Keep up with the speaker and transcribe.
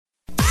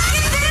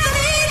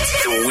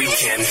The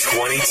Weekend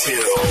 22.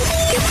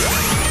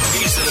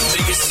 These are the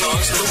biggest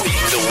songs of the week.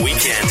 The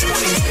Weekend 22.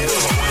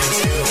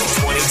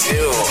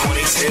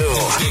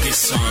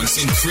 Biggest songs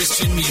in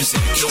Christian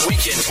music. The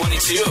Weekend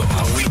 22.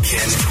 The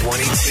Weekend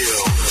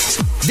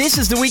 22. This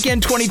is the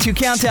Weekend 22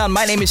 Countdown.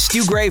 My name is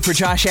Stu Gray for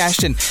Josh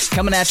Ashton,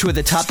 coming at you with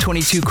the top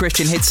 22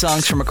 Christian hit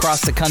songs from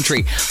across the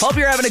country. Hope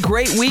you're having a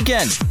great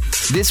weekend.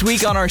 This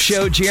week on our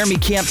show, Jeremy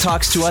Camp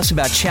talks to us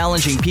about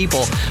challenging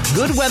people.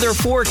 Good Weather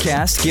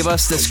Forecast give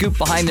us the scoop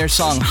behind their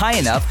song High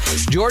Enough.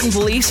 Jordan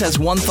Valise has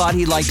one thought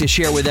he'd like to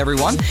share with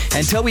everyone.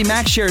 And Toby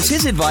Max shares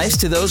his advice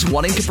to those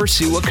wanting to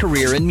pursue a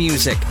career in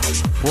music.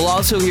 We'll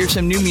also hear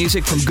some new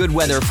music from Good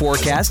Weather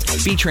Forecast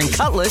featuring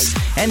Cutlass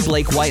and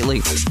Blake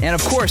Whiteley. And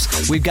of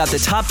course, we've got the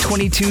top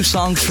 22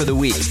 songs for the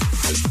week.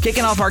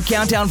 Kicking off our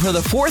countdown for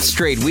the fourth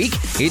straight week,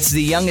 it's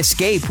The Young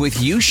Escape with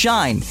You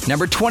Shine,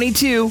 number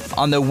 22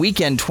 on the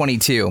Weekend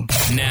 22.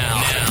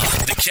 Now,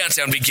 the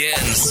countdown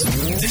begins.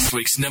 This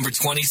week's number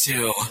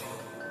 22.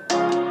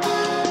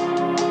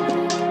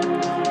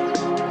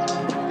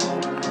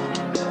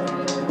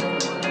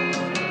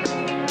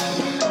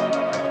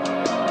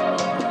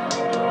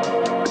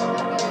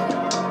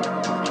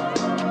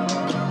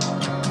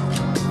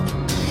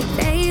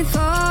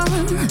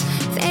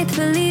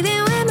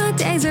 Believing when my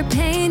days are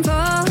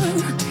painful,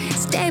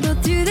 stable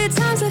through the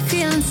times I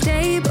feel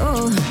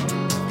unstable.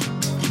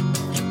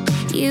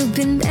 You've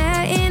been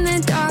there in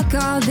the dark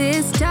all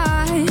this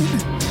time,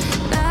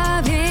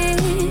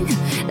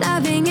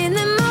 loving in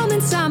the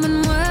moments I'm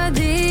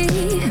unworthy,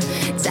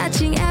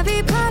 touching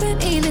every part of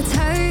me that's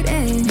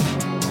hurting.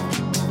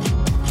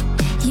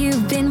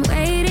 You've been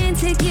waiting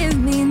to give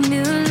me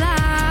new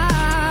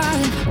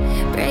life,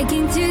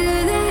 breaking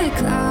through the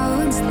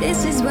clouds.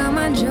 This is where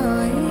my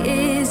joy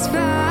is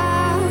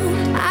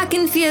found. I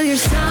can feel your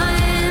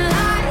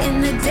sunlight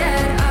in the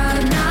dead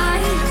of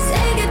night.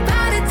 Say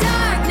goodbye to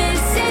darkness,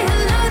 say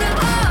hello to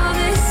all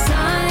this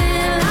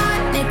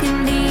sunlight,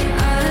 making me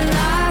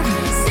alive.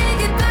 Say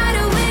goodbye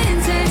to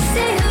winter,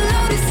 say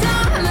hello to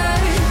summer.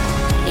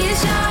 You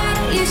shine,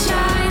 you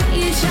shine,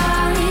 you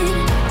shine.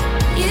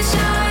 You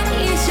shine,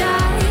 you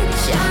shine,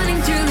 shining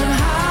through the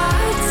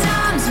hard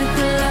times with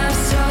the love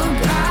so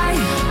bright.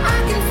 I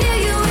can feel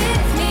you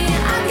with me,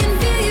 I can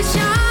feel you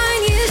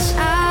shine, you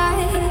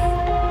shine.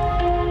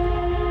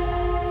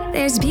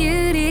 There's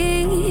beauty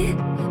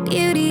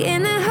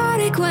in the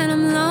heartache when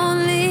I'm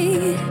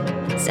lonely.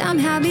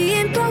 Somehow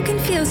being broken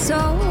feels so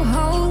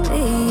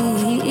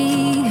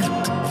holy.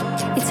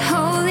 It's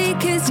holy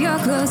 'cause you're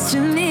close to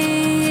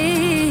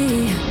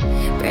me.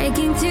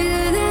 Breaking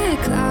through the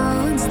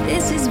clouds,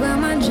 this is where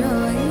my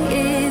joy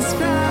is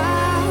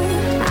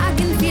found. I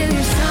can feel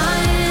your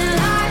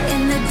sunlight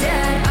in the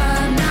dead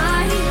of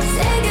night.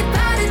 Say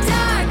goodbye to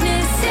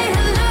darkness, say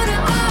hello to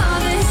all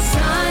this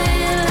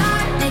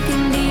sunlight,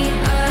 making me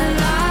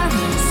alive.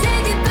 Say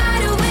goodbye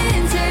to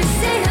winter,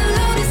 say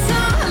hello to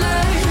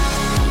summer.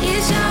 You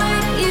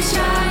shine, you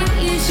shine,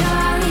 you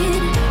shine.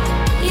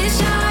 You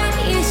shine,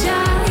 you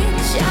shine,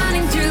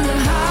 shining through the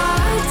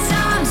hard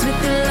times with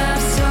the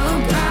love so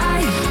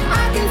bright. I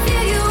can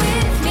feel you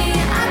with me, I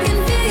can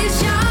feel you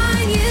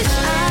shine, you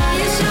shine.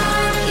 You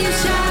shine, you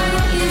shine,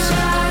 you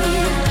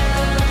shine.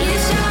 You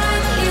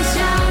shine, you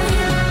shine.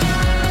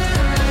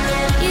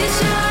 You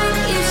shine,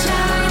 you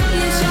shine,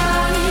 you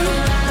shine.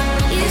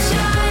 You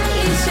shine,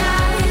 you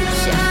shine,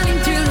 shining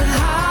through the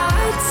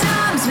hard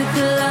times with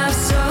the love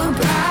so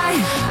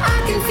bright. I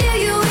can feel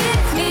you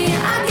with me, I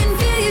can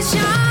feel you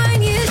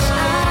shine, you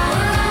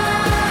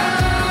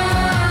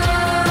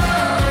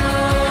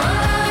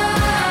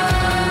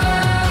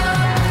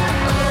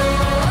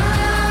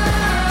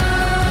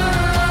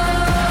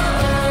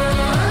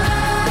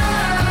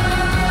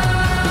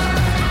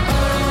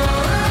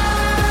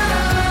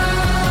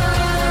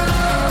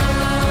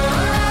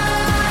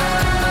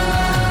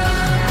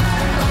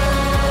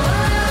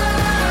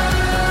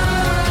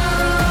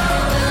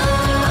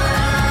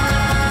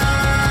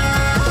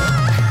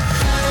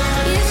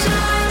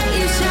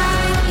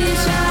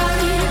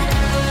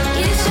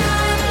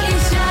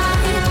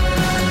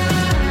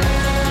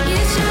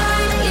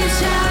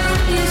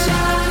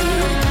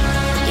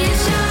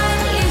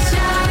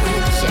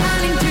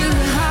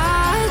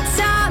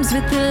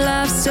with the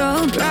love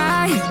so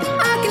bright.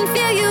 I can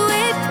feel you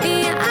with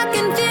me, I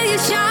can feel you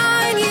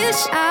shine, you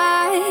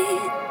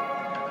shine.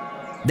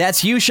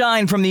 That's You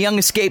Shine from The Young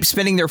Escape,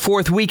 spending their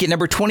fourth week at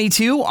number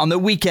 22 on the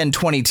Weekend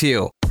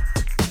 22.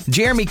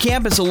 Jeremy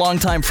Camp is a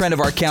longtime friend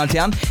of our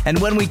countdown, and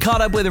when we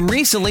caught up with him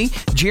recently,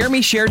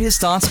 Jeremy shared his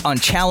thoughts on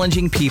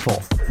challenging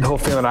people. The whole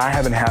feeling I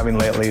have been having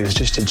lately is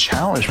just to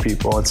challenge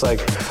people. It's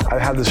like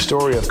I've had the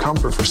story of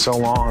comfort for so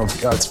long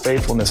of God's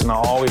faithfulness, and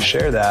I'll always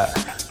share that.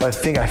 But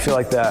I feel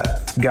like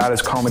that God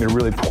has called me to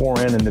really pour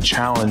in and to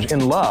challenge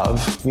in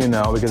love,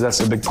 because that's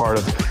a big part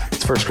of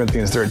 1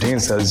 Corinthians 13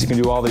 says you can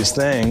do all these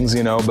things,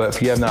 but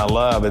if you have not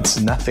love, it's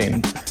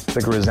nothing. It's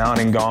like a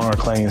resounding gong or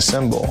clanging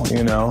cymbal,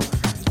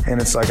 And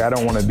it's like, I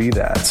don't want to be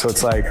that. So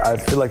it's like, I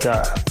feel like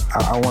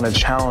I want to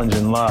challenge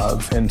in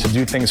love and to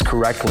do things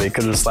correctly,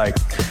 because it's like,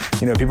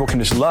 people can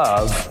just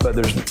love, but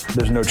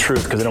there's no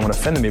truth because they don't want to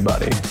offend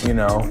anybody,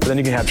 But then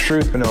you can have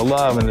truth but no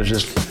love, and there's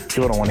just,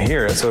 people don't want to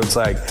hear it. So it's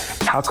like,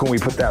 how can we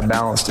put that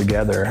balance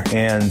together?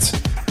 And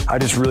I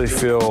just really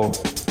feel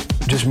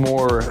just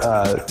more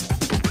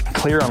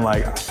clear on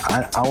like,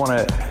 I want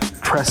to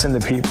press into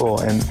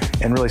people and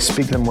really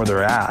speak to them where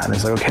they're at. And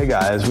it's like, okay,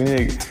 guys,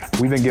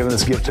 we've been given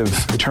this gift of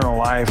eternal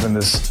life and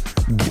this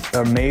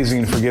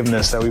amazing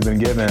forgiveness that we've been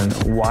given.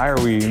 Why are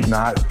we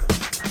not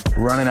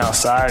running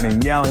outside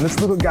and yelling, "This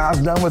little God's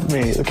done with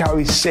me. Look how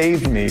he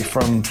saved me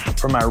from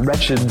my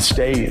wretched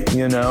state,"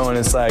 And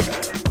it's like,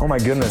 oh my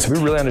goodness, if we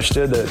really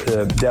understood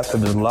the depth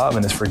of his love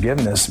and his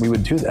forgiveness, we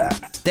would do that.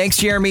 Thanks,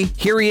 Jeremy.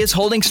 Here he is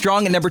holding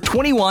strong at number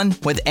 21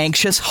 with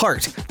Anxious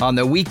Heart on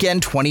the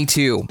Weekend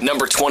 22.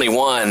 Number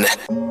 21.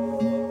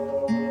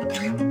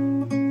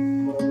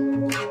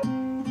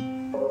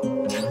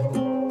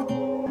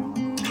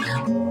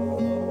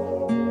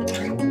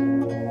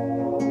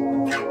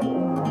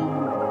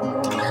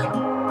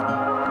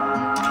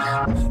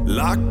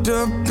 Locked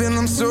up and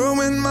I'm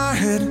so in my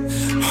head.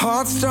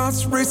 Heart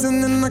starts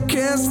racing and I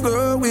can't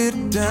slow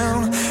it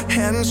down.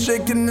 Hands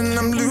shaking and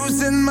I'm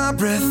losing my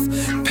breath.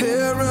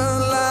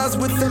 Paralyzed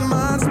with the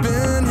mind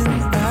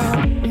spinning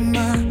out.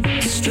 My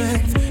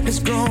strength has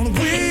grown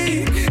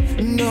weak.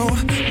 No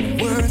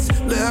words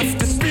left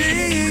to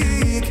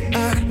speak.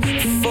 I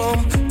fall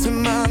to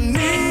my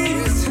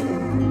knees,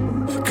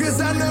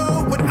 'cause I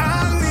know what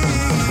I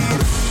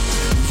need.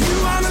 You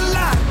are the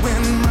light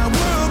when my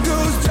world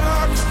goes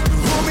dark.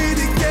 Hold me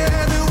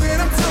together when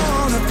I'm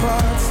torn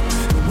apart.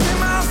 When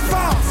my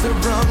thoughts have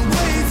run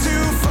way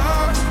too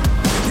far,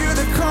 you're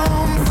the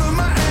calm for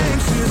my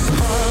anxious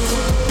heart.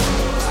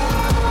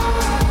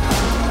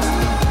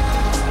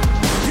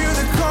 You're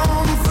the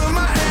calm for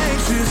my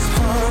anxious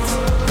heart.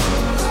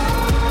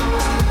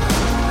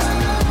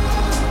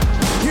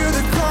 You're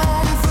the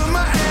calm for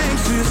my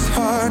anxious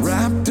heart.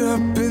 Wrapped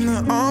up in the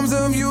arms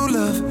of your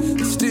love,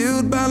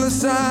 stilled by the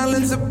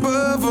silence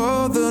above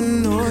all the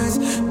noise.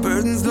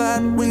 Burdens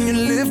light when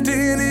you're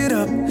lifting it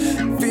up.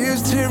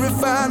 Fears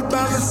terrified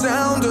by the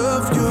sound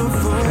of your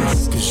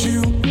voice. 'Cause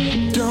you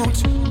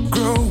don't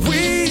grow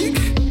weak.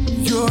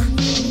 Your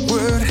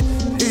word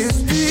is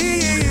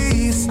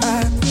peace.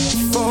 I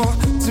fall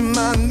to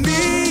my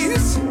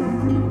knees,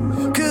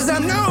 'cause I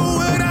know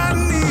what I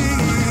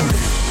need.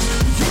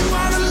 You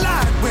are the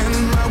light when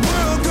my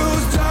world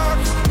goes dark.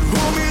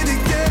 Hold me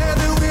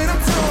together when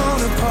I'm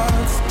torn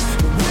apart.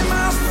 When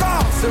my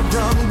thoughts have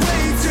run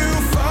way too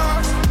far,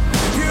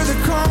 you're the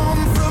calm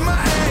for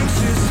my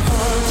anxious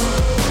heart.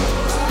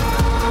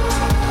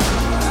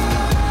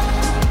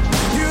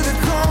 You're the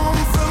calm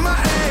for my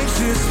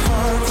anxious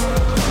heart.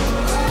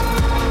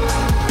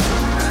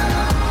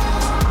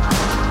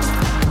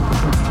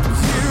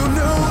 You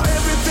know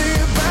everything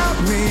about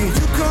me.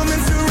 You come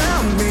and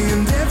surround me,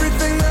 and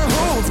everything that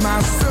holds my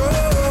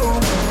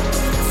soul.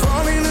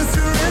 Falling to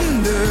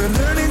surrender,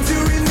 learning to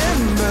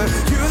remember.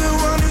 You're the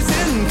one who's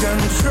in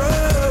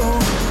control.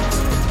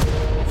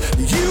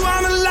 You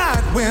are the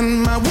light when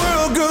my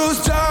world goes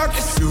dark.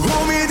 You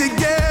hold me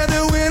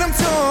together when I'm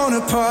torn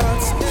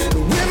apart.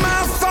 When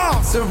my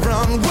thoughts have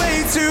run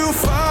way too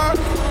far,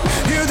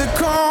 you're the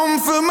calm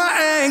for my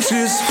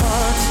anxious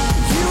heart.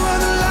 You are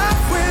the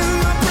light when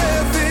my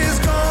breath is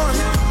gone.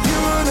 You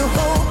are the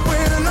hope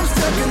when I'm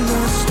stuck in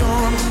the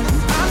storm.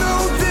 I know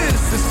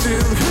this is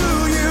still who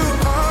you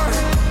are.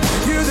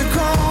 You're the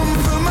calm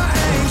for my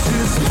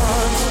anxious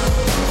heart.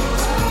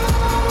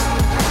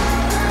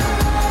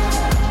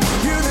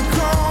 You're the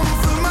calm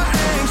for my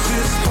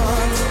anxious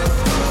heart.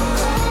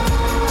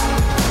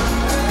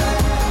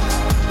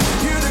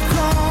 You're the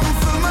calm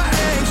for my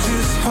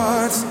anxious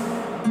heart.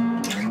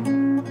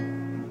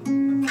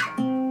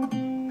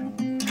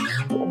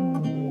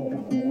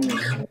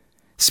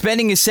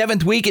 Spending his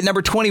 7th week at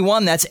number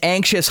 21, that's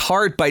Anxious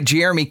Heart by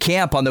Jeremy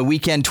Camp on the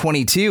Weekend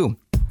 22.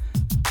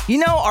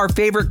 Our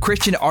favorite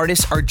Christian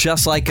artists are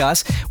just like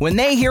us. When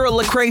they hear a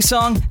Lecrae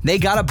song, they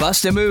gotta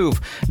bust a move.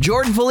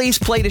 Jordan Felice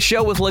played a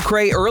show with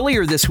Lecrae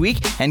earlier this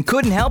week and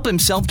couldn't help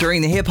himself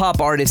during the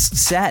hip-hop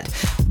artist's set.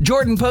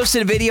 Jordan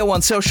posted a video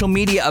on social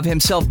media of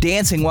himself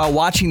dancing while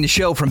watching the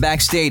show from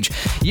backstage.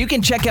 You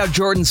can check out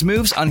Jordan's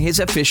moves on his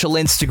official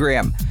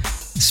Instagram.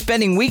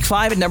 Spending week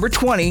 5 at number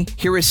 20,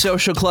 here is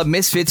Social Club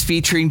Misfits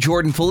featuring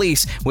Jordan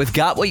Felice with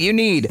Got What You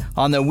Need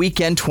on the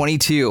Weekend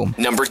 22.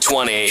 Number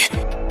 20.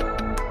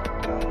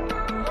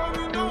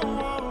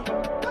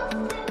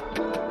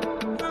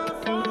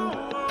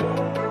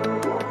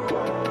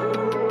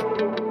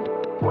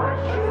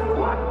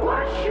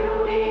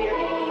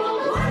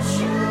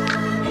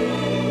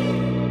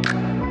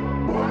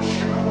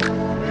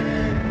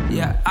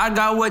 Yeah, I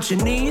got what you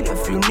need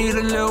if you need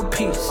a little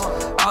peace.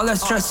 All that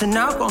stressing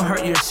out gon'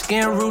 hurt your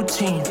skin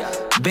routine.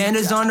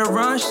 Bandits on the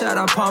run, shout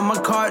out Paul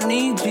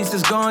McCartney.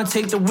 Jesus gonna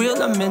take the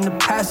wheel, I'm in the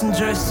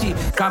passenger seat.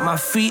 Got my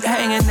feet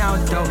hanging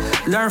out though.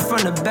 Learn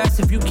from the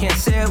best. If you can't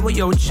say it with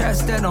your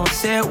chest, then don't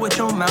say it with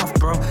your mouth,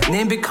 bro.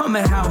 Name become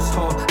a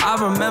household. I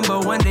remember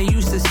when they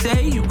used to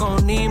say you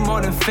gon' need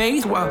more than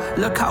faith. Well,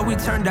 look how we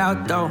turned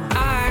out though.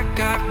 I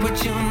got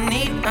what you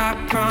need, I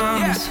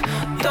promise.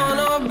 Don't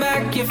hold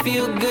back, you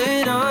feel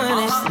good,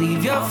 honest.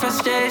 Leave your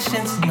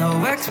frustrations,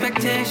 no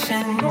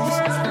expectations.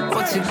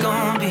 What's it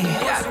gonna be?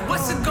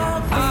 What's it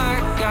gonna be?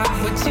 I got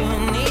what you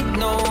need,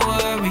 no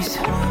worries.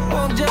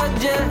 Won't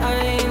judge it, I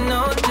ain't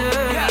no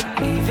jury.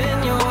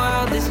 Even your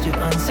wildest, you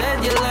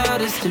unsaid your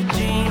loudest of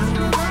dreams.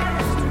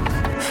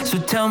 So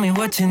tell me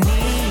what you need.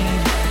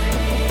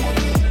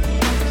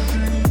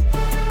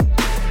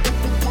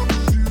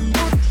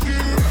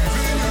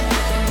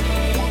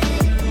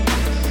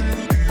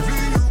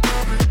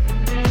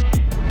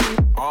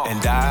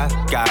 And I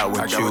got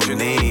what you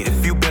need.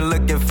 If you've been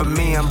looking for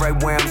me, I'm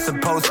right where I'm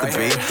supposed to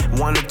be.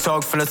 Wanna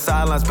talk from the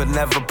sidelines, but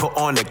never put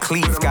on the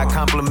cleats. Got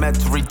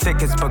complimentary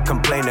tickets, but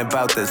complaining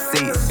about the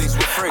seats.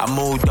 I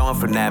moved on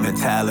from that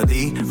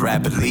mentality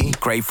rapidly.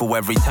 Grateful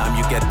every time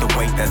you get the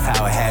weight, that's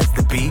how it has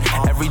to be.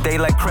 Every day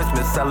like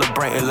Christmas,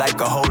 celebrating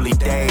like a holy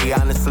day.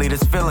 Honestly,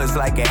 this feeling's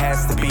like it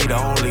has to be the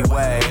only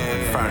way.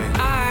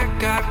 I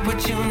got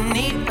what you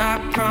need, I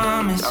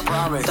promise.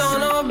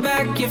 Don't hold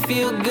back, you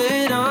feel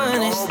good,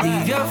 honest.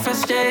 Leave your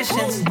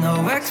frustrations,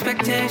 no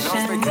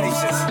expectations.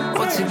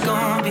 What's it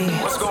gonna be?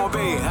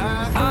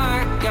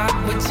 I got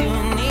what you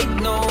need,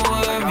 no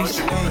worries.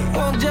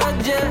 Won't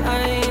judge it,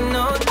 I ain't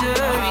no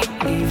jury.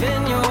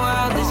 Even your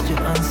wildest, you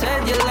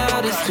unsaid your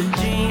loudest of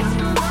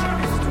dreams.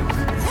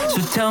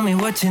 So tell me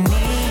what you need.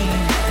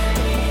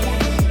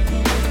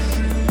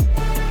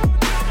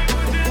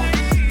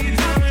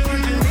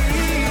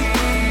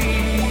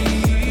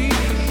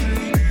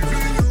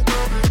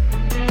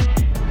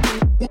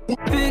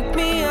 Pick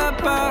me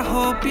up, I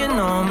hope you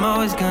know I'm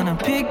always gonna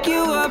pick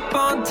you up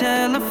on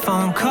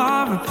telephone,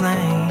 car, or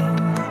plane.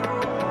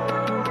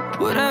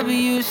 Whatever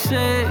you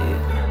say.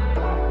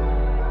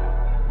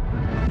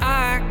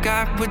 I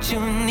got what you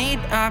need,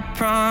 I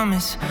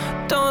promise.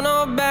 Don't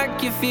hold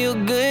back, you feel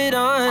good,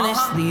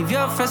 honest. Leave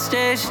your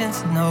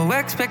frustrations, no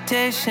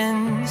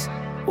expectations.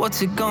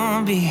 What's it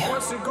gonna be?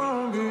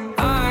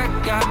 I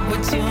got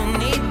what you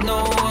need,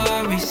 no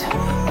worries.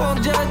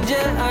 Won't judge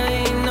it, I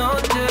ain't no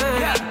jury.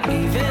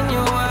 Even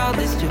your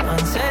wildest, you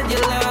unsaid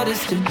your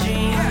loudest of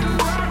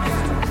dreams.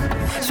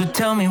 So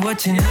tell me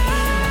what you need.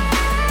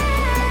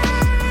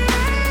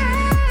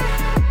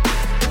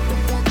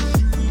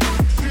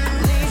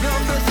 Leave your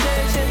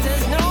frustrations,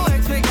 there's no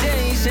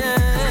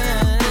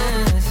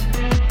expectations.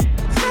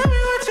 Tell me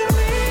what you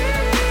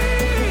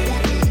need.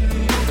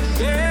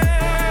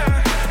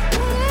 Yeah.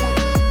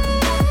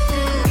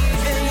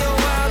 Even your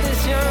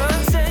wildest, you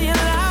unsaid your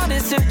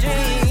loudest of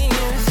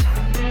dreams.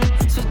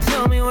 So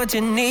tell me what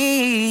you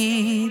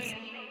need.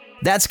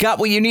 That's Got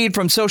What You Need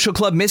from Social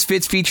Club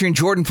Misfits featuring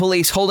Jordan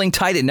Felice, holding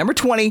tight at number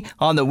 20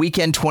 on The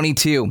Weekend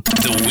 22.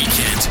 The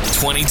Weekend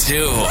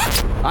 22.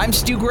 I'm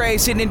Stu Gray,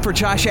 sitting in for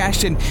Josh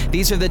Ashton.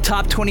 These are the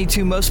top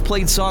 22 most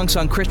played songs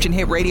on Christian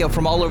hit radio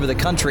from all over the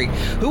country.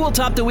 Who will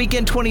top the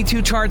Weekend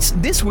 22 charts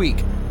this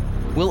week?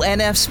 Will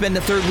NF spend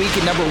the third week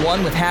at number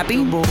 1 with Happy?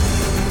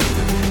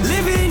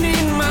 Living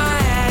in my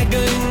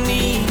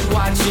agony,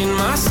 watching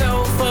my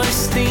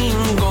self-esteem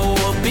go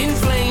up in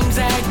flames,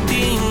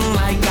 acting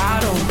like I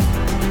don't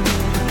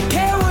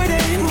care what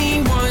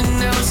anyone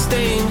else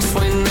thinks,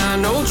 when I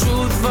know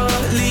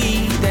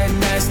truthfully that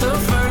that's the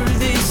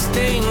furthest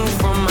thing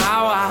from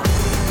how I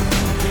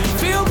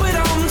feel. But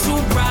I'm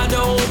too proud to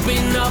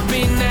open up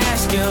and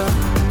ask you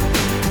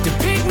to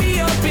pick me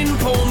up and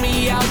pull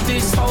me out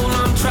this hole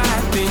I'm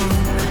trapped in.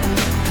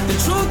 The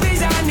truth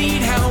is I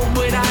need help,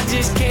 but I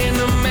just can't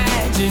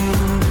imagine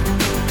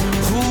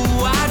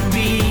who I'd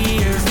be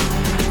if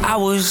I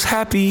was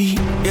happy.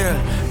 Yeah.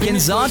 Can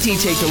Zonti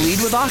take the lead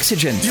with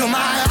Oxygen? You're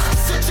my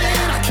oxygen,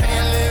 I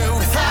can't live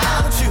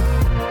without you.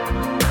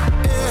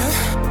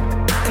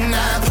 Yeah. And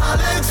I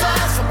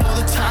apologize for all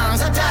the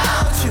times I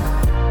doubt you.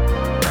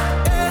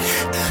 Yeah.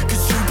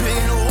 'Cause you've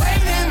been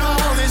waiting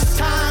all this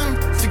time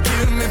to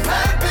give me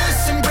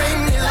purpose and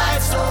bring me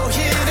life. So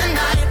here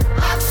tonight,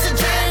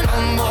 oxygen,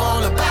 I'm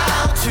all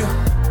about you.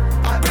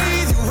 I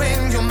breathe you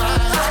in, you're my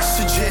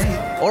oxygen.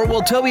 Or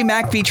will Toby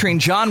Mac featuring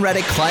John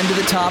Reddick climb to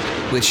the top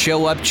with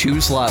Show Up,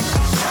 Choose Love?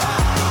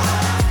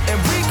 And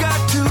we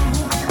got to.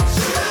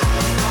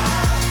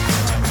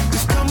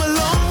 We've come a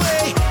long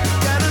way,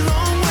 got a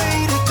long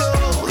way to go.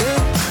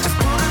 Yeah. Just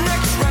put the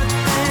next right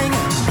thing.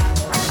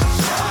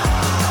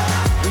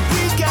 And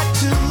we got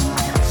to.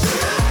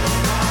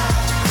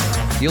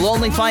 You'll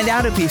only find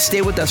out if you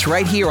stay with us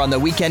right here on the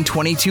Weekend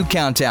 22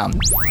 Countdown.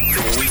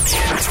 The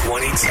Weekend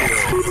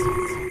 22.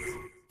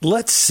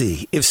 Let's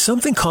see. If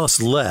something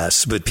costs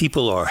less, but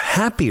people are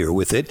happier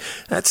with it,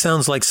 that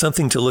sounds like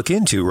something to look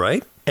into,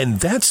 right? And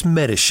that's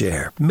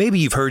MediShare. Maybe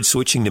you've heard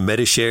switching to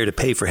MediShare to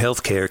pay for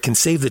healthcare can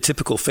save the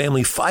typical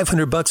family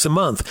 $500 a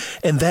month,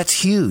 and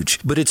that's huge.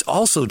 But it's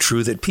also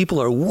true that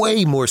people are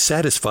way more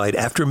satisfied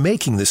after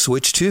making the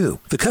switch too.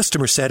 The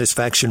customer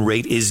satisfaction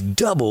rate is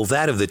double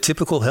that of the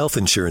typical health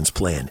insurance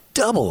plan.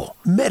 Double.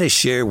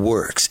 MediShare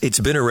works. It's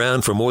been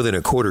around for more than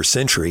a quarter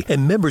century,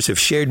 and members have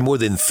shared more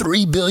than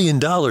 $3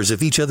 billion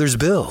of each other's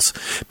bills.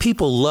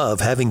 People love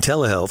having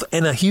telehealth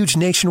and a huge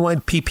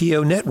nationwide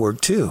PPO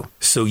network too.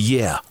 So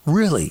yeah,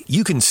 really,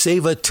 you can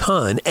save a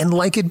ton and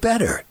like it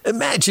better.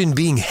 Imagine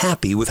being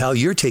happy with how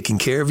you're taking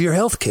care of your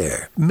health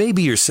care.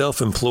 Maybe you're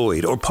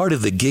self-employed or part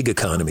of the gig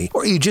economy,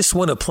 or you just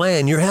want a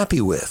plan you're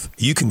happy with.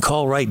 You can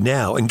call right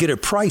now and get a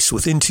price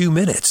within 2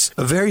 minutes.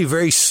 A very,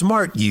 very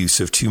smart use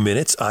of 2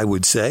 minutes, I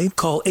would say.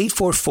 Call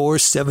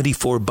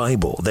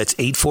 844-74-BIBLE. That's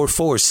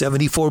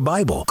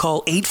 844-74-BIBLE.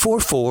 Call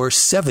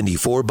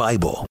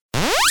 844-74-BIBLE.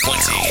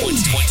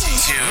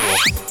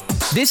 2022.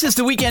 This is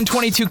the Weekend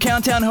 22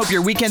 Countdown. Hope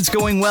your weekend's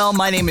going well.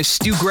 My name is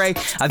Stu Gray.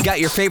 I've got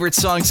your favorite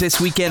songs this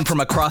weekend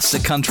from across the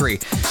country.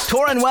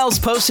 Torrin Wells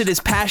posted his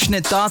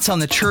passionate thoughts on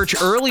the church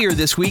earlier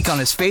this week on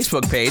his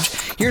Facebook page.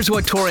 Here's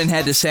what Torrin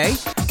had to say.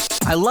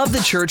 I love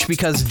the church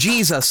because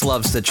Jesus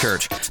loves the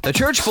church. The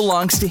church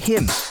belongs to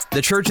Him.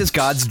 The church is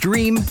God's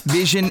dream,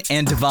 vision,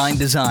 and divine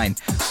design.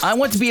 I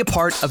want to be a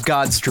part of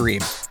God's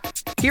dream.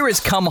 Here is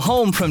Come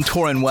Home from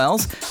Torrin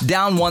Wells,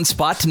 down one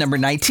spot to number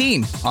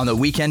 19 on the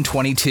Weekend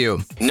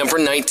 22. Number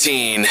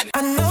 19.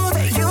 I know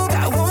that you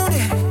got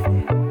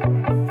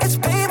wounded. It's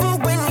painful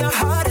when your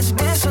heart is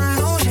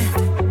disillusioned.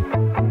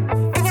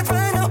 And you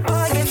find out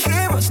all your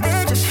heroes,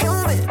 they're just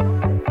human.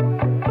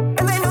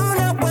 And they know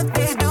not what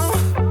they do.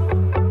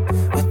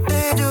 What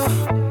they do.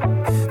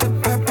 The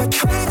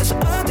perpetrators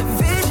of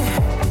division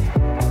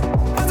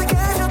are the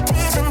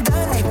casualties in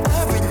the name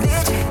of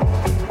religion.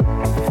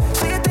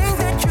 So you think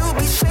that you'll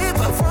be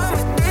safer from a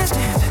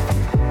distance.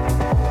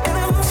 And I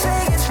won't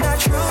say it's not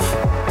true.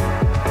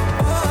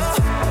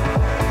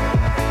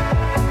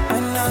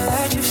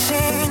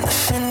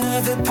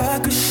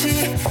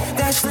 Hypocrisy,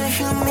 that's the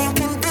human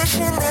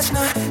condition, that's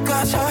not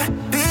God's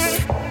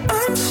heartbeat.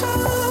 I'm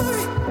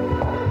sorry,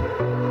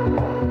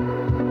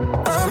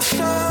 I'm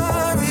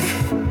sorry.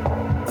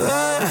 So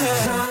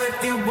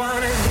if you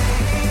wanna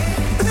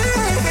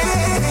leave,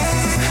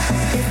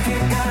 if you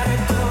gotta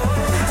go,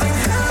 then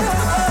go.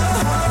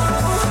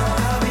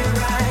 I'll be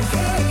right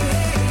here,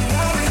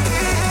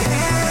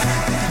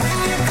 when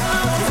you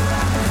come.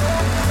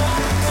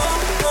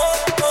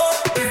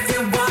 If you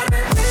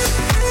wanna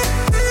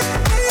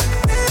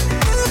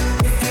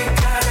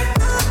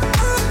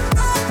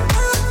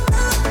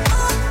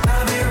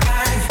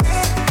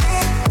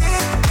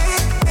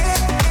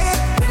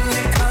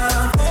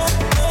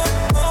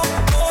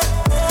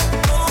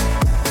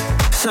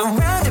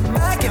surrounded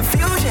by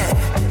confusion.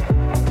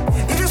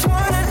 You just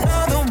wanna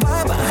know the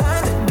why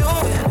behind the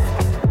doing.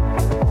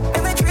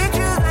 And they treat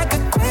you like a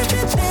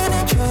Christian's an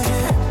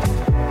intrusion.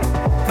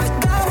 But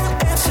God will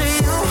answer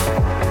you.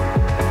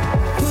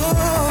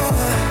 Ooh.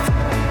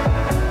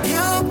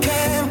 You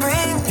can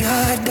bring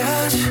your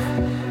doubts.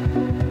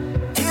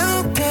 You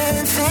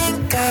can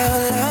think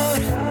out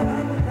loud.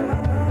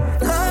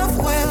 Love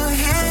will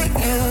hear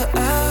you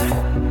out.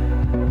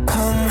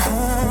 Come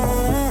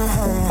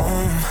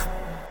home.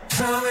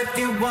 So if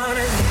you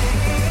wanna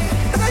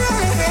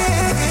leave,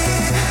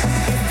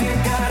 if you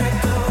gotta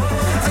go,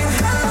 then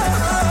go.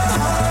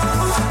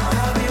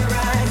 I'll be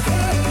right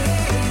here,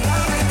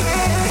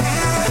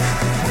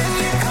 when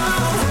you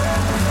come.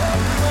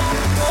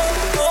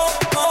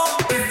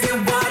 If you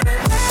wanna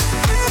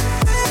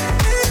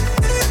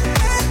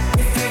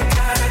if you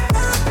gotta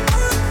go,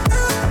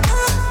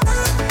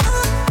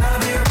 I'll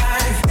be right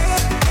here, when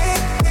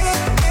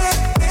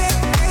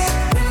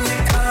you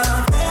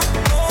come.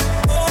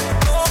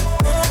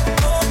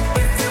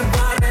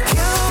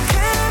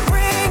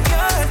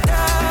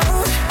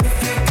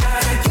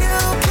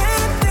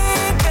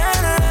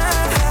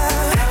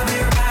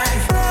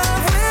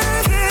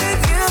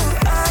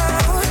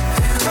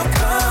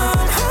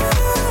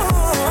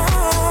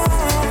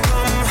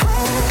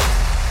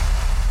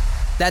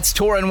 That's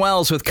Torrin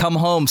Wells with Come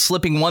Home,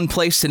 slipping one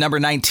place to number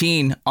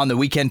 19 on the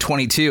Weekend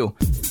 22.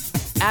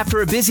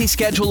 After a busy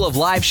schedule of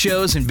live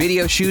shows and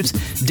video shoots,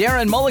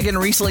 Darren Mulligan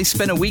recently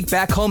spent a week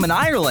back home in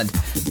Ireland.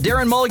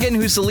 Darren Mulligan,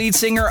 who's the lead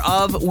singer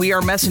of We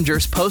Are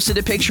Messengers, posted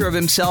a picture of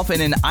himself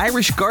in an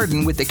Irish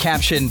garden with the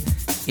caption,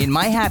 "In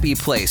my happy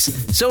place.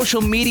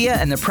 Social media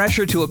and the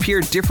pressure to appear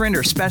different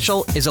or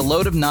special is a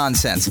load of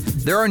nonsense.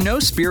 There are no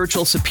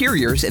spiritual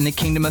superiors in the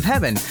kingdom of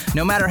heaven,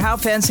 no matter how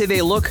fancy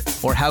they look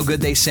or how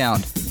good they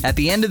sound. At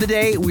the end of the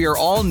day, we are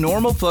all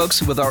normal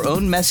folks with our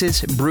own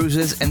messes,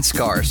 bruises, and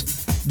scars.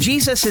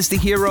 Jesus is the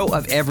hero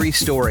of every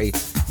story.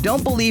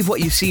 Don't believe what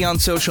you see on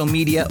social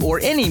media or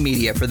any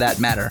media for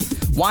that matter.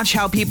 Watch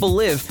how people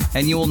live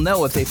and you will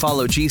know if they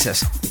follow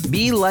Jesus.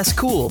 Be less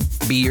cool.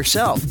 Be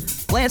yourself.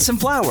 Plant some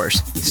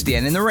flowers.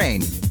 Stand in the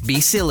rain.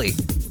 Be silly."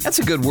 That's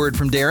a good word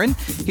from Darren.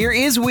 Here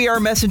is We Are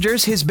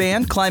Messengers, his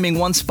band, climbing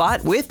one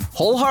spot with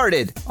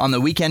Wholehearted on the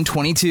Weekend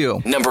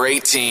 22. Number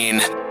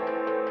 18.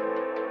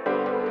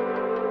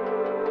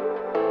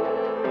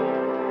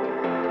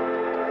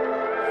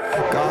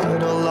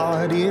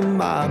 lot in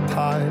my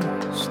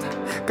past,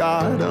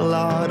 got a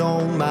lot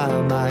on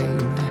my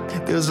mind.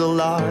 There's a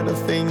lot of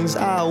things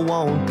I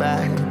want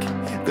back,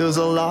 there's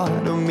a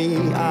lot of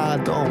me I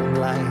don't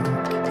like.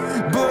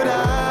 But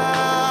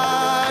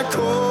I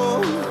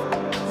come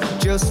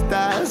just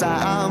as I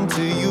am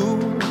to you,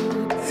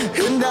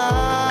 and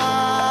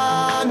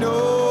I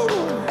know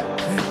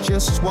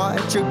just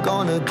what you're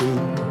gonna do.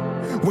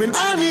 When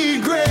I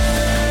need grace,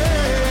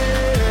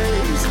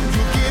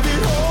 you give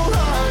it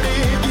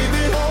wholehearted, give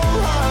it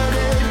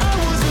wholehearted. I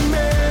was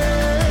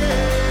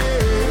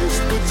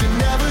amazed, but you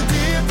never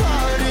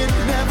departed,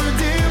 never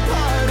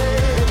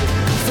departed.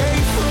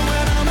 Faithful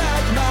when I'm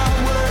at my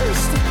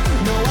worst.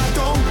 No, I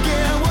don't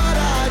get what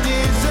I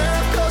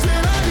deserve, 'cause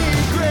when I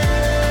need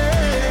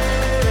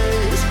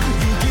grace,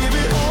 you give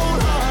it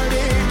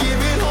wholehearted,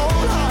 give it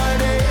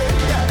wholehearted.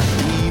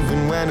 Yeah. Even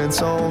when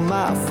it's all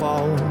my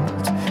fault,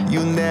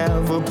 you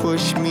never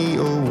push me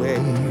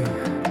away.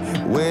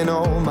 When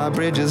all my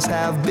bridges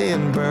have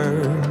been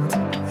burned,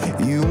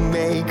 you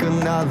make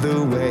another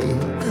way.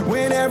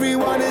 When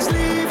everyone is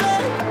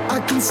leaving, I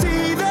can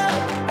see that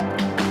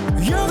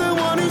you're the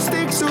one who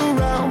sticks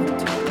around.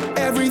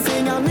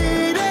 Everything I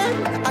needed,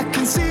 I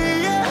can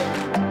see it.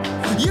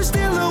 You're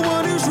still the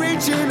one who's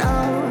reaching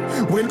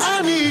out. When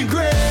I need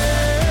grace,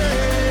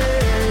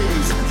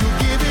 you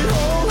give it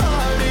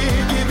wholehearted,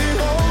 give it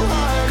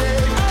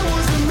wholehearted. I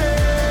was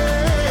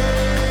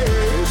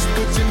amazed,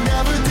 but you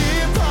never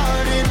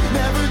departed,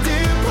 never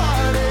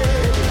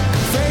departed.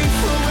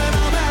 Faithful when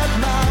I'm at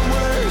my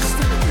worst.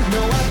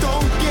 No, I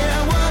don't get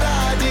what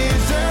I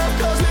deserve,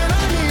 'cause when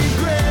I need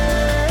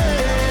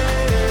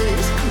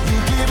grace, you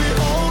give it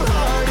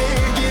wholehearted,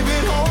 give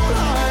it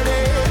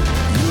wholehearted.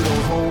 You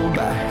don't hold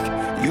back,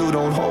 you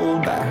don't hold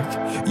back.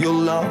 Your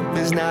love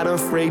is not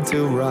afraid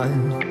to run.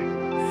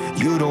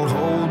 You don't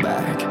hold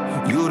back,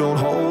 you don't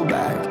hold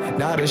back.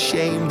 Not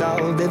ashamed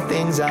of the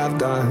things I've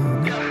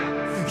done.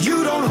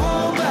 You don't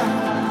hold back,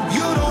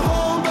 you don't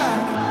hold back.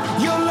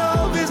 Your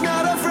love is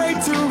not afraid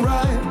to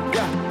run.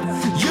 Yeah.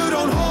 You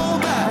don't hold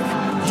back,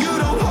 you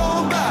don't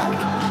hold back.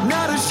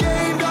 Not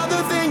ashamed of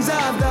the things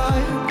I've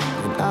done.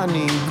 And I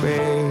need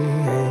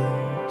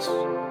grace.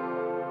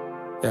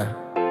 Yeah.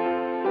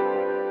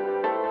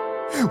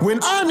 When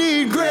I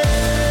need grace,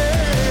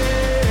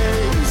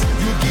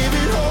 you give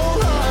it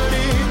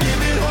wholehearted,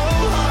 give it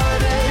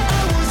wholehearted.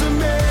 I was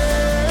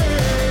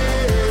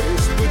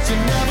amazed, but you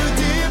never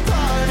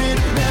departed,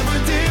 never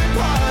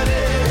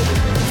departed.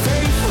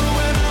 Faithful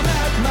when I'm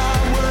at my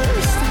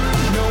worst.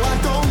 No, I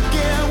don't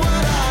get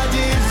what I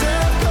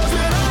deserve, 'cause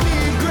when I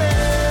need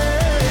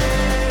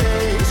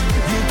grace,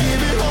 you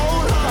give it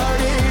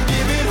wholehearted,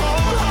 give it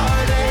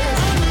wholehearted.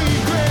 I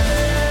need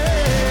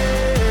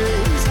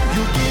grace,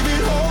 you give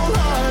it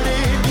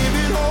wholehearted, give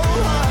it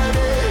wholehearted.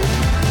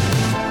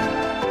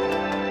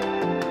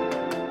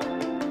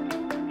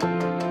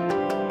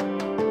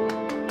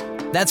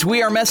 That's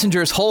We Are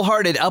Messengers,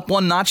 Wholehearted, up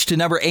one notch to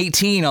number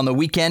 18 on the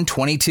Weekend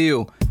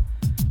 22.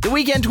 The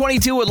Weekend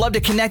 22 would love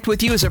to connect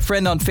with you as a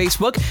friend on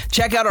Facebook.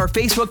 Check out our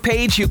Facebook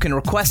page. You can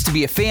request to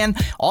be a fan.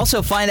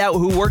 Also find out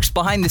who works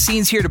behind the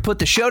scenes here to put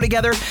the show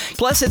together.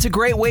 Plus, it's a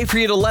great way for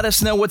you to let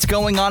us know what's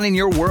going on in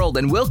your world,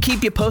 and we'll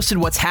keep you posted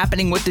what's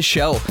happening with the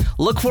show.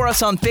 Look for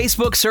us on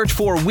Facebook, search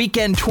for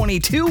Weekend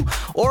 22,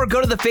 or go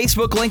to the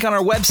Facebook link on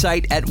our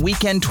website at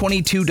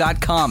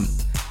weekend22.com.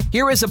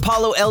 Here is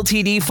Apollo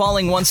LTD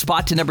falling one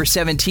spot to number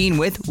 17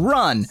 with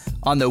Run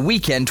on the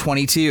Weekend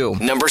 22.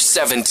 Number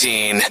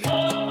 17.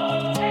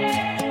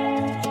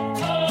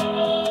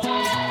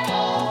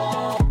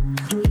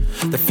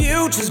 The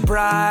future's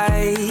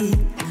bright,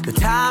 the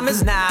time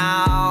is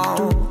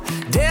now.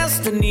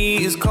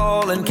 Destiny is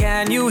calling,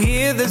 can you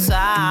hear the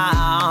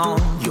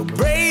sound? You're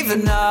brave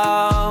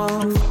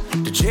enough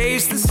to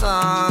chase the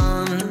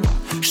sun.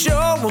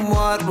 Show them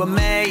what we're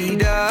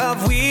made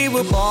of, we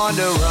were born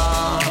to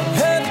run.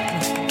 Hey,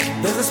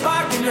 there's a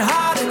spark in your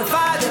heart and a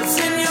fire that's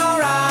in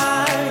your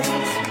eyes.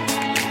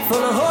 Full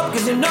of hope,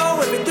 cause you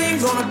know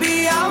everything's gonna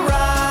be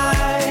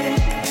alright.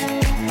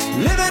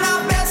 Living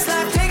our best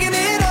life, taking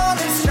it all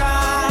in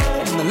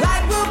stride. And the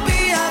light will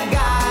be our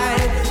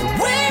guide.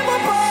 We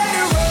were born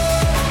to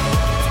run.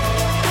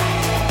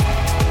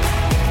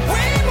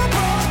 We were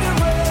born to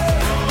run.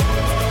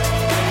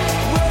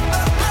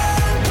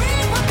 We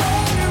were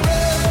born to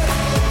run.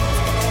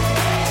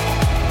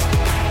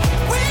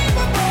 We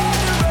were born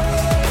to run.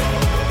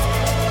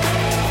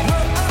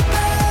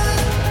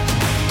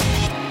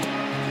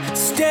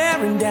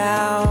 Staring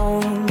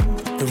down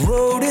the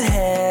road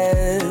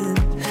ahead.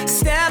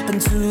 Step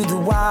into the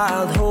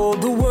wild,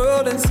 hold the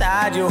world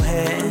inside your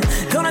hand.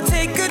 Gonna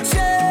take a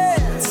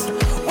chance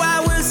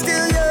while we're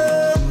still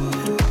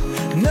young.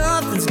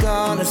 Nothing's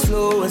gonna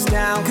slow us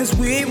down, cause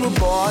we were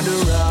born to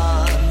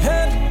run.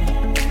 Hey,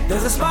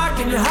 there's a spark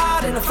in your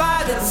heart and a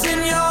fire that's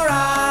in your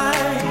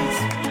eyes.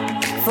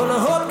 Full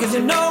of hope, cause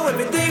you know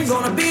everything's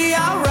gonna be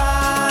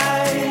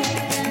alright.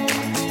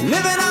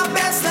 Living our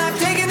best life,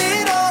 taking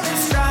it all in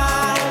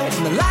stride.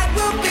 And the light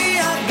will be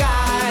our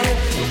guide.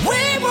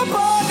 We were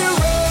born to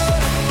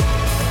run.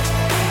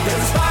 There's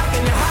a spark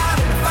in your heart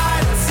and a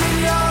fire that's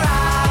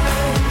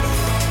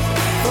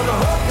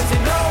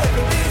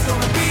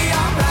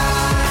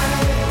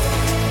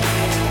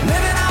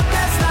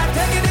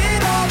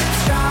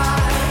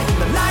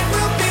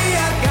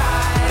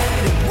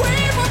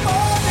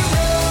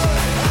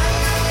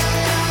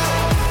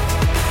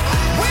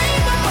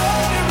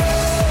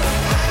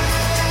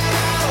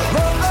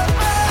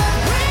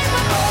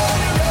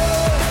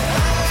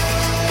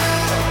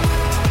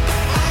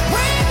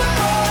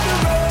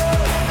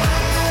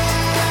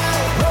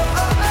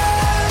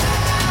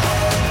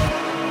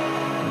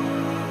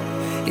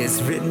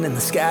it's written in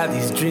the sky,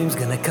 these dreams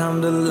gonna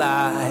come to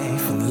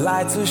life, and the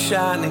lights are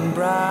shining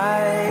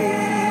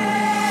bright.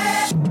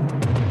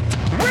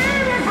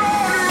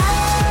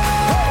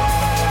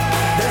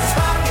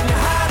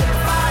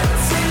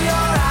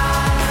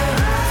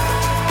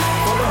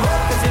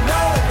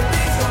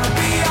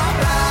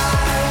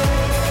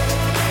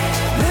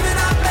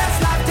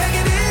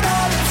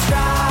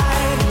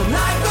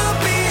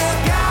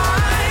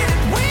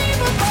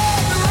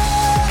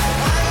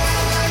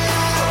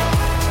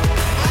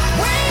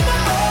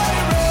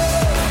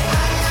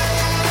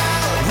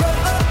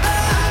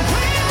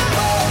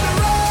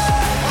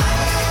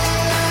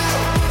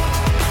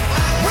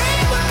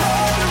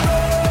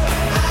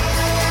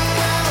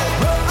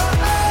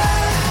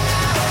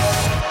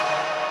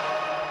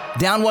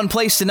 Down one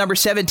place to number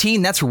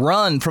 17, that's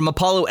Run from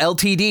Apollo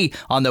LTD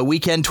on the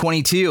Weekend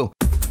 22.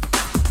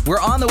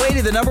 We're on the way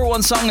to the number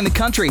one song in the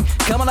country.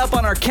 Coming up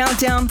on our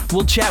countdown,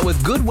 we'll chat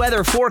with Good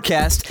Weather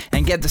Forecast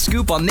and get the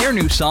scoop on their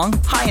new song,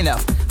 High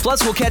Enough.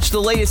 Plus, we'll catch the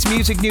latest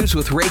music news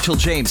with Rachel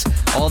James.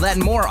 All that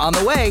and more on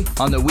the way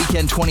on the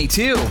Weekend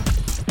 22. The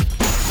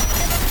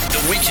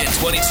Weekend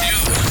 22.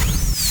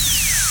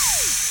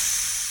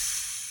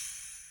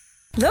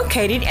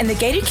 Located in the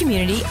gated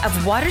community of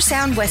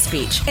Watersound West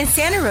Beach in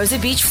Santa Rosa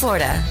Beach,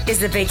 Florida, is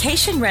the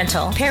vacation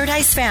rental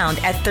Paradise Found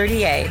at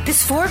 30A.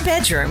 This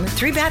 4-bedroom,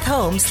 3-bath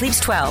home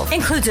sleeps 12.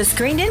 Includes a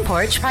screened-in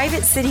porch,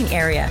 private sitting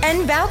area,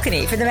 and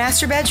balcony for the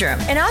master bedroom.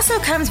 And also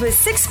comes with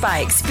 6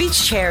 bikes,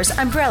 beach chairs,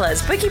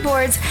 umbrellas, boogie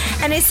boards,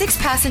 and a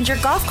 6-passenger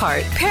golf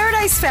cart.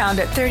 Paradise Found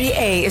at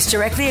 30A is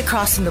directly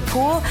across from the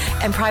pool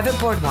and private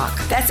boardwalk.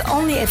 That's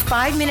only a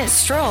 5-minute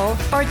stroll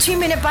or a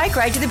 2-minute bike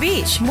ride to the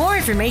beach. More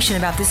information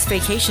about this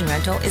vacation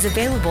rental is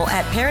available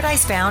at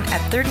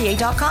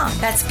ParadiseFound@30A.com.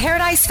 That's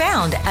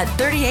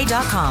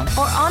ParadiseFound@30A.com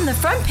or on the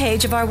front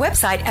page of our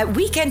website at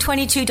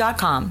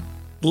Weekend22.com.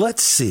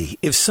 Let's see.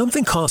 If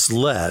something costs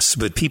less,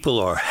 but people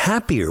are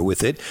happier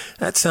with it,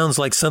 that sounds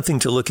like something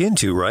to look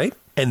into, right?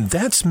 And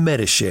that's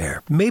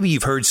Medi-Share. Maybe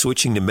you've heard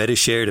switching to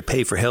Medi-Share to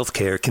pay for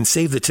healthcare can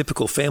save the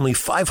typical family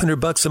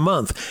 $500 a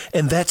month,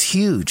 and that's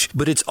huge.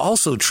 But it's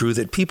also true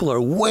that people are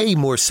way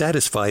more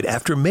satisfied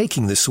after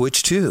making the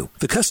switch too.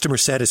 The customer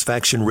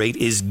satisfaction rate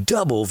is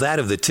double that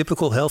of the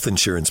typical health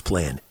insurance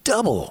plan.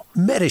 Double.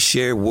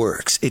 Medi-Share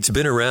works. It's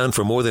been around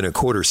for more than a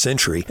quarter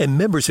century, and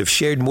members have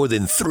shared more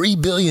than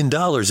 $3 billion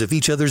of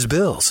each other's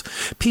bills.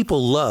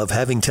 People love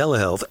having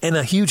telehealth and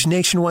a huge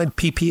nationwide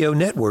PPO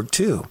network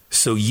too.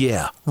 So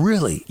yeah,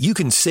 really, you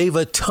can save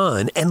a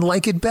ton and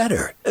like it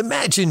better.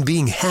 Imagine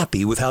being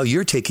happy with how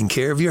you're taking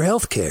care of your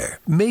health care.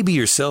 Maybe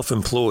you're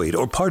self-employed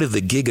or part of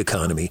the gig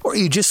economy, or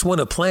you just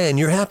want a plan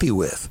you're happy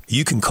with.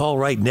 You can call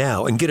right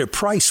now and get a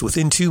price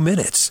within 2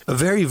 minutes. A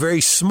very, very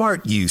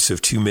smart use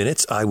of 2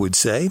 minutes, I would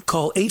say.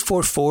 Call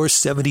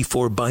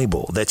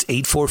 844-74-BIBLE. That's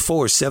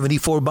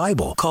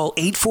 844-74-BIBLE. Call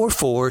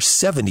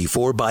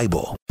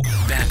 844-74-BIBLE.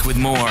 Back with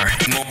more.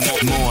 Weekend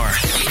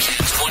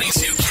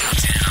 22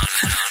 Countdown.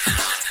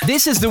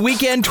 This is the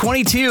Weekend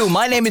 22.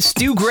 My name is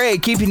Stu Gray,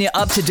 keeping you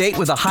up to date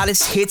with the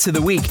hottest hits of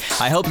the week.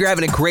 I hope you're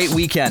having a great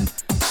weekend.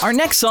 Our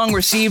next song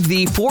received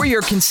the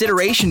For-Your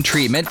Consideration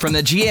treatment from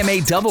the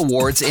GMA Dove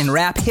Awards in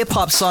Rap Hip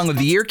Hop Song of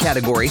the Year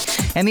category,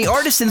 and the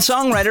artist and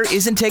songwriter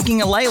isn't taking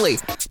it lightly.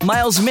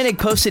 Miles Minnick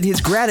posted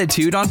his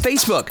gratitude on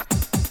Facebook.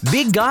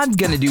 Big God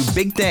gonna do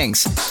big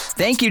things.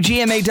 Thank you,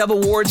 GMA Dove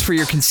Awards, for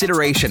your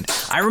consideration.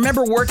 I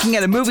remember working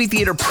at a movie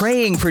theater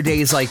praying for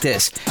days like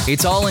this.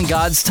 It's all in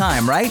God's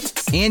time, right?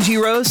 Angie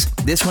Rose,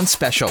 this one's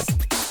special.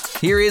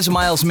 Here is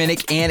Miles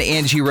Minnick and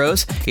Angie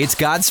Rose. It's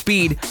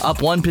Godspeed,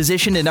 up one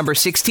position to number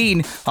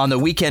 16 on the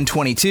Weekend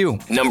 22.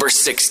 Number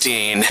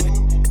 16.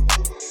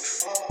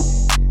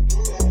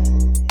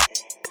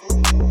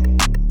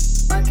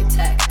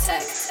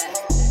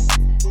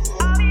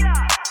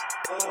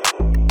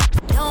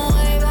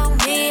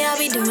 I'll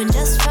be doing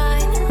just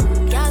fine.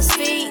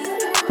 Godspeed,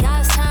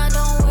 God's time,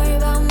 don't worry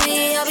about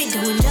me. I'll be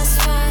doing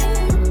just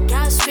fine.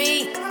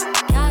 Godspeed,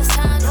 God's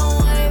time,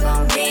 don't worry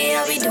about me.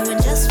 I'll be doing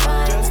just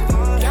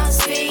fine.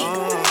 Godspeed,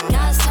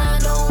 God's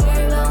time, don't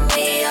worry about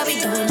me. I'll be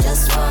doing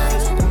just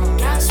fine.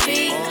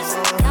 Godspeed,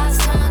 God's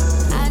time.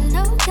 I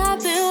know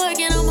God been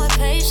working on my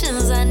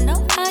patience. I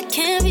know I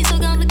can't be so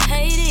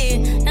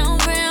complicated. Now I'm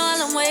praying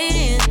while I'm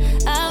waiting.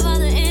 Our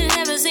Father in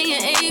heaven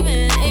singing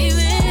amen,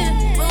 amen.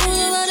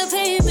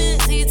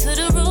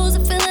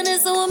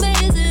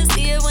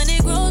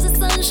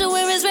 Show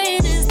where it's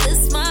raining.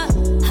 This my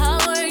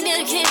hard work,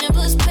 dedication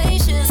plus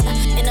patience.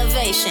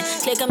 Innovation,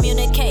 clear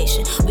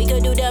communication. We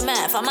could do the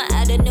math, I'ma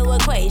add a new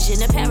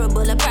equation. A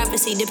parable of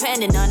prophecy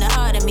depending on the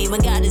heart of me. When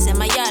God is in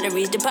my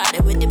arteries,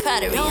 departed with the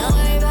pottery. Don't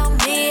worry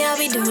about me, I'll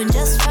be doing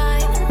just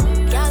fine.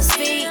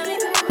 Godspeed,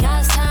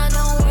 God's time,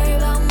 don't worry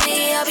about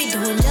me. I'll be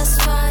doing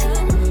just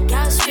fine.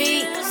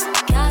 Godspeed,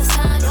 God's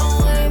time, don't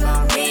worry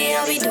about me.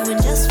 I'll be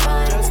doing just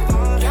fine.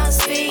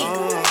 Godspeed,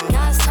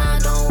 God's time,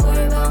 don't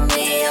worry about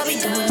me. I'll be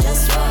doing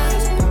just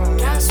fine.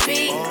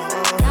 Godspeed,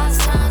 God's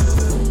time.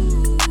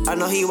 I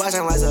know he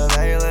watching like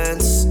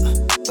surveillance,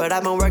 but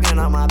I've been working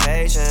on my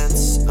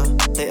patience.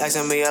 They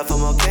asking me if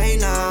I'm okay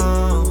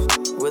now.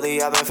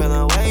 Really, I've been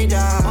feeling way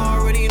down.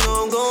 Already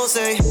know I'm gon'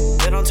 say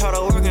that I'm tired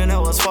of working,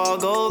 that was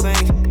Fargo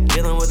Bank.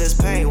 Dealing with this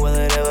pain, will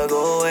it ever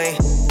go away?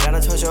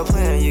 Gotta touch your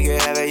plan, you can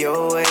have it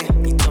your way.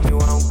 You tell me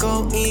what I'm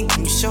going,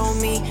 can you show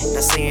me?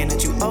 Not saying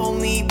that you owe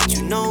me, but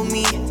you know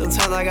me.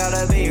 Sometimes I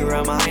gotta be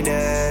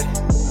reminded.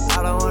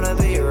 I don't wanna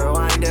be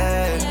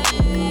reminded.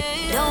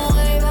 Don't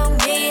worry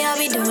about me, I'll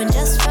be doing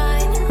just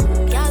fine.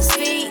 God's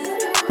feet,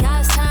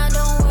 God's time,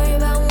 don't worry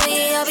about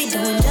me, I'll be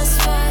doing just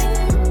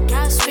fine.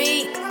 God's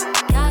feet,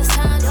 God's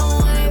time,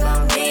 don't worry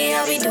about me,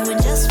 I'll be doing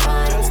just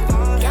fine.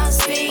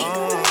 God's feet,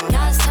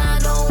 God's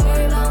time, don't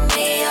worry about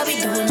me, I'll be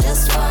doing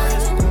just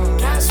fine.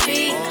 God's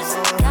feet,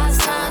 God's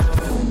time.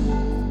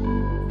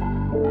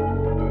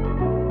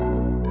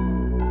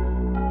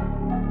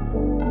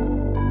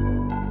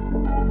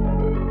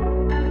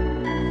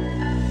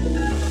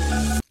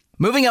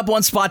 Moving up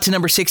one spot to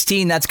number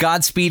 16, that's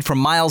Godspeed from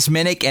Miles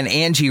Minnick and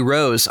Angie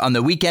Rose on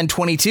the Weekend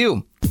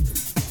 22.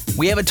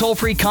 We have a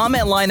toll-free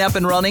comment line up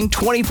and running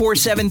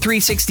 24/7,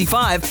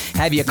 365.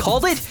 Have you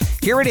called it?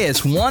 Here it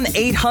is,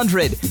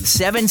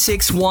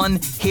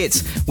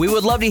 1-800-761-HITS. We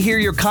would love to hear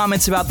your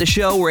comments about the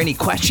show or any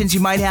questions you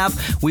might have.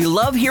 We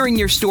love hearing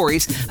your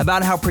stories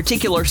about how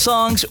particular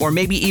songs or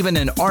maybe even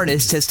an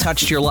artist has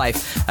touched your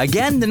life.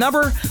 Again, the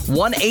number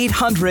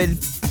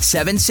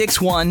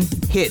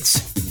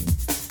 1-800-761-HITS.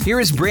 Here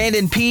is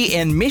Brandon P.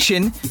 and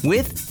Mission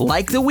with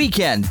Like the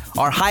Weekend,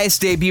 our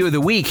highest debut of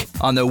the week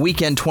on the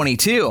Weekend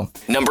 22.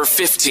 Number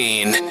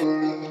 15.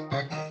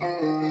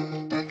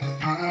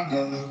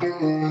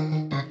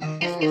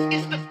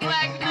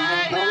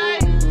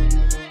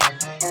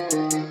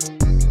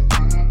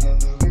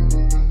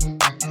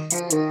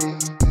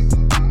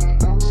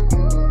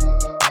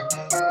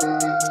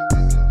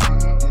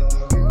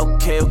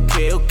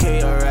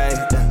 Okay, alright.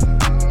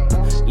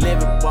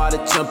 Living water,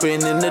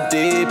 jumping in the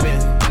deep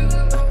end.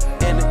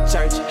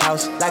 Church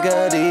house like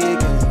a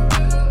deacon.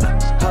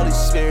 Holy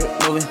Spirit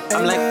moving,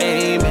 I'm like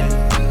amen.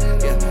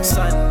 Yeah.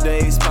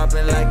 Sundays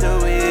popping like the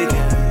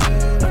weekend.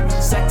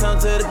 Sacked on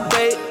to the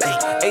bait,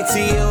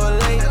 ATL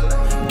late.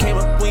 Came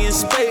up, we in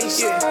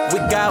space. We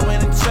got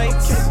winning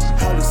traits.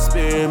 Holy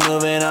Spirit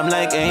moving, I'm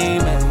like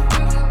amen.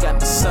 Got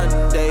the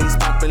Sundays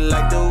popping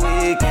like the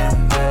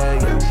weekend.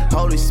 Yeah.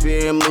 Holy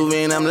Spirit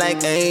moving, I'm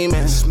like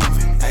amen.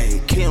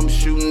 Hey, Kim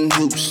shooting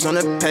hoops on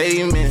the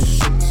pavement.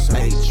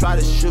 Hey, try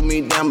to shoot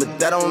me down, but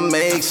that don't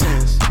make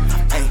sense.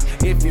 Hey,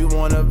 if you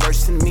want a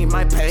verse, send me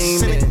my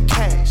payment.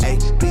 Hey,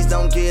 please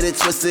don't get it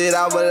twisted,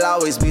 I will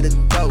always be the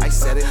GOAT. I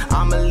said it.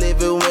 I'm a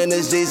living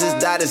witness, Jesus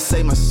died to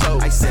save my soul.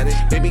 I said it.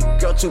 Baby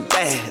girl too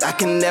bad, I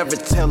can never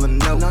tell her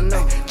no.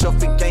 No.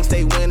 Trophy gang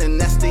stay winning,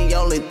 that's the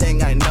only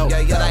thing I know.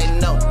 Yeah. That I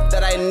know.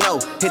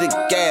 Hit the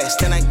gas,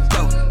 then I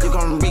go. You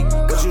gon' reap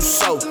what you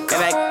sow. And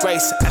that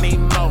grace, I need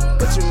more.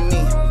 What you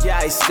mean? Yeah,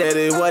 I said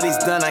it. What he's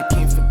done, I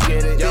can't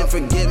forget it. Been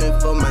forgiven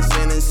for my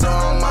sins, so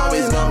I'm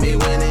always gonna be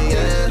winning.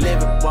 Yeah.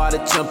 Living water,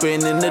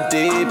 jumping in the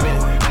deep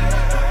end.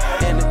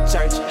 In the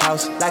church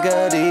house like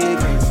a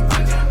deacon.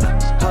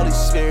 Holy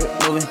Spirit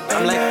moving,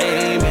 I'm like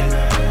amen.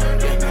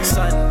 Yeah.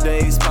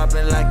 Sundays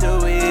popping like the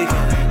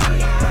weekend.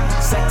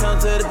 Sacked on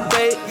to the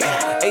bait,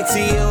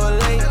 ATL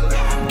late.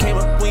 Came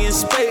up, we in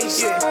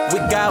space. We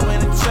got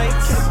winning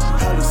traits.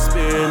 Holy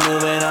Spirit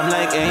moving, I'm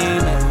like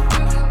amen.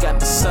 Got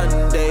the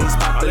Sundays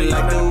popping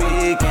like the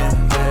weekend.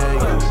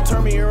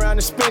 Turn me around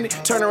and spin it,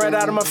 turn it right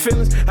out of my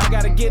feelings. I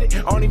gotta get it,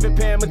 I don't even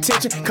pay him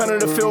attention. Come to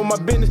the field with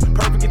my business,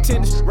 perfect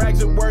attendance.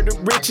 Rags are word of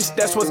riches,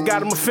 that's what's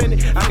got him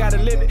offended. I gotta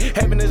live it,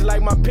 heaven is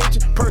like my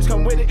pension. Purse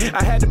come with it,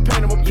 I had to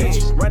paint him a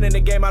picture. Running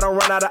the game, I don't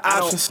run out of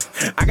options.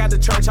 I got the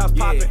church house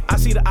popping, I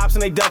see the ops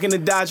and they ducking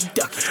and dodging.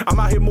 I'm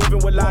out here moving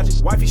with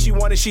logic. Wifey, she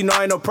wanted, she know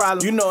ain't no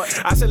problem. You know it,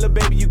 I said, little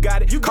baby, you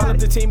got it. You call up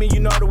the team and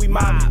you know that we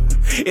mob.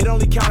 It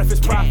only count if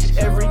it's profit.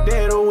 Every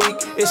day of the week,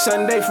 it's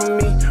Sunday for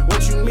me.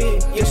 What you mean?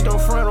 Yes,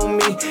 don't front on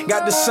me.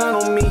 Got the sun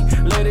on me,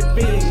 let it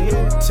be.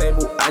 New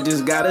table, I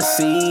just got a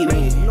seat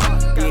in.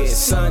 Yeah,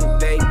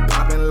 Sunday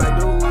popping like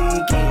the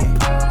weekend.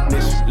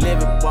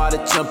 Living water,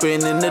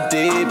 jumping in the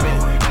deep end.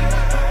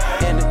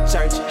 In the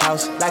church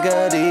house like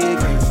a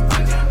deacon.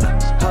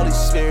 Holy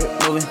Spirit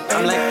moving,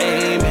 I'm like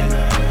amen.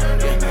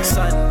 Yeah,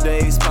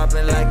 Sundays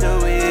popping like the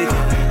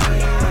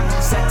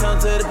weekend. Sacked on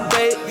to the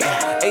bait,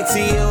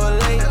 ATL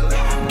late.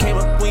 Came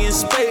up, we in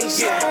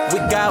space. We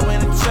got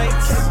winning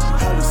traits.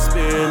 Holy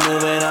Spirit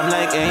moving, I'm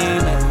like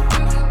amen.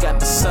 Got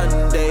the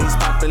Sundays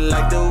popping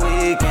like the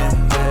weekend.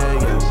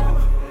 Yeah.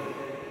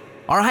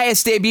 Our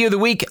highest debut of the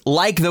week,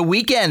 Like the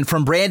Weekend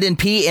from Brandon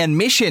P. and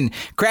Mission,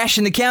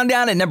 crashing the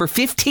countdown at number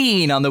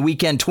 15 on the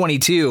Weekend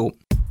 22.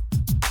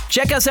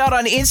 Check us out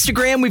on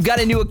Instagram. We've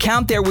got a new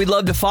account there. We'd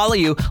love to follow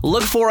you.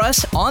 Look for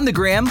us on the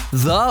gram,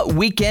 The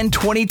Weekend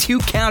 22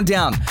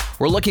 Countdown.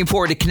 We're looking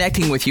forward to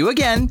connecting with you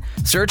again.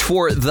 Search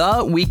for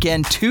The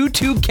Weekend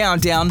 22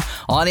 Countdown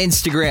on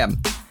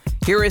Instagram.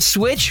 Here is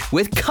Switch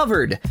with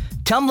Covered,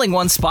 tumbling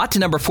one spot to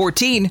number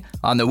 14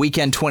 on the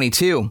Weekend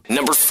 22.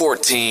 Number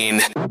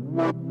 14.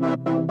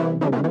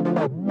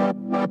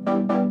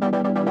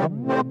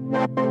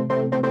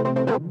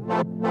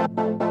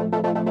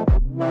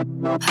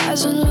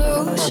 Highs and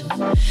lows,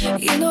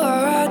 you know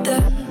I ride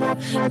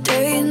them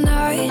day and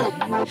night.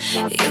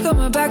 You got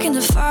my back in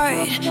the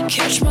fight,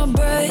 catch my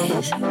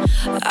breath.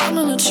 I'm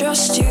gonna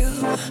trust you,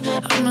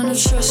 I'm gonna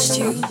trust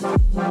you.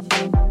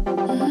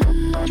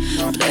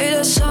 Play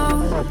that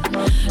song,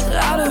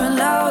 louder and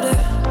louder.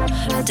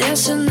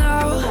 Dancing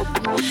now,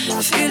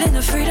 feeling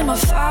the freedom I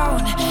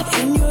found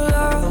in your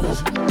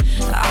love.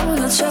 I'm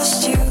gonna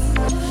trust you.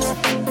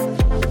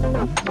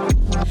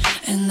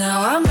 And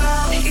now I'm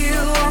out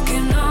here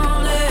walking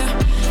on air.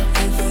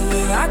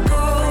 Everywhere I go,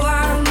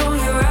 I know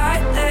you're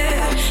right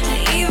there. And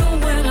even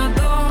when I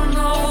don't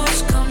know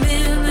what's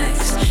coming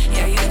next,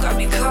 yeah, you got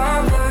me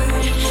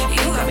covered,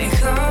 you got me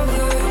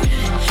covered.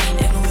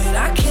 And when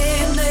I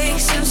can't make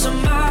sense of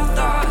my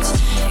thoughts,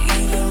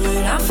 even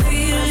when I'm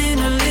feeling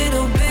a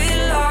little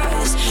bit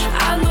lost,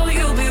 I know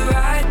you'll be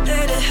right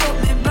there to help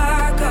me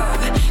back up.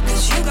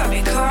 'Cause you got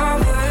me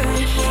covered,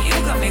 you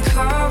got me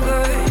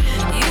covered,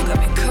 you got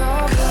me covered.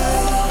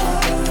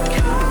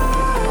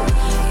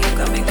 You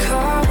got me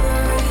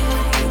covered,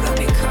 you got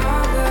me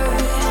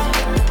covered.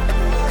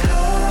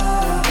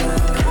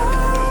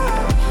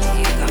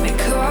 You got me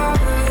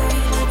covered,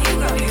 you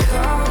got me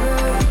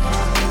covered.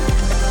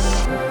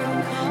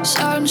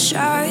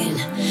 Sunshine,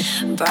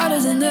 brighter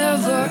than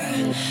ever,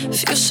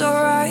 feels so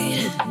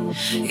right.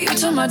 You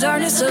turn my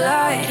darkness to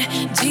light.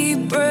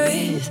 Deep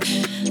breath,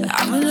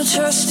 I'm gonna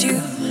trust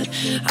you,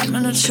 I'm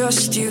gonna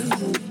trust you.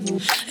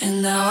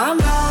 And now I'm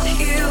out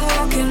here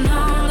walking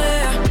on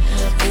air.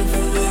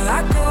 Everywhere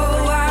I go,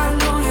 I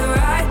know you're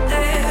right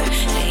there.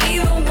 And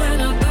even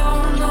when I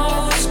don't know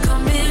what's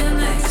coming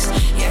next,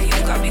 yeah, you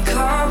got me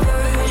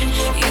covered,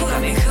 you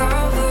got me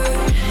covered.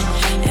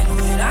 And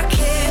when I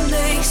can't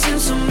make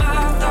sense of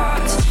my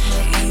thoughts,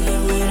 even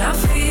when I'm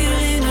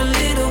feeling a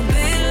little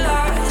bit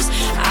lost,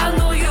 I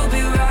know you'll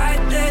be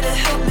right there to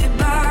help me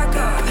back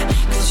up.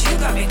 'Cause you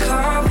got me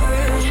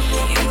covered,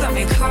 you got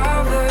me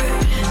covered,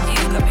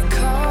 you got me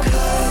covered.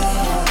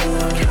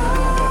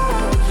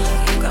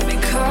 You got me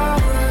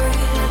covered,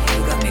 you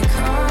got me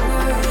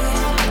covered.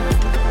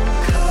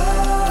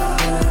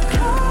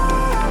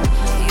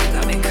 You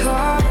got me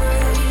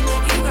covered,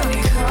 you got me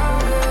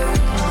covered.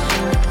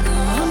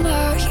 Now I'm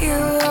out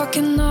here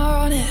walking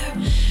on it.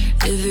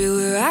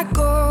 Everywhere I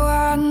go,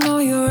 I know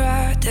you're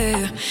right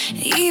there.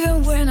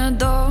 Even when I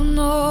don't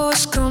know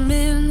what's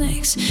coming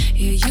next,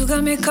 yeah, you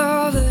got me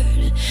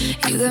covered,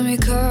 you got me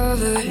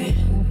covered.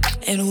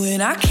 And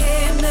when I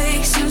can't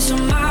make sense of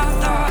my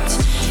thoughts,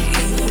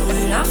 even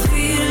when I'm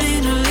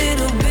feeling a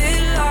little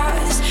bit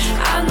lost,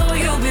 I know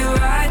you'll be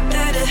right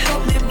there to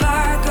help me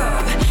back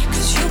up.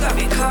 'Cause you got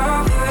me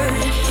covered,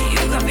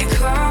 you got me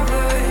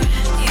covered,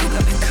 you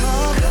got me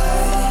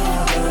covered.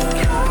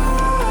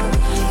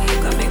 You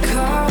got me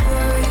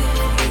covered,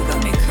 you got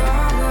me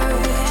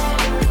covered.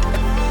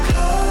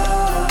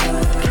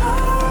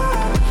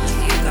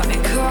 You got me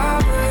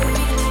covered,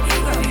 you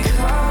got me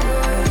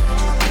covered.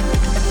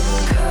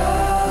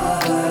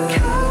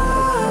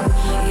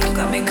 You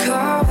got me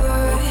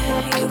covered,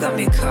 you got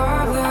me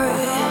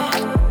covered.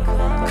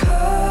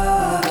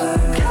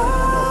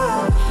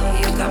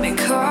 You got me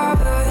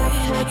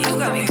covered, you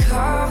got me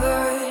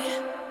covered.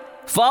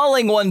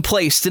 Falling one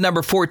place to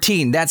number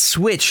 14, that's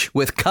Switch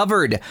with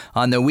Covered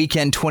on the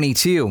Weekend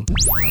 22.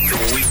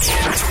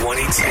 Weekend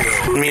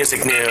 22.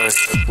 Music news.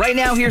 Right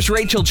now, here's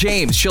Rachel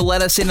James. She'll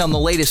let us in on the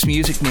latest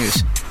music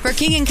news. For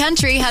King &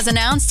 Country has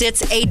announced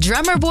it's A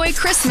Drummer Boy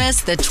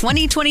Christmas, the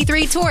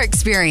 2023 tour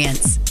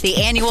experience.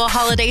 The annual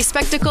holiday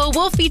spectacle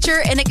will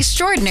feature an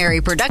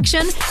extraordinary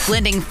production,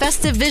 blending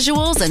festive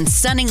visuals and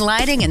stunning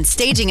lighting and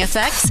staging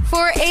effects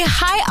for a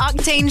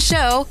high-octane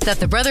show that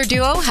the brother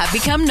duo have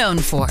become known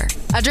for.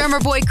 A Drummer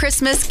Boy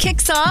Christmas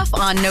kicks off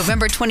on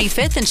November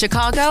 25th in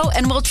Chicago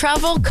and will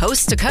travel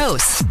coast to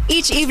coast.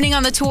 Each evening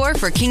on the tour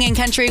for King &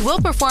 Country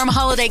will perform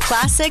holiday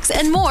classics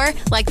and more,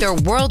 like their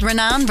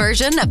world-renowned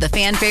version of the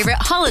fan-favorite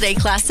holiday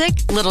classic,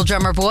 Little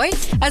Drummer Boy,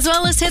 as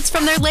well as hits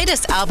from their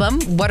latest album,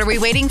 What Are We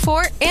Waiting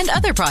For?, and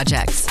other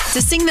projects.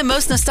 To sing the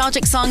most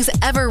nostalgic songs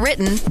ever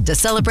written, to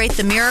celebrate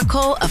the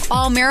miracle of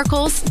all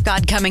miracles,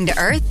 God coming to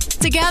earth,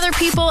 to gather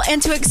people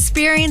and to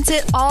experience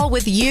it all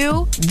with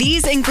you,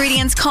 these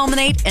ingredients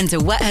culminate into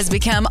what has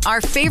become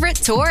our favorite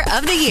tour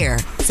of the year,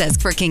 says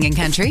For King &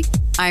 Country.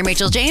 I'm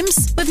Rachel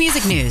James with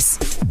Music News.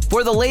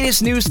 For the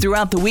latest news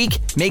throughout the week,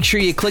 make sure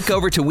you click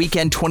over to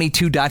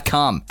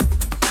weekend22.com.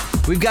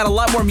 We've got a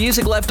lot more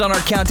music left on our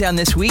countdown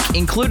this week,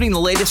 including the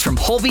latest from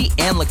Hulvey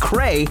and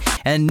Lecrae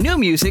and new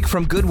music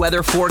from Good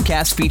Weather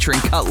Forecast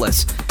featuring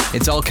Cutlass.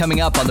 It's all coming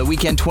up on the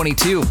Weekend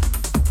 22.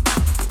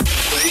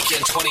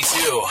 Weekend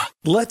 22.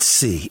 Let's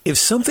see. If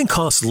something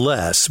costs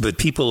less, but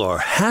people are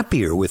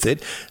happier with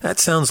it, that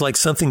sounds like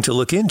something to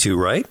look into,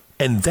 right?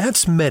 And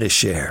that's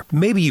Medishare.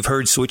 Maybe you've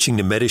heard switching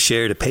to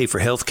Medishare to pay for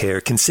health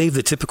care can save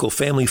the typical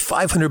family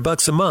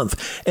 $500 a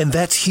month, and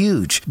that's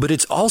huge. But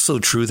it's also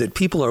true that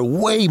people are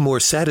way more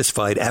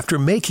satisfied after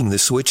making the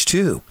switch,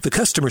 too. The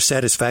customer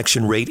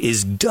satisfaction rate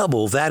is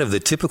double that of the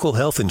typical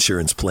health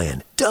insurance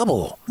plan.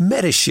 Double.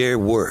 Medishare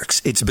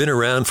works. It's been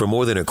around for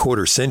more than a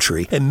quarter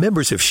century, and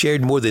members have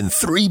shared more than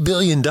 $3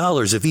 billion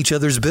of each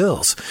other's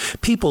bills.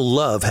 People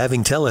love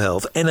having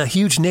telehealth and a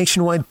huge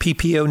nationwide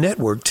PPO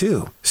network,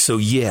 too. So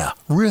yeah,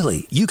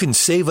 really, you can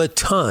save a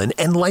ton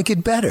and like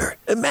it better.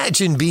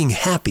 Imagine being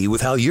happy with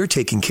how you're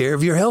taking care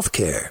of your health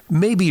care.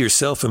 Maybe you're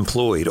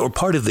self-employed or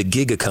part of the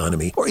gig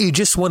economy, or you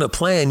just want a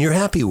plan you're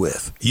happy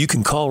with. You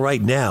can call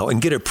right now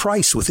and get a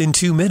price within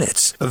 2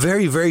 minutes. A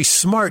very, very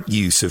smart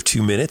use of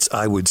 2 minutes,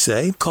 I would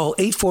say. Call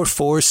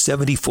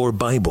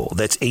 844-74-BIBLE.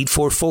 That's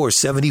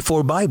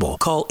 844-74-BIBLE.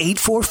 Call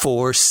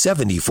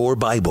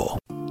 844-74-BIBLE.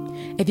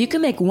 If you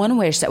could make one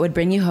wish that would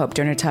bring you hope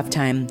during a tough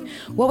time,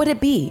 what would it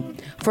be?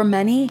 For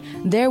many,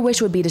 their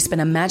wish would be to spend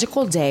a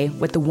magical day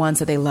with the ones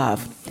that they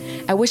love.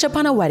 At Wish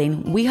Upon a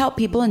Wedding, we help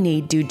people in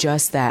need do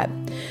just that.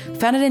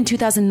 Founded in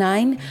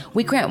 2009,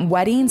 we grant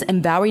weddings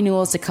and vow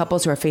renewals to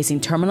couples who are facing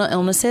terminal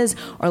illnesses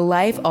or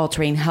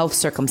life-altering health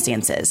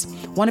circumstances.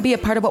 Want to be a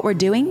part of what we're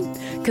doing?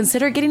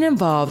 Consider getting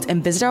involved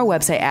and visit our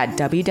website at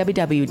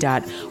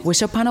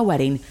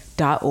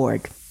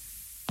www.wishuponawedding.org.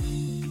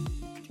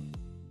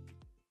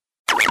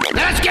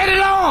 Let's get it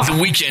on! The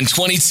Weekend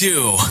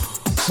 22.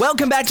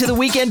 Welcome back to the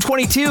Weekend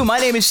 22. My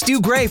name is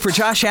Stu Gray for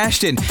Josh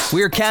Ashton.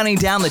 We are counting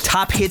down the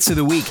top hits of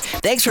the week.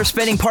 Thanks for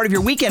spending part of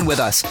your weekend with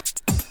us.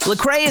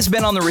 Lecrae has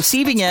been on the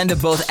receiving end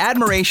of both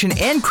admiration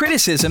and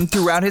criticism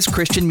throughout his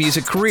Christian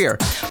music career,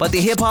 but the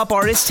hip-hop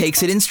artist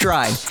takes it in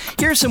stride.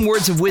 Here are some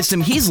words of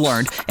wisdom he's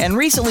learned and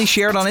recently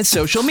shared on his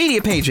social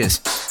media pages.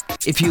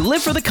 If you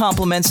live for the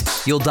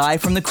compliments, you'll die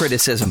from the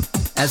criticism.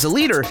 As a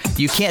leader,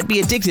 you can't be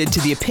addicted to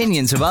the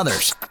opinions of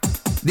others.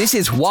 This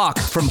is Walk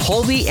from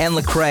Holvey and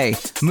Lecrae,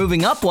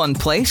 moving up one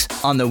place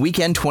on the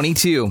Weekend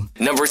 22.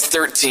 Number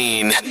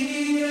 13.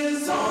 He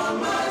is on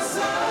my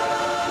side.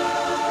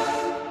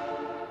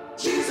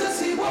 Jesus,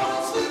 he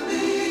walks with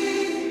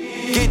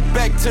me. Get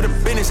back to the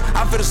business.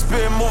 I feel the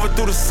spirit moving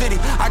through the city.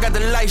 I got the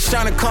light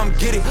shining, come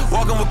get it.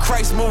 Walking with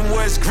Christ, moving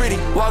where it's gritty.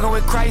 Walking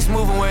with Christ,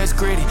 moving where it's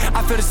gritty.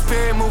 I feel the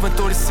spirit moving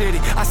through the city.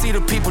 I see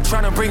the people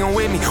trying to bring them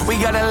with me. We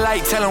got a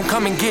light, tell them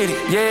come and get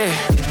it. Yeah.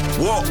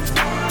 Walk,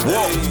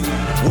 walk,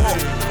 walk,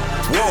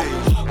 walk,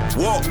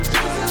 walk,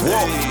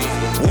 walk,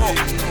 walk.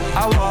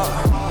 I walk,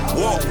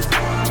 walk,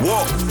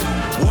 walk,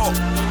 walk,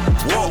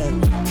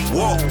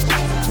 walk,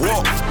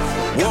 walk,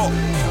 walk.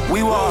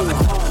 We walk.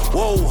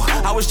 Whoa,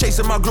 I was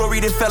chasing my glory,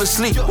 then fell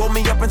asleep. Woke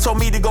me up and told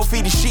me to go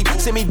feed the sheep.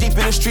 Sent me deep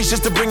in the streets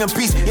just to bring them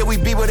peace. Yeah, we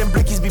be where them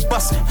blickies be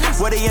bustin',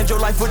 where they end your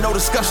life with no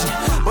discussion.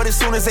 But as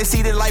soon as they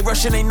see the light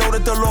rushing, they know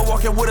that the Lord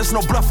walking with us, no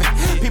bluffing.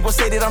 People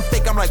say that I'm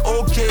fake, I'm like,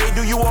 okay.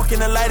 Do you walk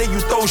in the light or you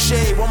throw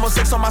shade? 1 more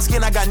sex on my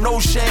skin, I got no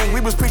shame. We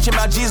was preaching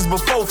about Jesus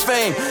before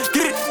fame.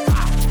 Get it?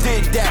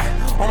 Did that.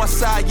 On my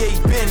side, yeah, he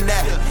been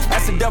that.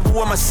 That's the devil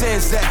where my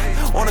sins at.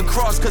 On the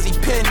cross, cause he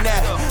pinned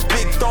that.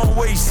 Big throne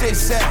where he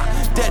sits at.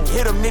 Death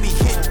hit him, then he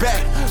hit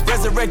back.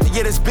 Resurrected,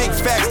 yeah, that's big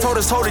facts. Told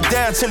us hold it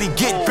down till he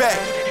get back.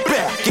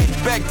 Get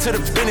back to the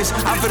business.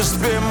 I feel the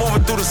spirit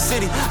moving through the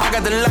city. I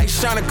got the light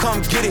shining,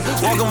 come get it.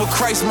 Walking with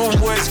Christ, moving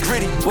where it's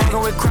gritty.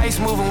 Walking with Christ,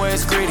 moving where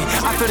it's gritty.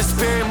 I feel the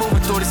spirit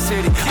moving through the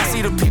city. I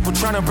see the people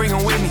trying to bring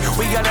them with me.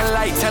 We got a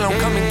light, tell them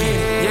come and get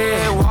it.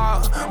 Yeah,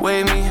 walk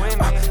with me.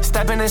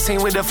 Step in the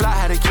scene with the fly,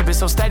 had to keep it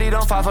so steady,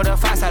 don't fall for the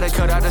fox. Had to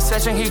cut out the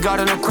session, he got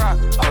in the crop.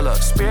 Hold up,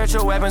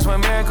 spiritual weapons when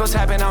miracles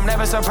happen. I'm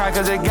never surprised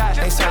cause it got.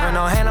 Ain't serving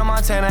no Hannah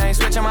Montana, ain't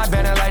switching my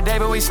banner like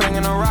David, we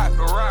slinging a rock.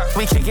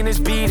 We kicking this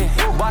beating,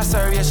 why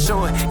serve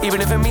Yeshua, even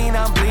if it mean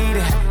I'm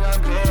bleeding.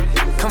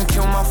 Come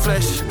kill my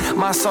flesh,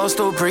 my soul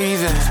still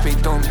breathing. Speak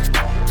through me,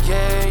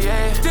 yeah,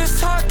 yeah.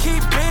 This heart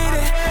keep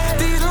beating,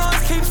 these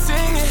lungs keep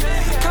singing.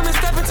 Come and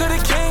step into the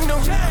kingdom,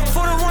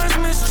 for the ones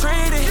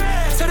mistreated.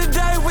 Till the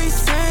day we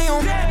see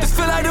them, this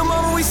feel like the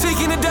moment we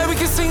seeking. The day we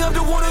can sing up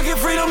the water, get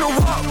freedom to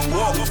walk.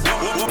 Walk, walk,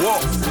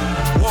 walk,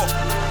 walk,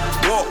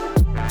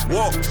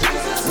 walk,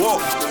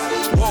 walk,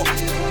 walk.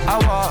 I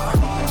walk,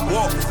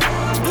 walk,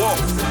 walk,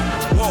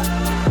 walk,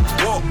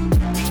 walk,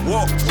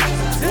 walk,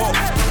 walk,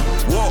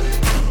 walk.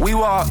 We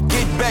walk,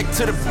 get back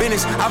to the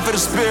business. I feel the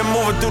spirit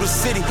moving through the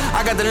city.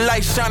 I got the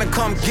light shining,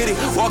 come get it.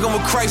 Walking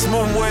with Christ,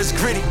 moving where it's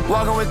gritty.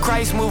 Walking with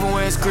Christ, moving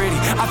where it's gritty.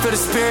 I feel the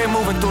spirit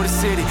moving through the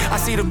city. I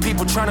see the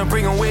people trying to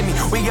bring them with me.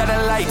 We got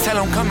a light,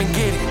 tell them come and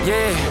get it.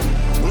 Yeah.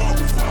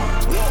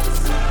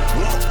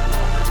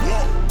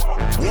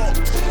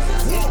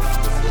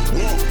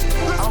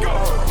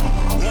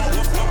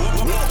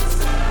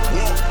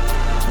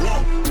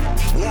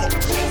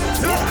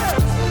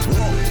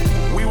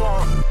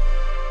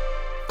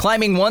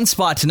 Climbing one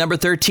spot to number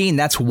 13,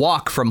 that's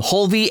Walk from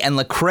Holvey and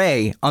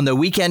Lecrae on the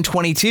Weekend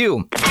 22.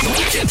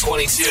 Weekend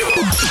 22.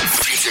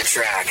 Future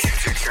track.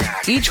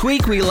 Each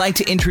week, we like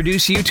to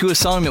introduce you to a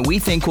song that we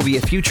think will be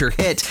a future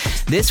hit.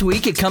 This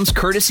week, it comes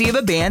courtesy of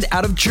a band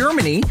out of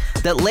Germany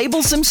that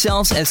labels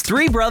themselves as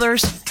Three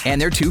Brothers and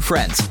their two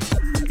friends.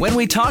 When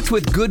we talked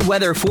with Good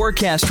Weather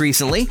Forecast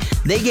recently,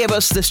 they gave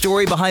us the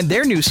story behind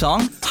their new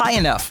song, High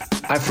Enough.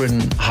 I've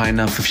written High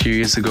Enough a few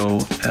years ago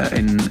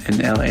in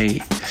LA,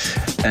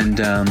 and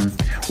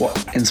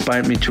what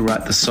inspired me to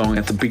write the song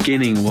at the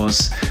beginning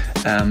was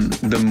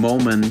the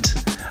moment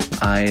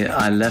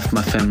I left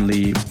my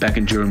family back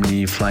in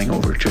Germany, flying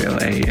over to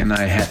LA, and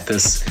I had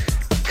this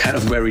kind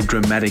of very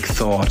dramatic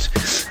thought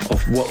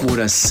of what would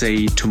I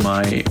say to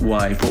my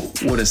wife,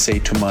 what would I say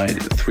to my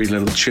 3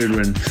 little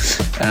children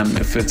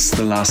if it's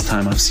the last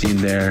time I've seen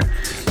their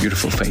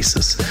beautiful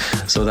faces.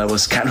 So that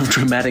was kind of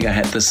dramatic. I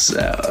had this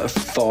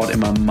thought in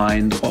my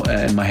mind,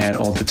 in my head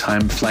all the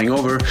time, flying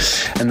over,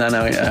 and then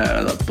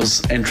I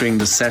was entering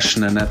the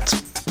session, and that's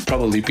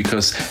probably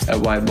because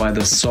why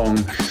the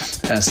song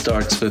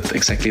starts with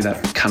exactly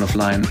that kind of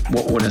line.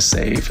 What would I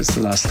say if it's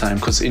the last time?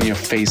 Because in your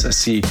face I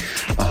see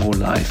my whole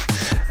life.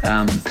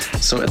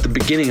 So at the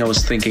beginning I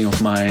was thinking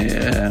of my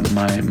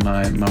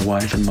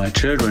wife and my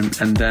children,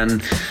 and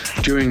then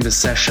during the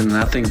session, and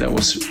I think that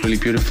was really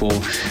beautiful,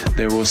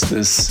 there was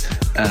this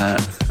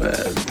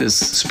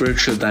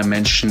spiritual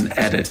dimension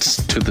added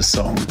to the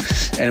song,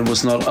 and it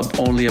was not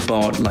only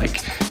about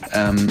like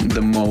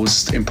the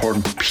most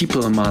important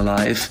people in my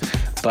life,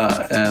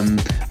 but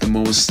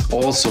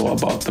also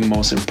about the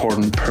most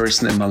important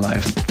person in my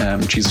life,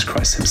 Jesus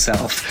Christ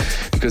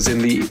himself. Because in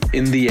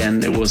the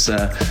end, it was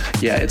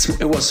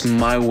it was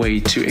my way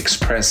to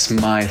express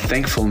my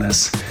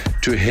thankfulness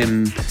to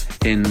him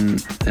in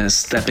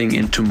stepping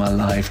into my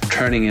life,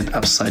 turning it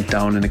upside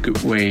down in a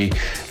good way,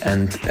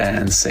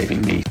 and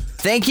saving me.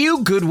 Thank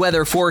you, Good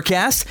Weather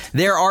Forecast.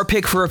 They're our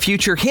pick for a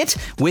future hit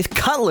with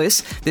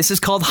Cutlass. This is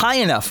called High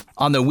Enough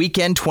on the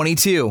Weekend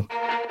 22.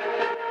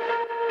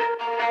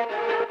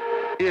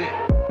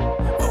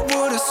 What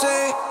would I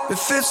say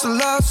if it's the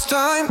last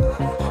time?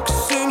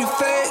 'Cause in your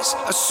face,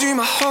 I see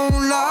my whole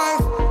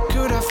life.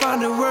 Could I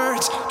find the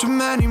words? Too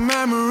many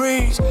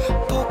memories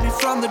pulled me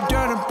from the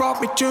dirt and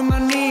brought me to my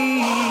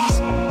knees.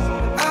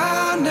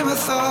 I never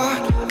thought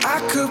I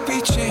could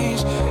be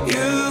changed.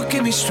 You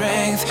give me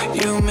strength,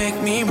 you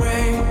make me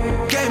brave.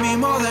 Gave me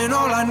more than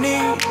all I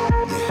need.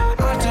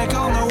 I'll take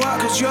on the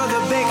world 'cause you're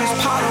the biggest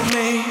part of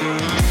me.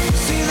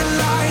 See the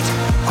light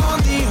on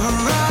the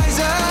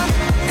horizon.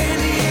 In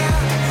the air,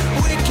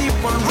 we keep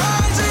on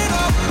rising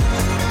up.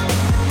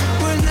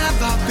 We'll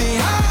never be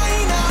high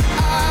enough.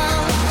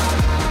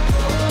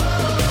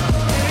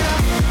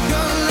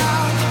 Your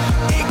love,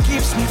 it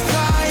keeps me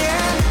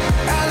flying,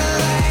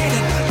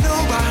 elevated.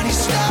 Nobody's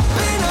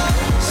stopping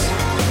us.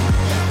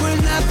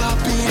 We'll never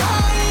be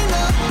high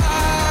enough.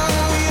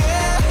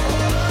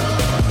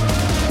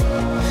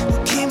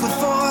 What came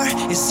before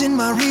is in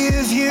my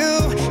rear view.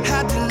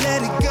 Had to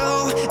let it go.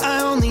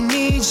 I only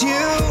need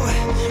you.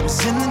 Was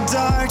in the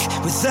dark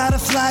without a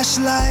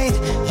flashlight.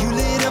 You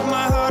lit up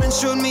my heart and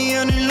showed me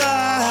a new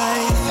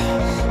life.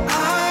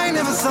 I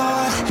never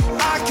thought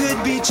I could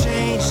be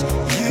changed.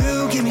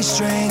 You give me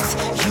strength,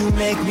 you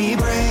make me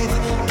brave.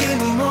 Give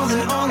me more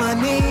than all I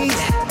need.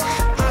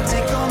 I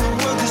take on the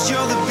world 'cause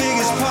you're the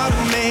biggest part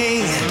of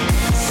me.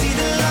 See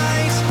the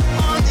light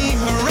on the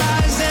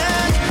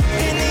horizon.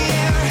 In the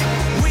air,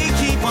 we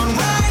keep on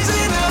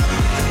rising up.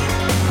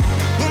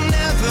 We'll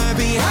never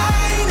be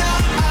high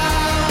enough.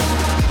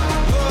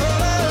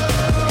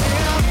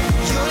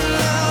 Your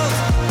love,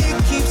 it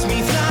keeps me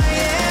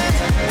flying,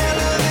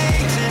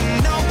 elevating.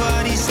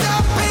 Nobody's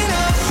stopping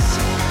us.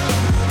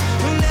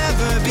 We'll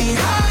never be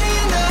high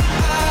enough.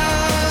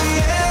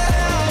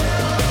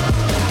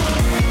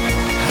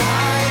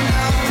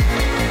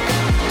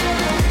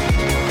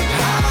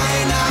 High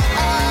enough.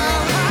 High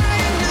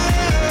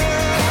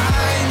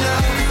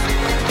enough.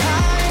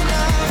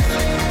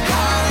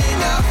 High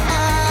enough.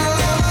 High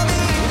enough.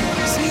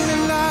 See the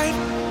light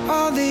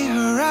on the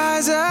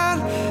horizon.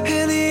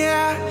 In the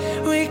air,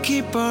 we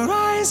keep on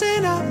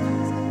rising up.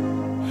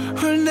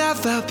 We'll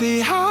never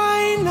be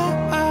high enough.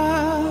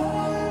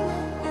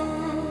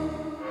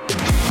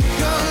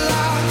 Your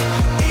love,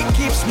 it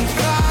keeps me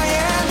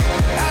flying,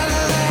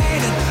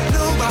 elevated.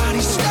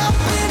 Nobody's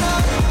stopping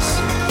us.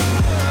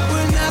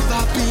 We'll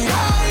never be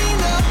high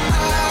enough.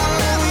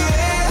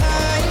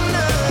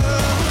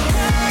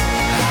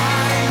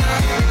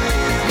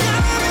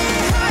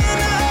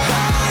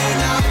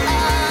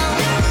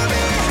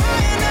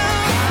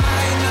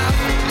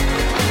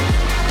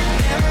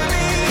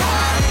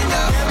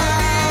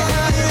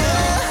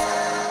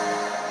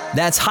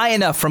 That's High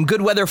Enough from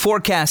Good Weather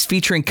Forecast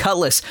featuring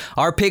Cutlass,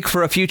 our pick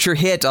for a future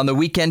hit on the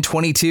Weekend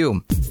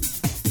 22.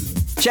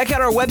 Check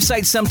out our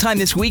website sometime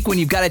this week when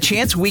you've got a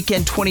chance,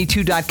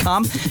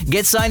 weekend22.com.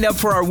 Get signed up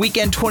for our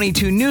Weekend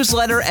 22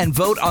 newsletter and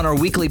vote on our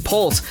weekly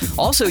polls.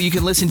 Also, you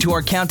can listen to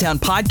our Countdown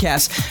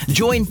podcast.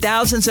 Join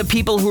thousands of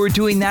people who are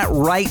doing that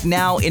right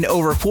now in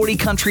over 40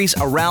 countries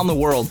around the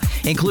world,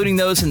 including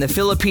those in the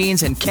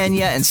Philippines and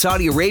Kenya and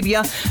Saudi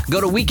Arabia. Go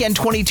to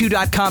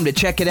weekend22.com to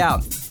check it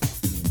out.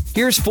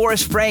 Here's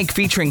Forrest Frank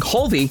featuring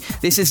Holvey.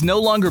 This is No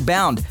Longer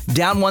Bound.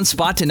 Down one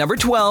spot to number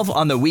 12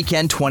 on the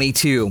Weekend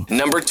 22.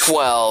 Number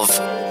 12.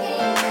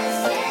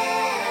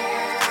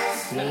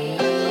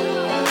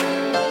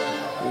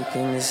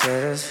 Can you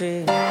set us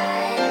free?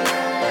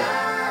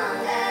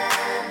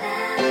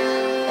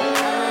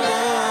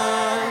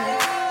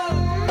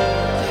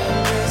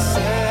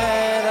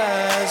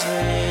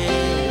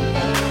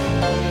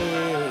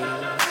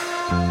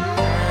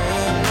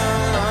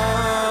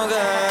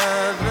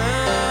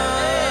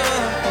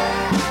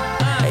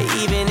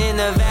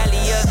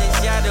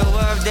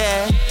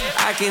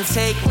 I can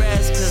take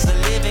rest, cause the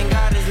living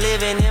God is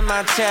living in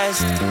my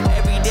chest.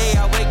 Every day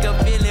I wake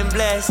up feeling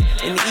blessed,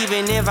 and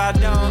even if I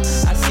don't,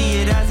 I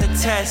see it as a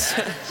test.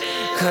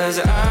 Cause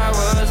I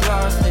was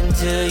lost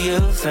until you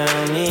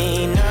found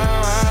me.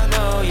 Now I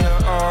know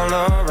you're all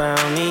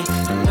around me.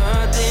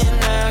 Nothing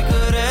I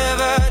could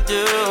ever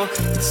do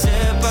can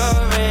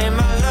separate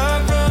my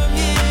love from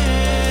you.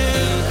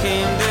 You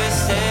came to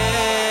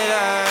set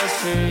us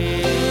free.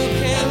 You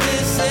came to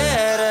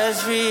set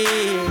us free.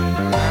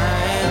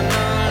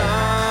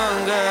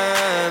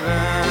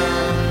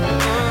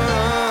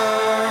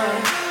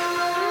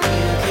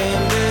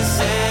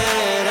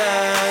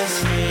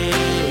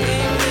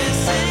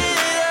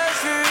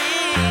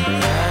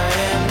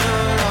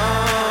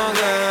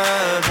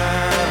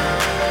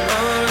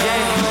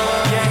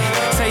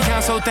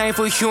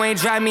 Thankful you ain't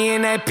drive me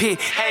in that pit.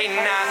 Hey,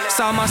 nah.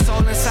 Saw my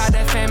soul inside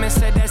that fam and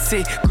said that's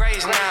it.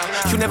 Grace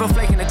now. You never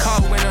flake in the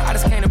cold winter. I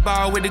just came to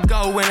borrow with the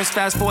gold winners.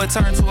 Fast forward,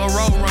 turn to a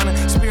road runner.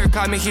 Spirit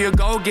caught me here,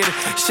 go get it.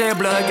 Shed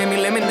blood, gave me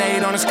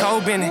lemonade on this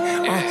cold bending.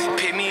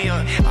 Pick me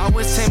up.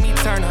 Always Timmy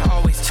Turner,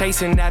 always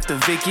chasing after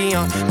Vicky.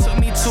 Took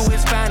me to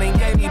his fountain and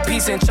gave me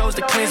peace and chose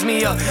to cleanse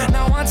me up.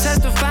 Now I'm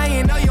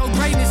testifying of your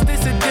greatness.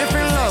 This a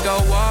different look.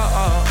 Go,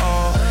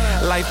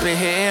 life been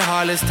hitting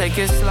hard, let's take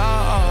it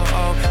slow.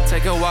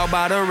 Take a walk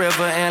by the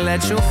river and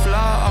let you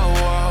flow.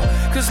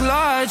 Cause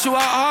Lord, you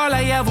are all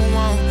I ever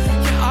want.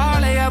 You're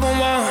all I ever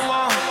want.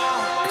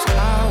 Cause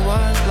I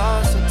was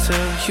lost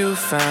until you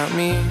found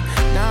me.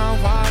 Now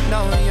I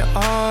know you're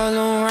all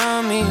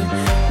around me.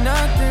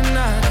 Nothing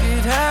I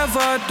could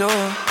ever do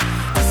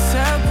to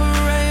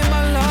separate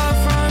my love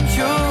from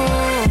you.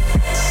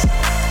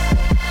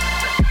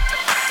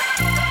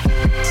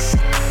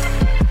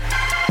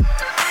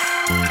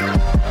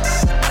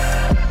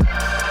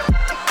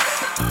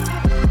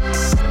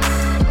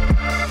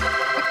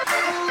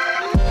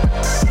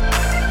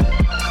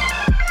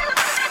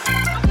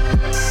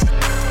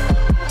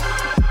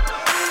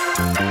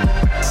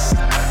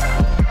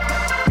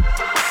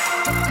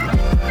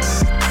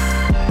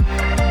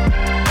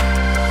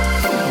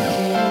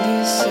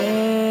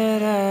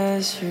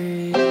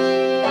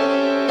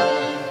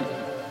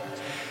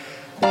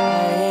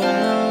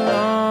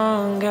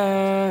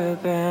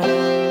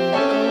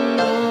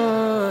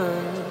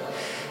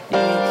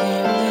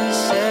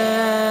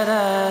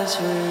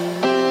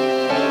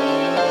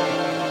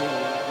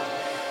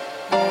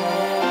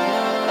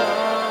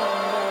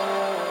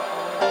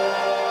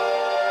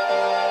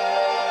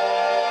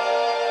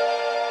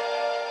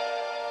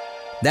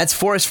 That's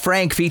Forrest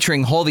Frank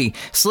featuring Holdy,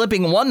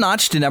 slipping one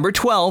notch to number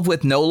 12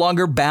 with No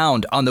Longer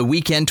Bound on the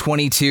Weekend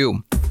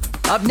 22.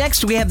 Up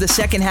next, we have the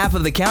second half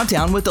of the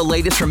countdown with the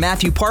latest from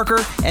Matthew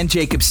Parker and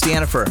Jacob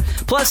Stanifer.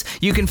 Plus,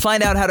 you can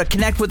find out how to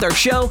connect with our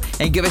show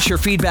and give us your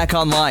feedback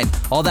online.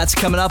 All that's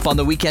coming up on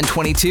the Weekend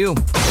 22.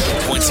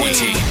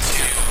 20.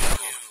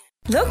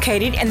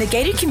 Located in the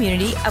gated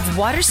community of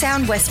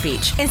Watersound West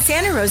Beach in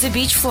Santa Rosa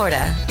Beach,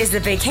 Florida, is the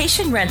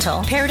vacation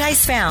rental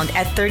Paradise Found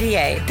at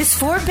 30A. This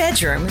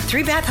 4-bedroom,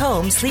 3-bath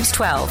home sleeps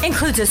 12.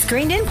 Includes a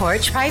screened-in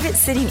porch, private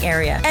sitting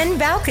area, and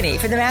balcony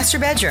for the master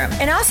bedroom.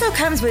 And also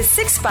comes with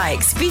 6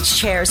 bikes, beach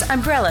chairs,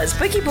 umbrellas,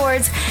 boogie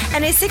boards,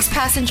 and a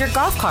 6-passenger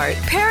golf cart.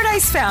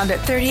 Paradise Found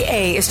at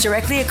 30A is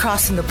directly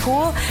across from the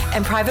pool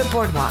and private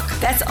boardwalk.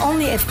 That's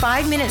only a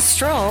 5-minute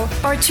stroll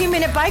or a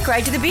 2-minute bike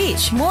ride to the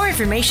beach. More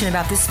information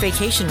about this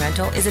vacation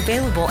rental is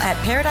available at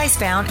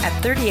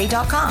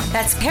ParadiseFound@30A.com.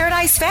 That's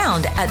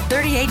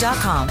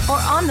ParadiseFound@30A.com or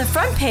on the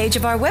front page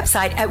of our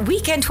website at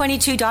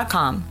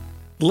Weekend22.com.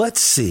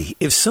 Let's see.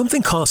 If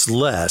something costs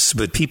less,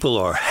 but people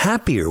are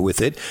happier with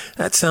it,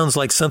 that sounds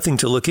like something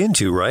to look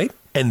into, right?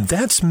 And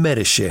that's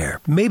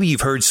Medi-Share. Maybe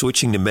you've heard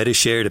switching to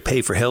Medi-Share to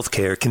pay for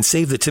healthcare can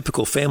save the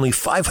typical family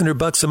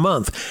 $500 a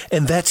month,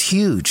 and that's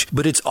huge.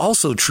 But it's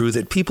also true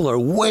that people are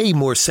way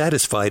more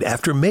satisfied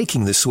after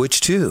making the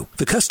switch too.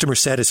 The customer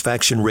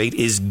satisfaction rate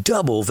is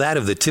double that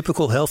of the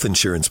typical health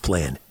insurance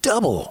plan.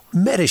 Double.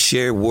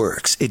 Medi-Share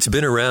works. It's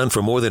been around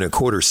for more than a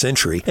quarter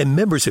century, and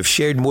members have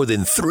shared more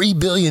than $3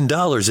 billion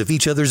of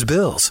each other's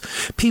bills.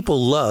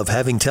 People love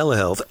having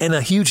telehealth and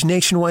a huge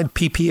nationwide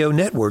PPO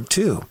network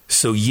too.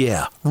 So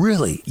yeah,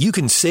 really, you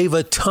can save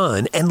a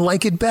ton and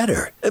like it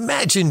better.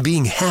 Imagine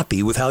being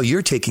happy with how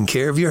you're taking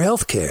care of your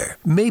health care.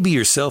 Maybe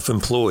you're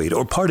self-employed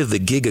or part of the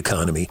gig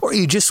economy, or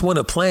you just want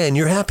a plan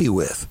you're happy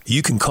with.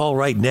 You can call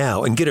right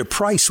now and get a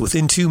price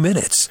within 2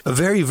 minutes. A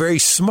very, very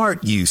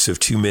smart use of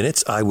 2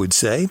 minutes, I would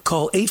say.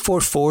 Call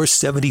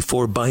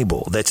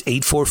 844-74-BIBLE. That's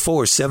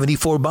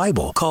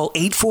 844-74-BIBLE. Call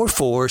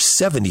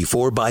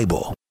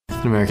 844-74-BIBLE.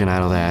 American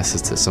Idol, they asked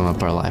us to sum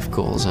up our life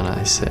goals, and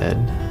I said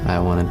I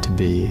wanted to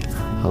be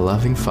a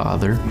loving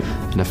father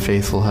and a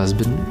faithful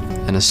husband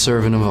and a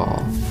servant of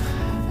all.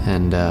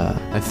 And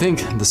I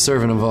think the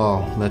servant of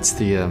all, that's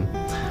the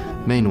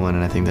main one,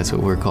 and I think that's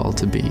what we're called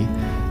to be.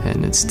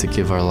 And it's to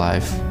give our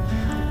life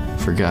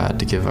for God,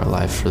 to give our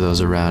life for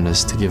those around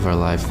us, to give our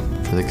life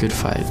for the good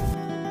fight.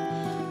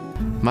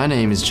 My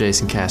name is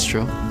Jason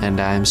Castro, and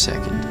I am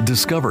second.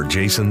 Discover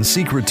Jason's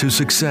secret to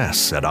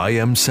success at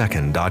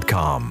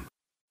IamSecond.com.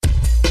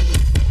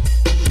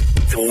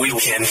 The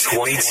Weekend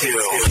 22.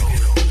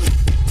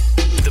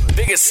 The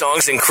biggest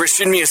songs in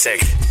Christian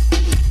music.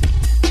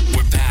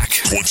 We're back.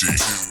 20.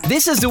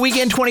 This is the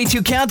Weekend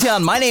 22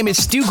 Countdown. My name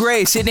is Stu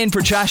Gray, sitting in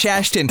for Josh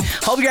Ashton.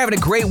 Hope you're having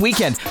a great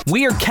weekend.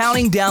 We are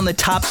counting down the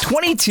top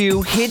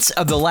 22 hits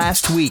of the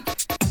last week.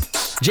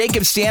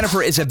 Jacob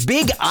Stanifer is a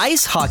big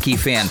ice hockey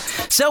fan.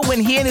 So when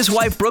he and his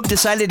wife Brooke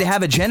decided to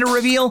have a gender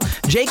reveal,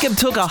 Jacob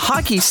took a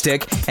hockey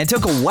stick and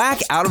took a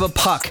whack out of a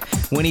puck.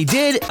 When he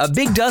did, a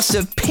big dust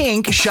of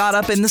pink shot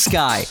up in the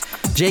sky.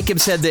 Jacob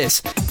said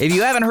this: "If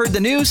you haven't heard the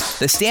news,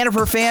 the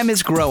Stanifer fam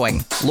is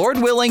growing.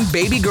 Lord willing,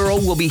 baby girl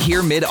will be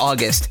here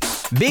mid-August."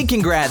 Big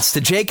congrats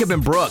to Jacob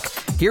and Brooke.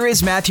 Here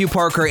is Matthew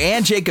Parker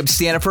and Jacob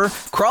Stanifer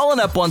crawling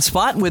up one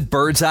spot with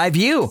Bird's Eye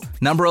View.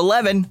 Number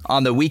 11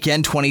 on the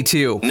Weekend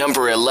 22.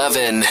 Number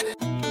 11.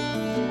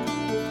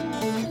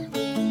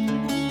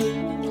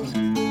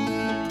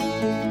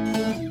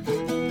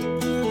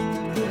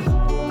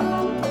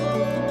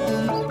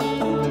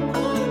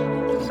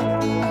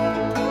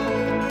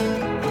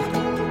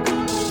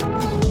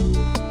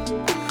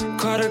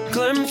 Caught a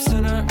glimpse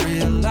and I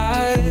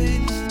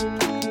realized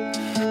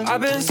I've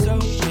been so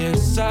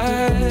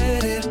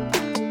nearsighted,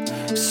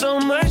 so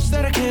much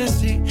that I can't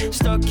see.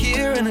 Stuck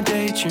here in a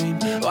daydream,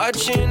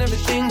 watching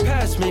everything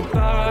pass me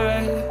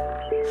by.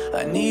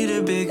 I need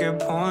a bigger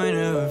point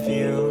of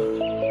view.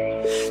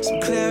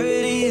 Some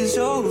clarity is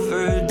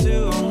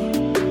overdue,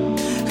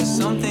 'cause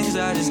some things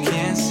I just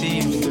can't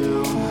see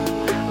through.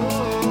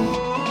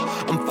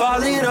 I'm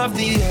falling off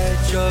the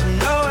edge of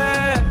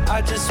nowhere.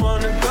 I just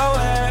wanna go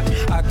where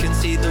I can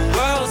see the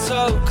world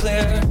so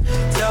clear.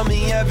 Tell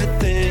me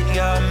everything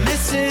I'm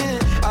missing,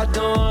 I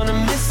don't wanna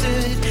miss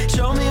it.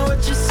 Show me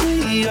what you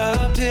see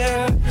up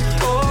here.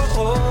 Oh,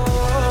 oh,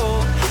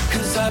 oh.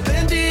 'Cause I've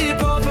been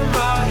deep over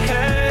my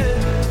head.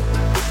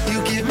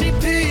 You give me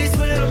peace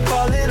when I'm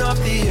falling off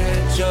the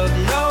edge of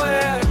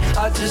nowhere.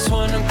 I just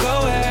wanna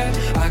go where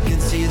I can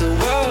see the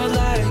world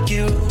like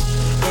you.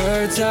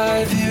 Bird's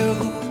eye view.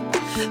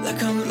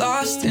 Like I'm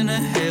lost in a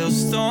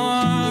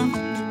hailstorm.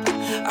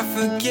 I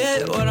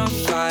forget what I'm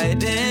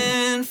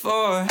fighting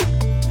for.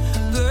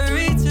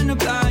 Buried in the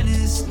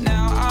blindness,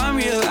 now I'm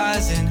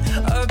realizing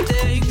up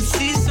there you can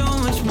see so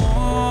much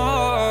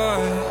more.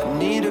 I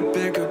need a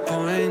bigger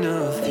point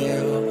of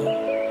view.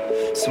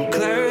 Some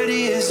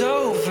clarity is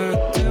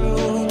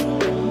overdue.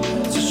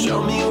 So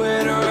show me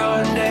where to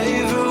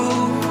rendezvous.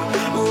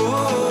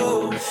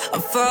 Ooh,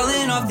 I'm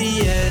falling off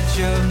the edge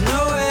of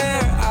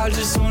nowhere. I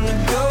just wanna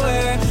go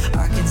where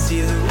I can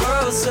see the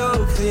world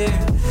so clear.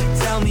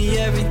 Tell me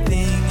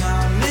everything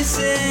I'm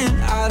missing,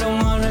 I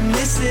don't wanna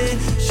miss it.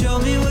 Show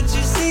me what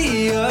you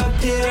see up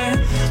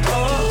here.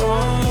 Oh,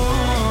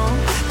 oh,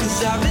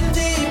 'cause I've been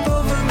deep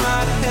over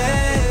my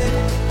head.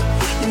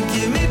 And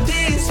give me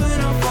peace when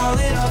I'm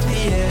falling off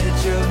the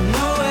edge of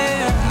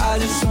nowhere. I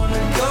just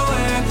wanna go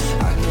where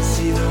I can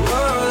see the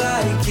world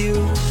like you.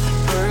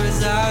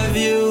 Bird's eye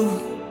view.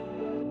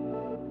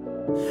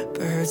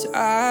 Bird's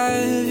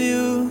eye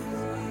view.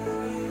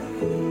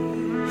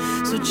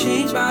 So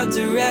change my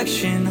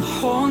direction, a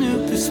whole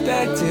new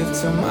perspective.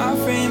 Till my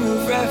frame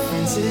of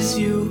reference is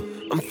you.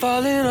 I'm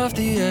falling off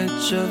the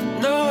edge of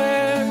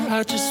nowhere.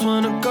 I just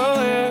wanna go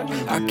where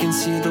I can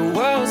see the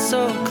world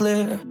so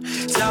clear.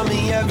 Tell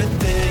me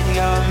everything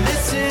I'm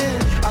missing,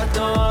 I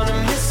don't wanna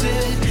miss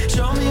it.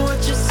 Show me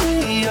what you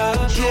see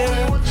up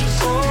here.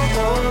 Oh,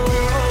 oh,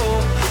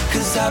 oh.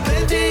 'Cause I've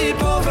been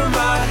deep over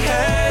my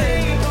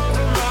head.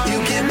 You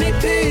give me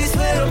peace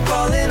when I'm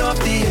falling off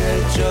the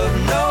edge of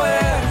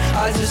nowhere.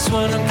 I just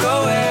wanna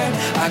go where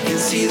I can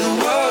see the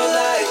world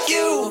like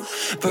you.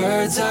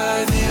 Bird's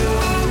eye view.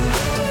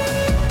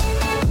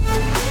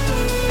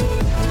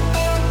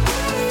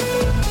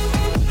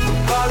 I'm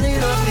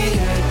falling off the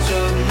edge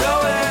of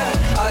nowhere.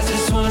 I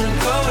just wanna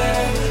go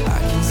where I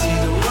can see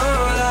the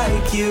world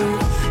like you.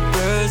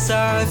 Bird's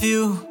eye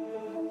view.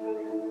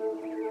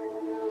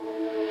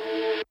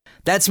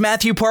 That's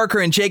Matthew Parker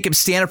and Jacob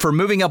Stanifer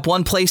moving up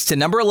one place to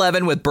number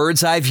 11 with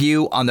Bird's Eye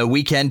View on the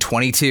Weekend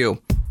 22.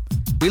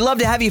 We'd love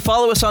to have you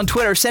follow us on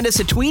Twitter. Send us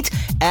a tweet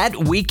at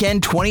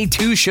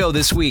Weekend22 Show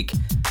this week.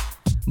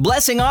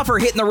 Blessing Offer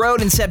hitting the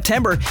road in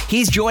September.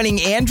 He's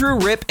joining Andrew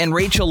Ripp and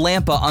Rachel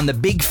Lampa on the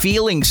Big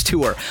Feelings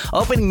Tour.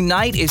 Opening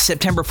night is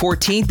September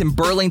 14th in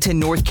Burlington,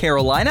 North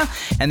Carolina,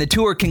 and the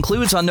tour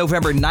concludes on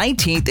November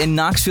 19th in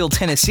Knoxville,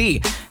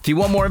 Tennessee. If you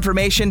want more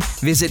information,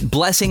 visit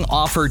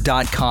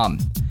blessingoffer.com.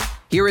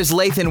 Here is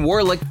Lathan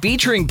Warlick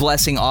featuring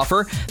Blessing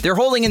Offer. They're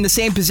holding in the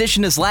same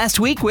position as last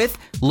week with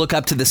Look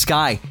Up to the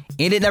Sky.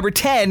 In at number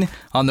 10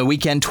 on the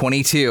Weekend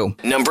 22.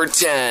 Number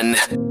 10.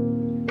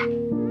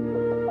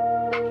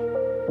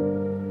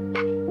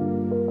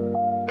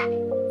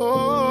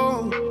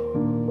 Oh,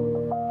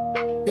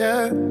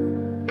 yeah.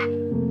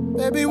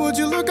 Baby, would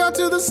you look up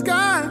to the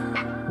sky?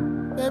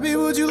 Baby,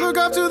 would you look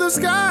up to the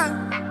sky?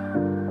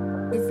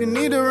 If you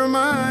need to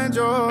remind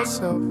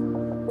yourself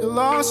you're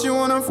lost, you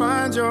wanna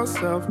find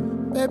yourself.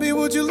 Baby,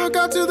 would you look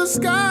up to the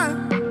sky?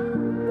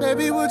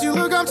 Baby, would you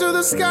look up to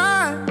the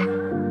sky?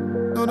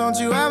 No, don't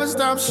you ever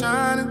stop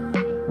shining.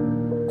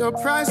 You're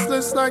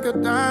priceless like a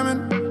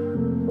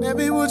diamond.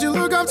 Baby, would you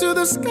look up to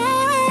the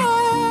sky?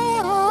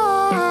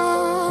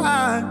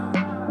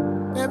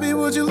 Baby,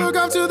 would you look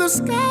up to the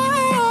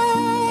sky?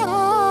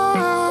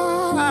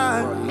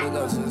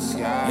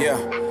 Yeah,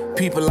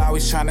 people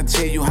always trying to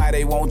tell you how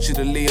they want you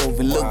to live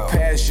and look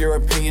past your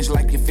opinions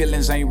like your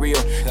feelings ain't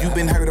real. You've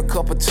been hurt a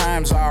couple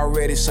times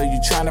already, so you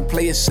trying to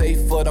play it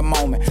safe for the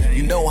moment.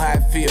 You know how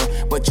it feel,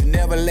 but you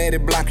never let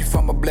it block you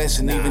from a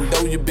blessing, even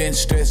though you've been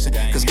stressing.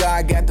 Cause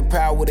God got the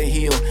power to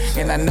heal,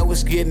 and I know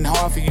it's getting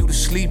hard for you to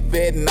sleep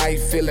at night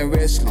feeling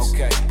restless.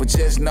 But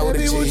just know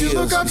that you're would you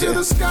look up to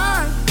the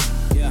sky?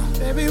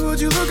 Baby, would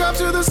you look up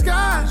to the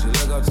sky? If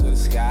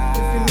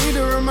you need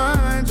to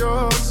remind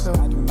yourself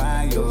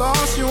you're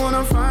lost, you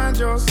wanna find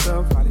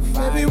yourself.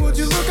 Baby, would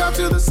you look up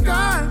to the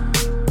sky?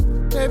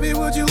 Baby,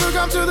 would you look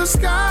up to the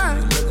sky?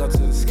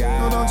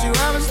 No, don't you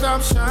ever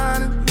stop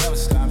shining.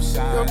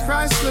 You're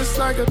priceless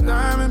like a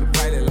diamond.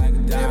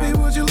 Baby,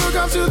 would you look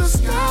up to the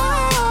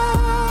sky?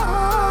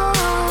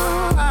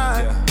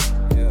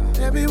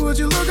 Baby, would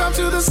you look up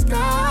to the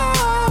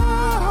sky?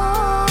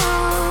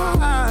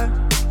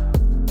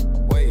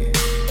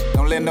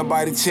 Let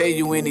nobody tell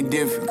you any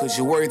different, cause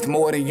you're worth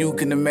more than you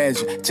can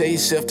imagine. Tell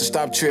yourself to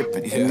stop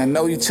tripping. And I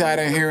know you're tired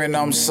of hearing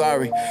I'm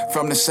sorry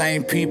from the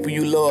same people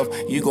you love.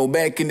 You go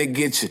back and they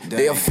get you.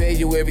 They'll fail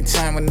you every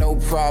time with no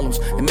problems.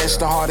 And that's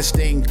the hardest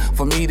thing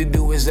for me to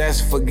do is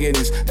ask for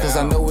forgiveness. Cause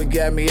I know it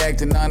got me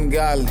acting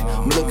ungodly.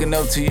 I'm looking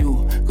up to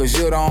you, cause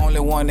you're the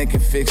only one that can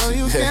fix it.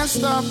 No, you can't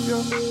stop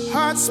your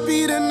heart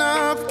speeding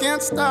up.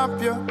 Can't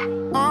stop your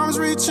arms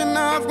reaching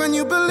up. When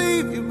you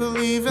believe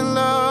in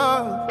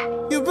love.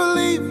 You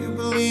believe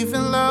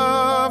in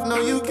love. No,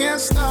 you can't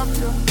stop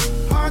your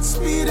heart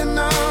speeding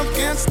up.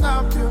 Can't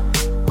stop your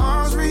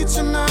arms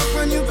reaching up.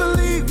 When you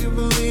believe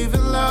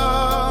in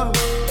love.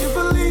 You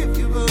believe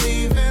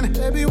in.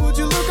 Baby, would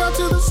you look up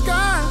to the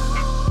sky?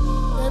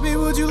 Baby,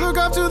 would you look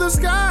up to the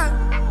sky?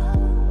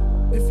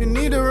 If you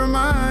need to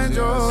remind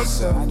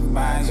yourself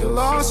you're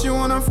lost, you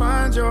wanna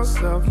find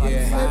yourself.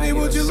 Baby,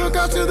 would you look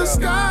up to the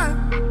sky?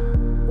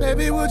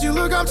 Baby, would you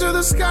look up to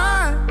the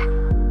sky?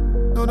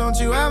 No, don't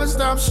you ever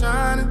stop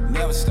shining.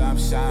 Never stop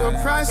shining.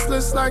 You're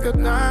priceless like a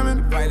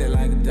diamond.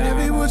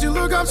 Baby, would you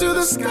look up to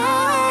the sky?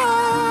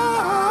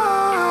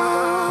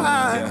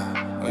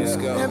 Let's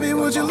go. Baby,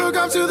 would you look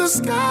up to the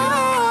sky?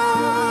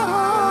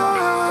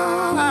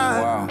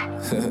 Wow.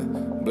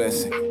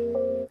 Blessing.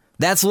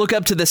 That's Look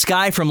Up to the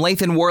Sky from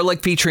Lathan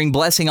Warlick featuring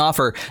Blessing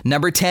Offer,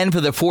 number 10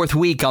 for the 4th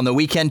week on the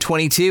Weekend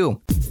 22.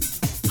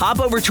 Hop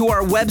over to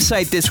our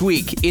website this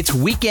week. It's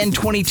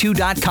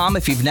weekend22.com.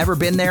 If you've never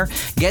been there,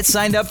 get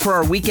signed up for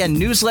our weekend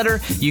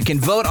newsletter. You can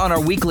vote on our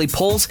weekly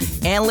polls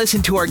and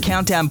listen to our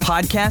Countdown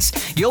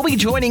podcast. You'll be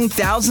joining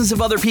thousands of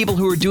other people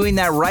who are doing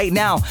that right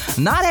now.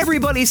 Not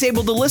everybody's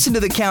able to listen to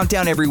the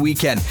Countdown every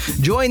weekend.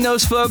 Join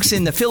those folks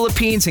in the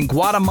Philippines and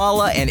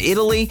Guatemala and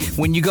Italy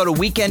when you go to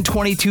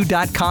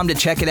weekend22.com to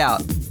check it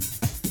out.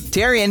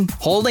 Tarian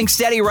holding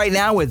steady right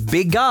now with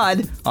Big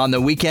God on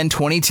the Weekend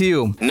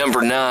 22.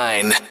 Number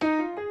 9.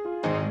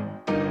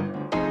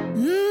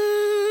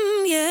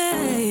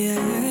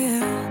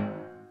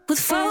 With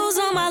foes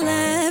on my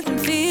left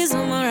and fears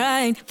on my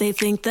right, they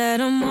think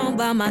that I'm all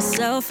by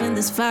myself in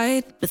this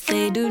fight, but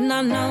they do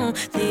not know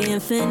the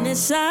infinite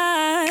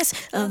size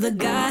of the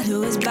God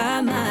who is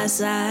by my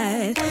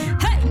side.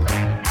 Hey,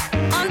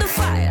 under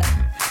fire,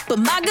 but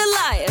my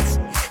Goliath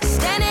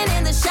standing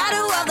in the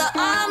shadow of the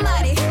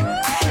Almighty.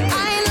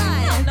 I ain't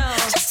lying,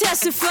 just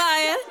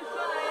testifying.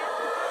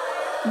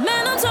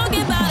 Man, I'm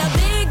talking about a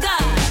big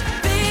God,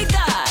 big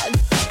God.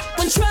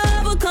 When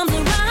trouble comes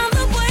around.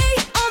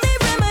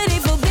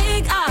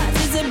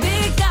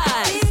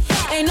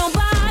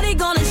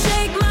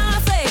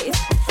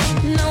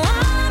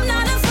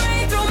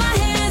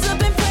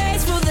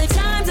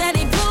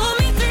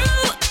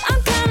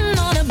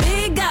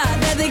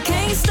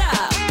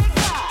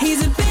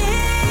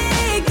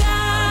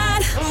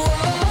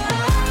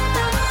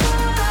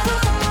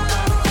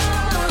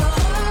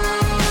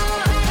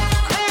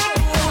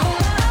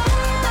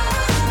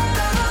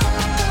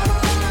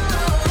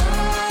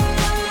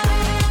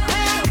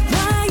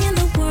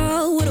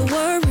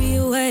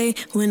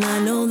 When I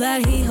know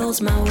that he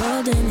holds my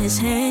world in his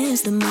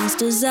hands, the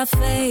monsters I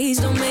face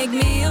don't make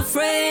me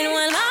afraid.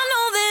 When I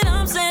know that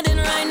I'm standing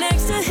right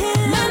next to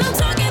him. Man, I'm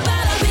talking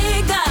about a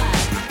big God,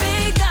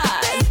 big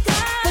God.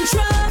 When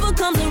trouble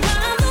comes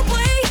around the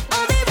way,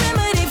 only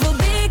remedy for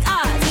big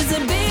odds is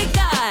a big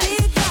God.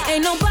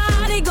 Ain't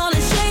nobody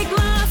gonna shake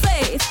my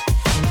faith.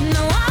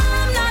 No,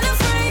 I'm not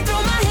afraid.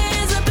 Throw my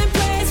hands up in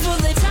praise for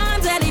the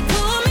times that he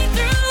pulled me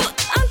through.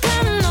 I'm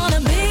counting on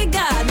a big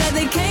God that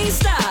they can't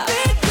stop.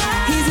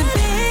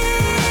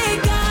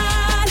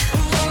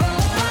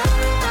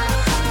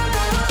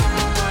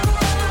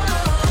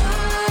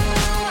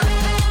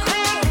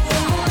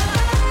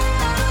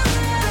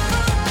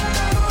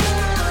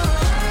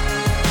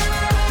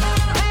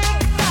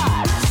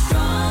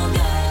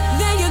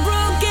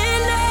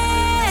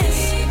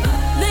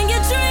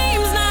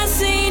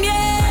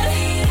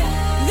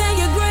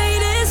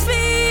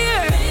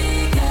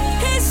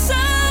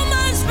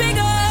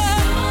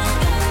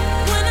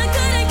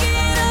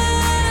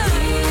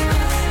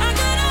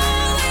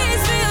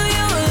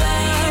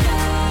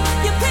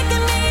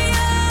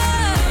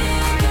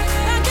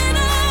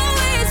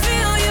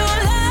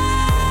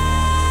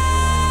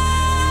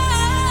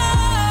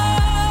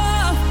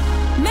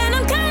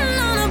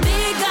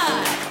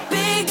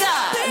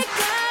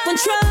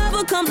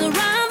 what comes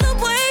around the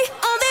way.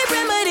 Only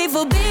remedy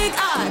for big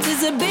odds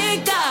is a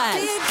big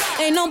dive.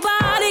 Ain't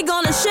nobody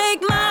gonna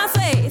shake my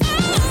faith.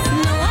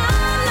 No,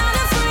 I'm not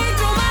afraid.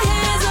 Throw my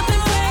hands up in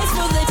praise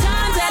for the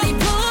times that he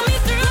pulled me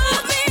through.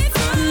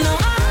 No,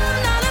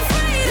 I'm not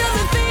afraid of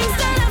the things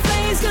that I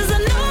face, 'cause I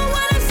know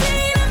what I've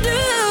seen him do.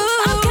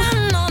 I'm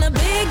counting on a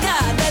big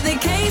God that they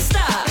can't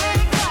stop.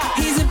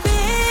 He's a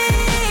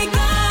big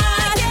God.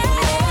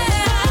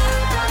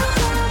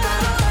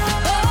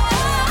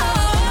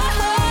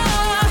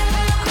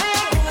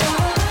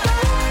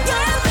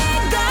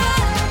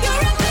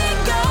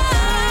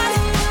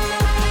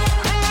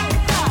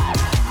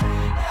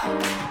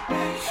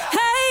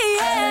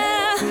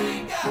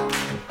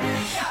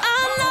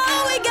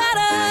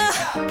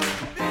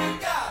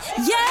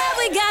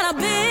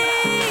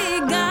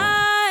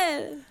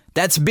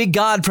 That's Big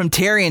God from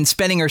Tarian,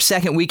 spending her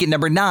second week at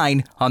number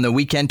 9 on the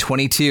Weekend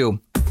 22.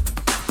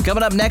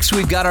 Coming up next,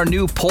 we've got our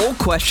new poll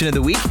question of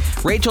the week.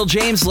 Rachel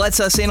James lets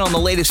us in on the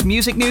latest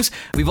music news.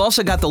 We've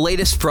also got the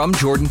latest from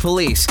Jordan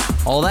Felice.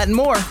 All that and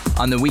more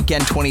on the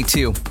Weekend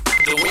 22.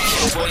 The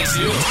Weekend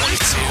 22.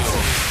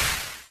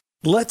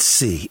 Let's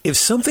see. If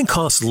something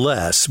costs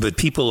less, but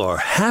people are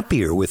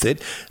happier with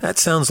it, that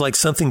sounds like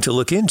something to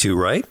look into,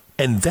 right?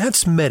 And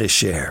that's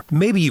Medishare.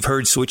 Maybe you've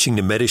heard switching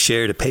to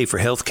Medishare to pay for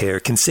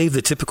healthcare can save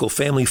the typical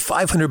family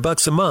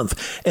 $500 a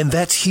month, and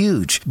that's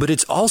huge. But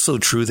it's also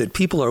true that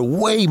people are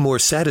way more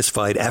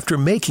satisfied after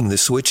making the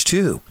switch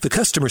too. The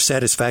customer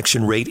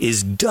satisfaction rate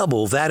is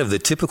double that of the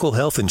typical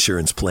health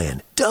insurance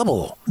plan.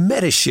 Double.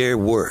 Medishare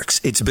works.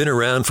 It's been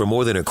around for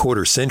more than a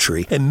quarter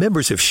century, and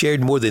members have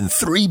shared more than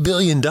 $3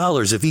 billion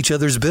of each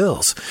other's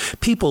bills.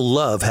 People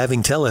love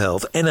having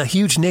telehealth and a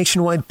huge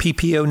nationwide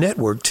PPO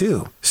network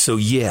too. So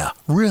yeah,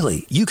 really,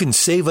 you can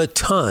save a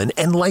ton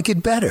and like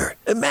it better.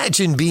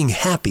 Imagine being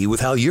happy with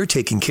how you're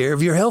taking care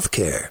of your health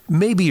care.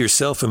 Maybe you're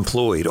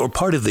self-employed or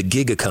part of the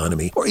gig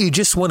economy, or you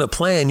just want a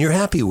plan you're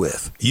happy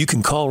with. You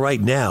can call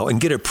right now and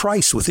get a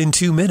price within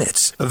 2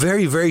 minutes. A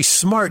very, very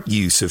smart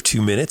use of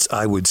 2 minutes,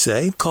 I would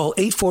say. Call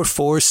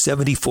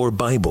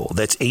 844-74-BIBLE.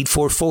 That's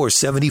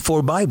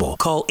 844-74-BIBLE.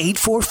 Call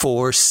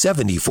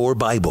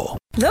 844-74-BIBLE.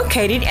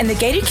 Located in the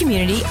gated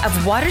community of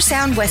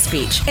Watersound West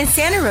Beach in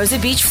Santa Rosa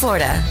Beach,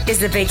 Florida, is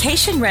the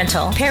vacation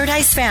rental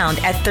Paradise Found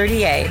at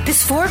 30A.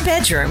 This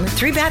 4-bedroom,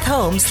 3-bath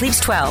home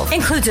sleeps 12.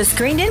 Includes a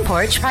screened-in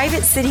porch,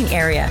 private sitting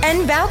area,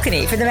 and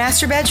balcony for the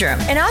master bedroom.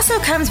 And also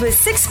comes with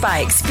 6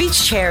 bikes,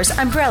 beach chairs,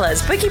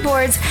 umbrellas, boogie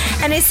boards,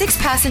 and a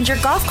 6-passenger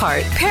golf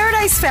cart.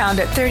 Paradise Found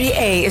at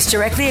 30A is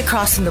directly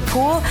across from the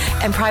pool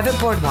and private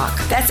boardwalk.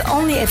 That's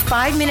only a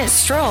 5-minute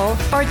stroll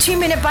or a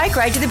 2-minute bike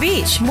ride to the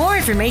beach. More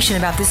information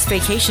about this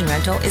vacation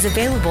rental is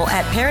available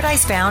at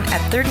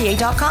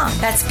paradisefound@30a.com.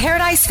 That's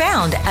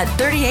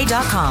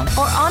paradisefound@30a.com,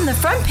 or on the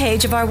front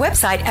page of our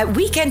website at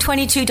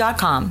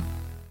weekend22.com.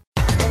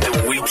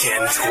 The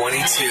Weekend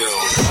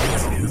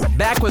 22.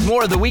 Back with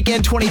more of the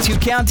Weekend 22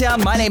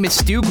 Countdown. My name is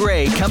Stu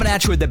Gray, coming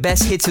at you with the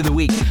best hits of the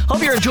week.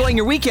 Hope you're enjoying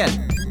your weekend.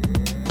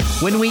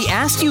 When we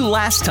asked you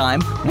last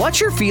time,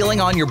 what's your feeling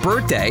on your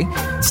birthday?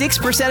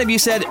 6% of you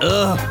said,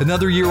 ugh,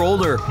 another year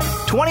older.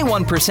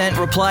 21%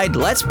 replied,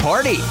 let's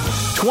party.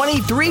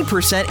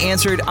 23%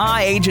 answered,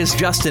 age is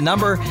just a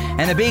number.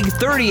 And a big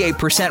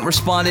 38%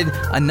 responded,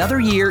 another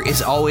year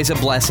is always a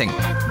blessing.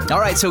 All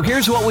right, so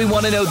here's what we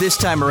want to know this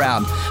time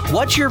around.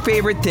 What's your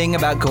favorite thing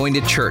about going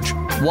to church?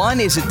 1,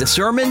 is it the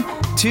sermon?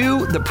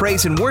 2, the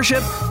praise and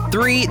worship?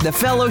 3, the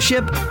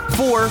fellowship?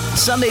 4,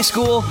 Sunday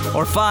school?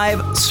 Or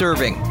 5,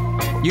 serving?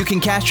 You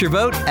can cast your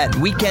vote at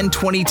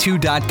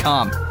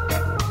weekend22.com.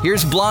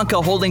 Here's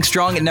Blanca holding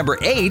strong at number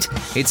 8.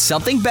 It's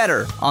Something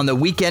Better on the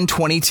Weekend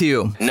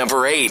 22.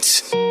 Number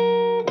 8.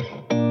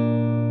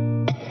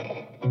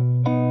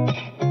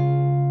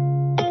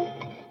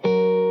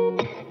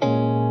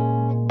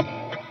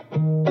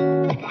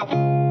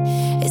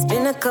 It's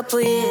been a couple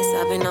years,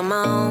 I've been on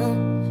my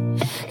own.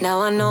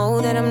 Now I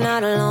know that I'm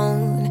not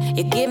alone.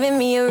 You're giving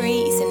me a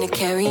reason to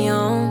carry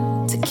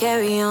on,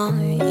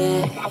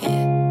 yeah.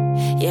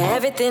 Yeah,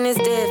 everything is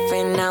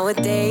different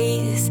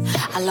nowadays.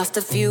 I lost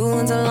a few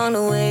ones along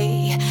the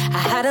way. I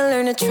had to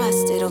learn to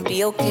trust it'll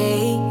be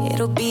okay.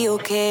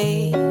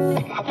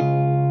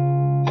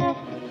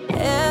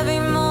 Every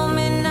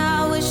moment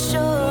I was sure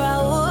I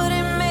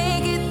wouldn't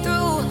make it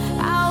through.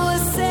 I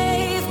was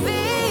safe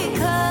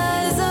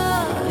because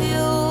of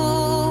you.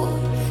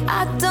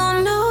 I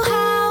don't know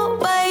how,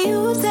 but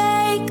you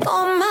take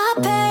all my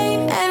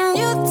pain and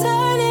you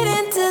turn it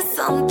into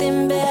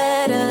something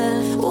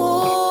better.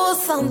 Ooh,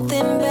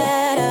 something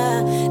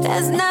better.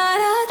 There's not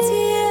a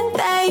tear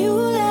that you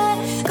let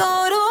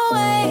go to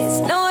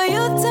waste. No,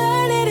 you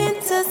turn it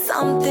into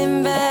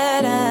something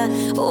better.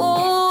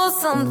 Ooh,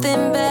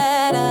 something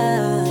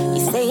better.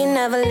 You say you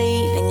never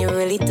leave and you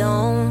really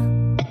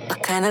don't. A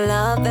kind of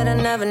love that I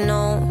never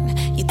known.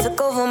 You took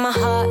over my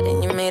heart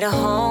and you made a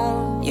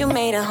home.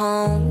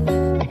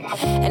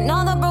 And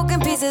all the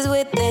broken pieces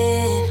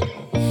within,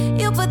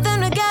 you put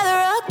them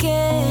together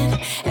again.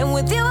 And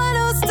with you a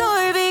new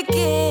story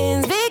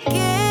begins.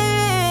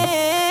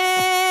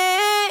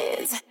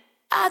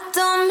 I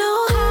don't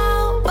know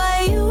how, but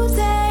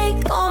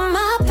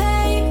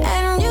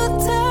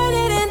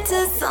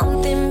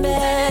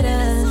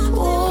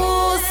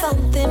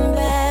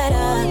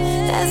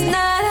There's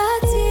not a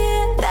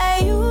tear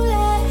that you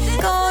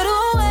let go to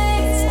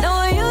waste. No,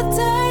 you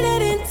turn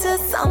it into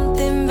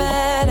something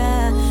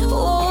better.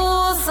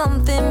 Oh,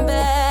 something better.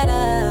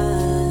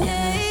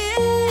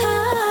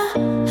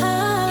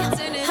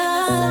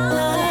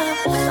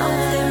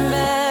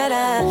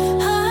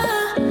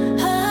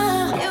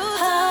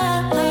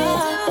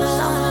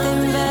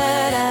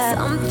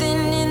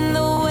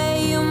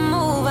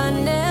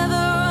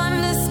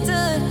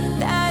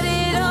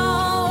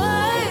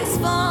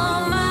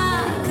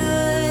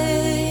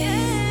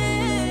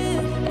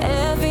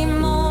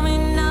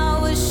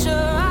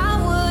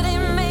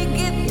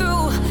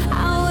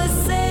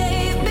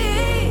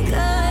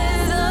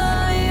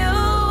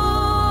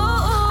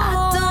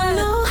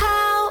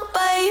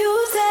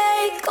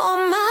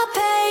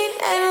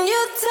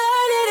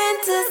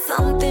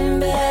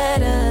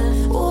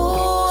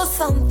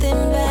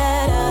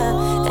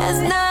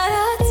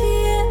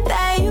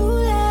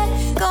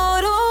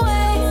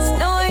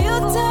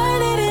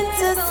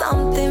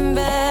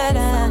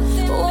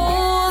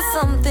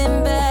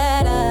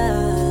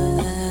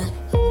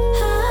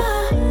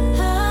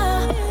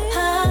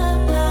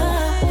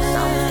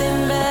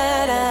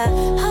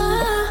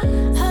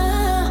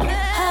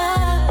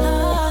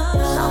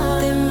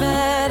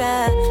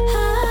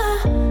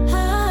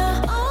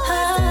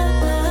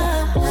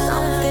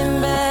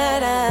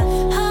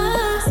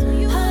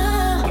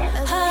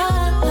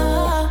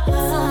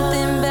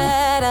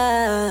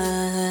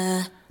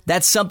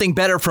 That's Something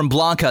Better from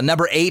Blanca,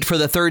 number 8 for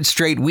the third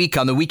straight week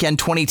on the Weekend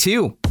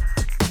 22.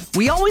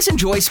 We always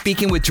enjoy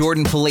speaking with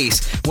Jordan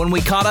Felice. When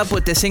we caught up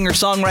with the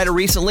singer-songwriter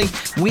recently,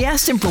 we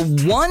asked him for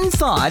one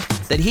thought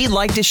that he'd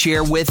like to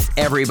share with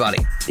everybody.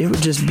 It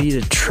would just be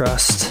to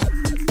trust.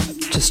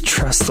 Just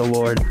trust the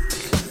Lord.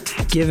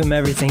 Give him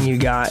everything you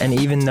got. And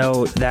even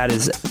though that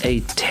is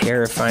a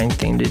terrifying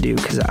thing to do,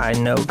 because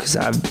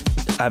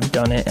I've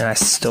done it and I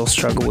still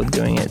struggle with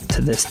doing it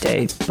to this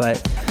day,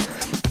 but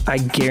I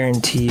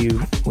guarantee you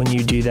when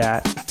you do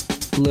that,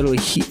 literally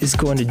he is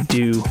going to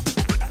do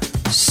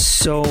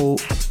so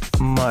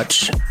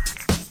much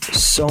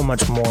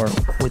more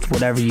with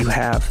whatever you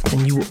have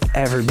than you will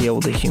ever be able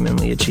to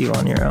humanly achieve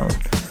on your own.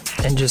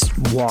 And just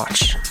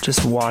watch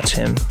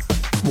him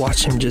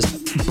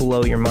just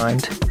blow your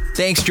mind.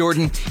 Thanks,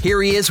 Jordan.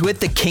 Here he is with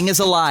The King is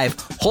Alive,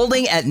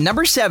 holding at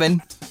number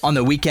 7 on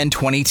the Weekend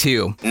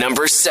 22.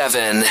 Number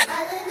 7.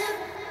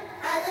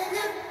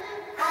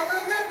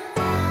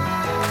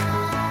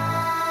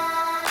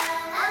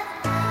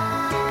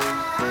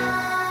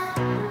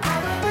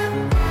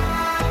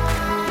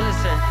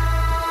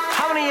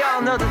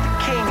 Know that the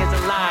king is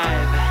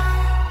alive.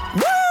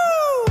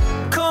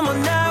 Woo! Come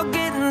on now,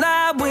 get in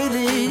line with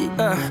it.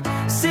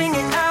 Sing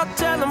it out,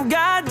 tell him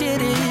God did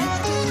it.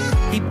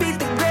 He beat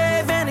the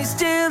grave and he's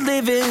still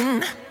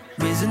living,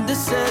 risen to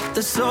set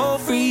the soul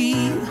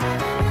free.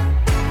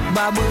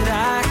 Why would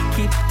I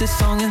keep this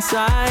song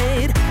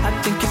inside? I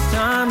think it's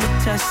time to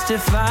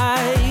testify.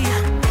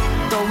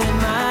 Throwing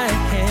my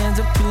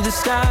hands up to the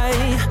sky.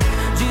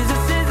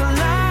 Jesus is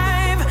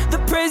alive. The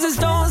praises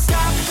don't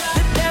stop.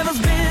 The devil's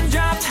been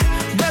dropped.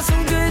 Got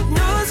some good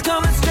news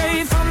coming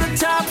straight from the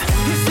top.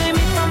 You saved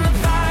me from the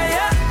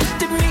fire,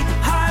 lifted me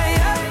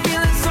higher.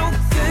 Feeling so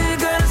good,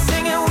 gonna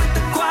sing it with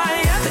the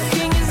choir. The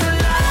king is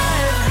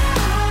alive,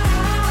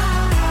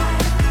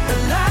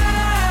 alive.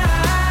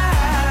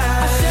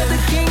 I said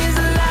the king is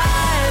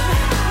alive,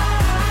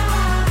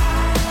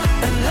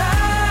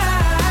 alive.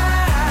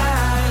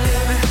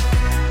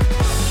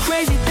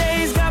 Crazy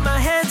days got my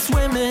head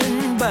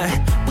swimming, but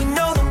we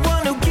know the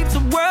one who keeps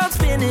the world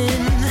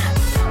spinning.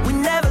 We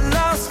never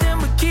lost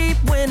and we keep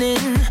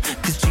winning,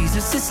 'cause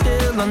Jesus is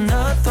still on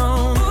the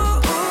throne.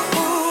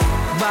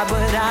 Why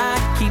would I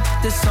keep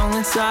this song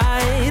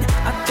inside?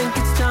 I think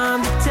it's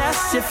time to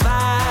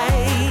testify.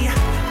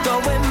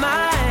 Throwing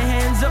my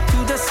hands up to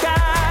the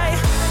sky.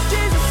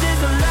 Jesus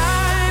is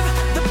alive.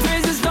 The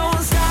praises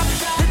don't stop.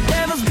 The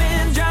devil's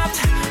been dropped.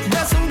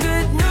 Got some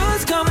good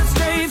news coming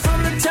straight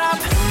from the top.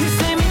 You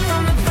saved me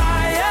from the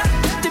fire,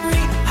 lifted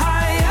me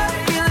higher.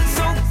 Feeling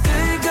so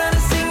good,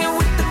 gonna sing it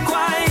with the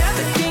choir.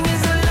 The king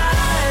is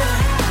alive,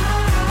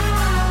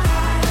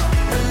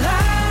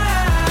 alive.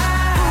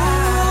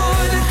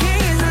 Ooh, the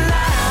king is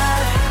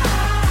alive,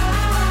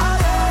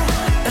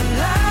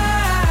 alive.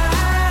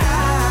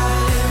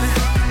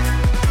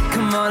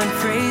 Come on and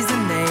praise the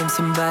name,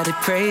 somebody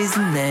praise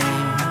the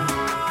name.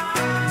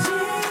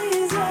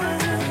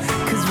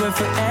 'Cause we're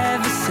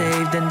forever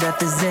saved and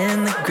death is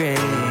in the grave.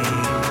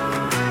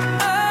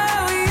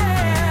 Oh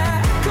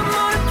yeah, come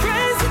on and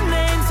praise the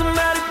name,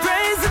 somebody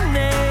praise the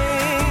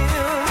name.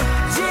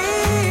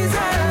 Jesus,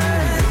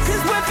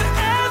 'cause we're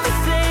forever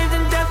saved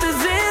and death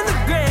is in the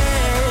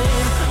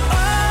grave.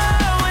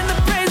 Oh, and the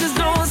praises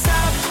don't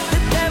stop. The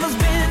devil's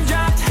been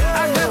dropped.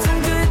 I got some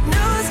good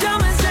news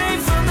coming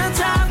straight from the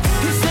top.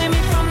 You saved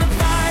me from the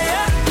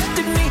fire,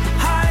 lifted me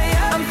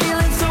higher. I'm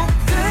feeling so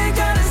good,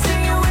 gotta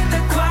sing it with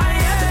the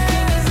choir. The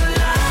king is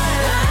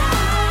alive,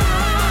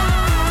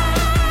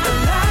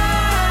 alive.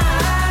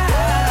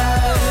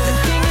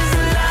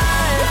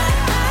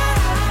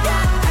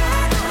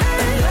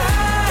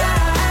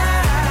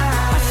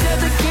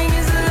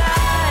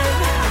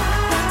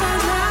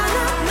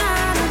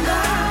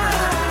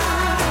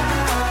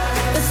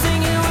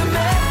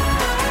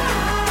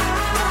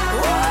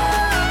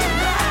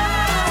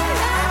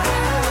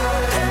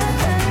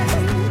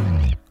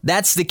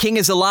 That's The King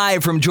is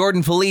Alive from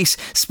Jordan Felice,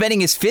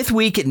 spending his 5th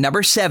week at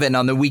number 7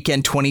 on the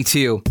Weekend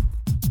 22.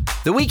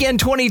 The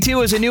Weekend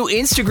 22 is a new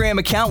Instagram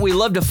account. We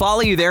love to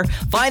follow you there.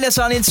 Find us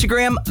on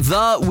Instagram,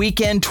 The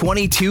Weekend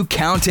 22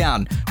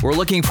 Countdown. We're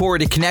looking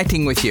forward to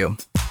connecting with you.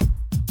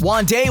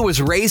 Wande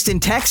was raised in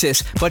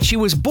Texas, but she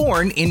was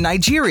born in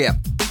Nigeria.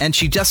 And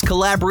she just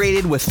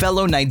collaborated with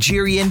fellow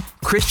Nigerian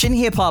Christian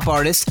hip-hop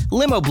artist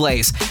Limo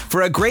Blaze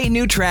for a great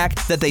new track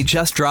that they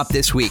just dropped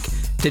this week.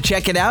 To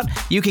check it out,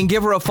 you can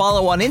give her a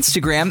follow on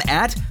Instagram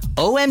at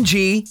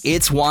OMG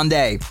It's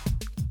Wande.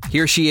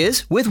 Here she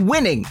is with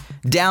Winning,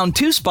 down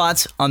 2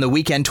 spots on the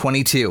Weekend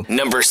 22.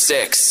 Number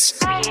 6.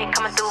 Had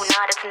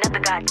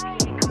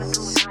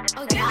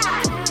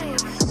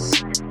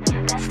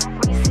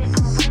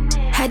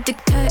to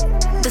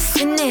cut the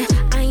sinning.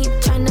 I ain't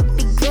tryna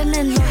be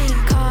grilling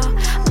like car.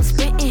 I'm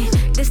spitting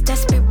this that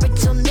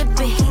spiritual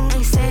living. He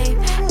ain't saved.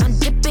 I'm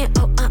dipping. It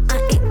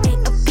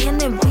ain't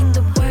appealing. Read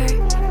the word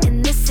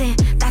and listen.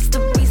 That's the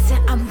reason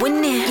I'm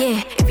winning.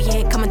 Yeah, if he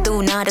ain't coming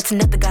through, nah, that's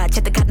another God.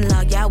 Check the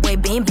catalog, Yahweh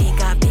being big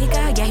God.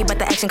 Yeah, he brought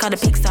the action, called the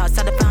Pixar.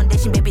 Saw the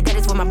foundation, baby, that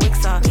is where my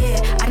bricks are. Yeah,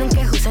 I don't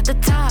care who's at the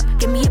top.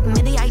 Give me a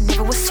minute, I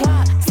never was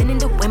swap. Sending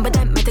the wind, but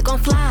that meant they gon'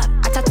 fly.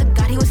 I talked to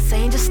God, he was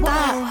saying just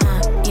stop.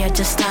 Yeah,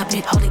 just stop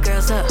it. Hold it,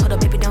 girls up. Hold up,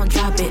 baby, don't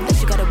drop it.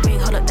 Unless you got a ring,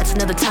 hold up, that's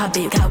another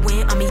topic. Got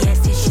win on me, yes,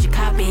 this you should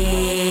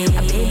copy.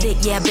 I been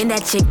it, yeah, I been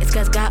that chick. It's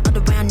cause God all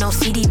around, no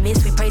CD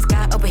miss. We praise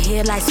God over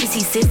here like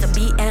CC sis, the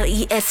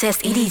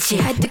BLESSED chick.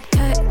 Had to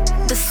cut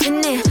the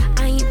sinning.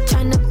 I ain't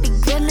tryna be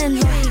grilling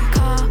like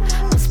car.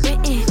 I'm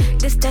spitting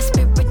this that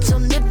spiritual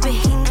living.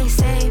 He ain't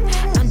saved.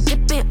 I'm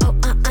dipping. It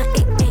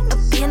ain't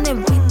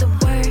appealing. Read the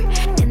word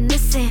and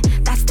listen.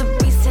 That's the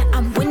reason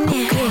I'm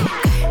winning.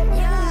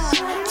 Yeah.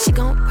 She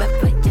gon'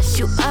 rep it, yes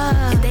you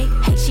are. If they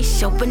hate, she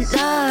showing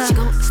love. She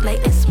gon' slay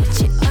and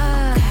switch it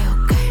up.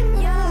 Okay.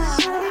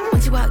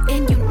 Once you walk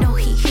in, you know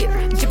he here.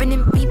 Drippin'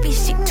 in BB,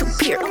 she too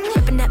pure.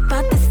 Reppin' that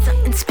Father, Son,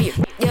 and Spirit.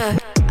 Yeah.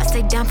 I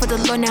stay down for the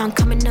Lord, now I'm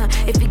coming up.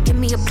 If you give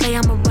me a play,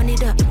 I'ma run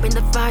it up. Bring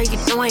the fire, you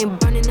know I ain't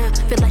burning up.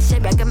 Feel like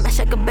shit, I can mash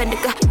like a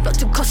Bendigo. Blow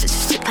too close,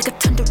 it's shit like a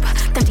thunderer.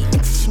 30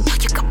 inches, you know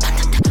you got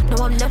thunder.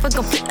 No, I'm never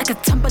gon' flip like a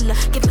tumbler.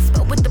 Give a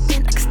spell with the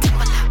pen like a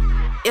stimuler.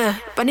 Yeah,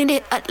 running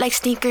it up like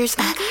sneakers.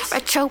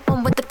 Retro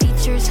one with the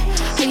features.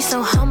 How you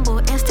so humble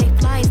and stay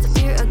fly? It's the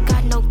fear of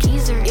God, no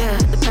geezer. Yeah,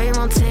 the prayer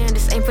on 10,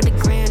 this ain't for the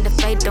grand. The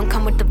faith don't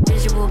come with the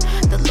visual.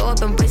 The Lord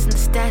been raising the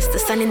stats, the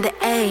sun and the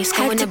A's,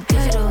 going to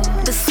digital.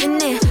 The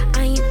sinning,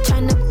 I ain't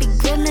tryna be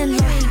grilling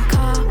like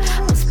car.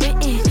 I'm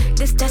spitting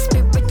this that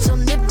spiritual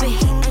living.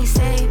 He ain't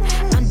saved.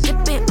 I'm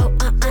dipping.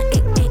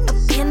 It ain't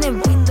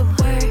appealing. Read the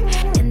word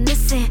and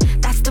listen.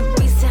 That's the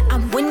reason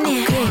I'm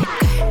winning. Okay.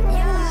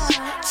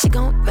 She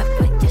gon' rep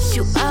it, yes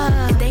you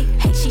are. If they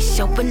hate, she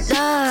showing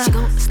love. She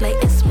gon' slay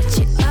and switch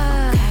it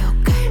up.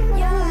 Okay.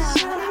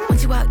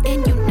 Once you walk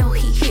in, you know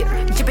he here.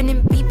 Drippin'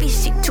 in BB,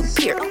 she too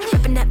pure.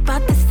 Reppin' that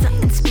Father, Son,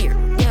 and Spirit.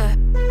 Yeah.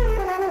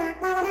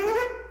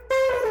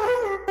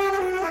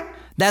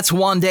 That's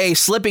Wande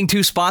slipping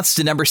 2 spots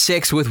to number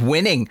 6 with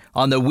Winning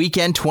on the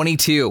Weekend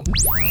 22. The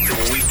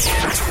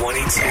Weekend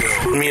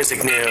 22.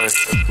 Music news.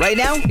 Right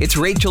now, it's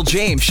Rachel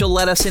James. She'll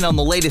let us in on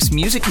the latest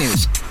music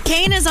news.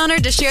 Kane is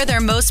honored to share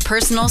their most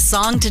personal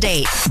song to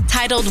date.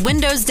 Titled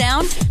Windows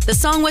Down, the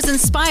song was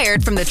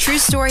inspired from the true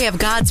story of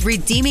God's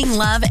redeeming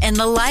love and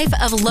the life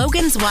of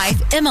Logan's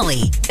wife,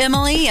 Emily.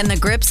 Emily, in the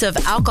grips of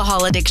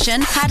alcohol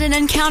addiction, had an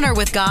encounter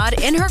with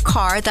God in her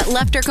car that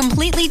left her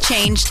completely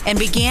changed and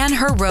began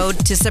her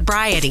road to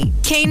sobriety.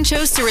 Kane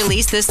chose to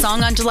release this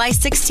song on July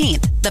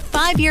 16th, the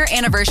 5-year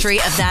anniversary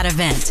of that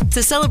event,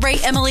 to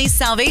celebrate Emily's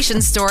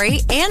salvation story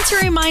and to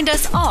remind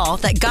us all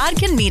that God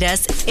can meet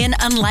us in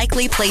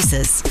unlikely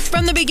places.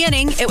 From the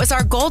beginning, it was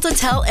our goal to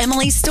tell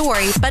Emily's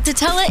story, but to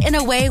tell it in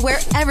a way where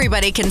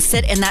everybody can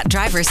sit in that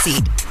driver's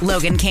seat.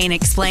 Logan Kane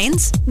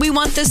explains, "We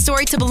want this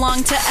story to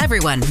belong to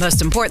everyone,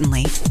 most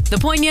importantly." The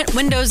poignant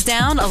Windows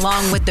Down,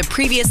 along with the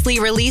previously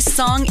released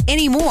song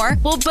Anymore,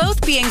 will both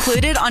be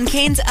included on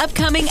Kane's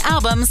upcoming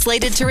album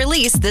slated to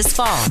release this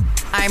fall.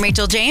 I'm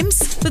Rachel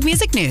James with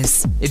Music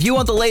News. If you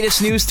want the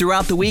latest news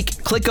throughout the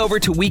week, click over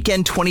to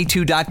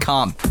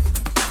weekend22.com.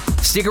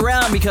 Stick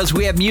around because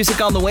we have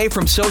music on the way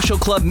from Social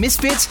Club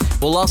Misfits.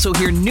 We'll also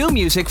hear new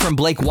music from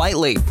Blake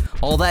Whiteley.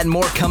 All that and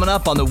more coming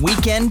up on the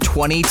Weekend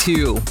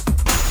 22.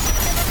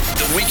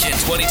 The Weekend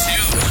 22.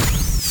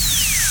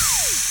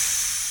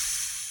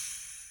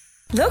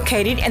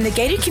 Located in the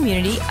gated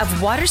community of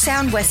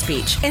Watersound West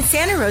Beach in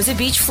Santa Rosa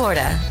Beach,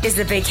 Florida, is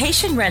the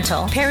vacation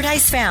rental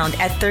Paradise Found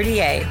at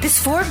 30A. This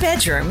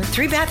 4-bedroom,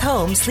 3-bath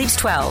home sleeps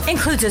 12.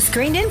 Includes a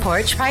screened-in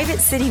porch,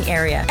 private sitting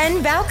area,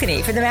 and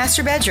balcony for the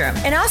master bedroom.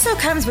 And also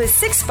comes with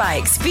 6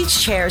 bikes,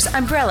 beach chairs,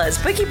 umbrellas,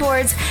 boogie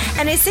boards,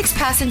 and a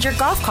 6-passenger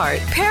golf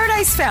cart.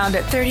 Paradise Found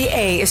at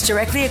 30A is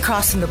directly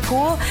across from the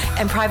pool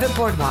and private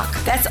boardwalk.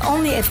 That's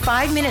only a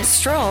 5-minute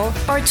stroll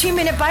or a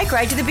 2-minute bike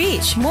ride to the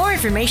beach. More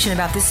information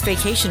about this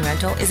vacation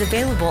rental is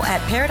available at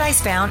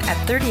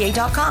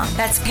paradisefound@30a.com.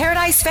 That's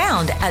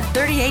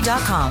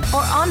paradisefound@30a.com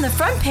or on the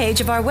front page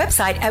of our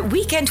website at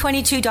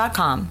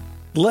weekend22.com.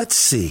 Let's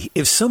see.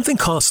 If something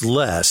costs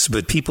less,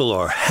 but people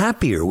are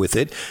happier with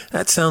it,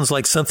 that sounds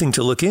like something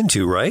to look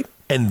into, right?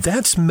 And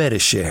that's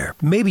Medishare.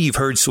 Maybe you've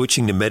heard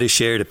switching to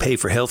Medishare to pay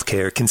for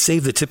healthcare can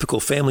save the typical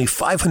family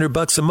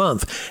 $500 a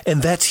month,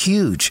 and that's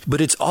huge.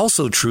 But it's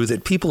also true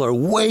that people are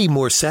way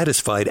more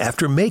satisfied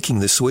after making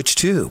the switch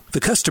too. The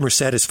customer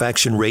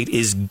satisfaction rate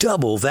is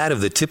double that of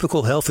the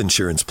typical health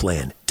insurance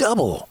plan.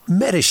 Double.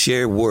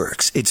 Medishare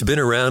works. It's been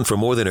around for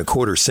more than a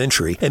quarter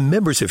century, and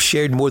members have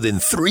shared more than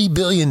 $3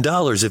 billion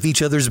of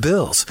each other's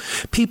bills.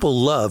 People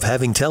love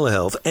having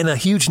telehealth and a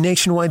huge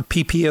nationwide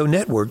PPO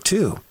network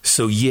too.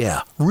 So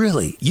yeah,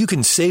 really, you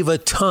can save a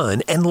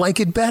ton and like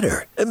it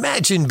better.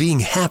 Imagine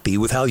being happy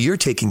with how you're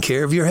taking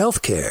care of your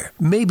health care.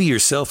 Maybe you're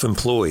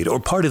self-employed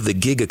or part of the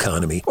gig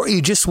economy, or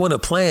you just want a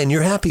plan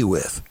you're happy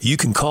with. You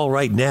can call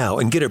right now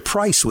and get a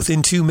price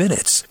within 2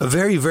 minutes. A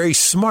very, very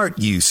smart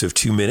use of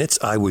 2 minutes,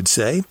 I would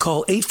say.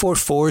 Call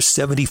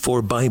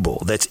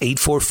 844-74-BIBLE. That's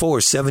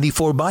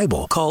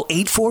 844-74-BIBLE. Call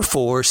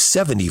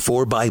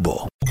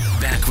 844-74-BIBLE.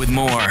 Back with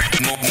more.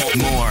 Weekend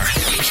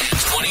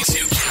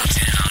 22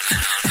 Countdown.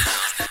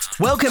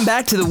 Welcome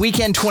back to the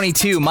Weekend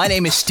 22. My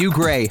name is Stu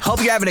Gray.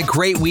 Hope you're having a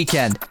great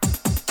weekend.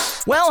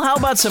 Well, how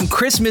about some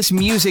Christmas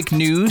music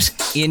news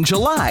in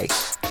July?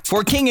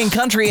 For King &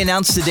 Country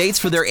announced the dates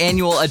for their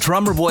annual A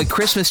Drummer Boy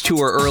Christmas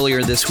Tour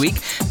earlier this week.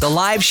 The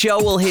live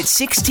show will hit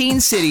 16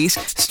 cities,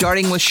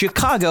 starting with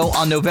Chicago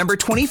on November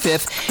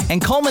 25th,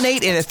 and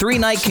culminate in a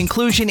 3-night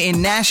conclusion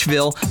in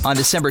Nashville on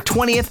December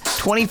 20th,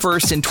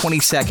 21st, and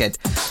 22nd.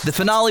 The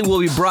finale will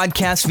be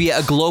broadcast via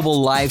a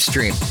global live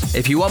stream.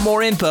 If you want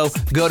more info,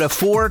 go to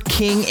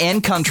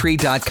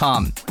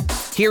forkingandcountry.com.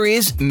 Here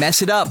is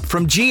Mess It Up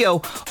from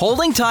Geo,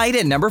 holding tight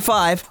at number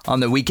 5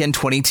 on the Weekend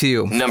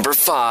 22. Number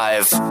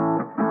 5.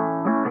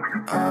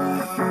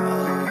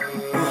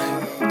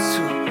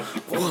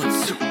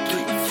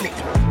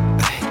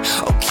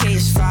 Okay,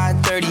 it's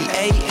 5:30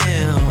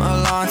 a.m.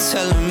 Alarm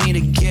telling me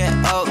to get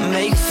up,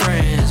 make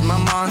friends. My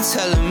mom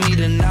telling me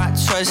to not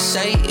trust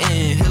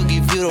Satan. He'll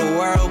give you the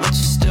world, but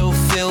you still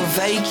feel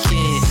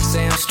vacant.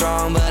 Say I'm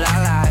strong, but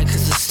I lie,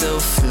 cause I still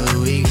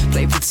feel weak.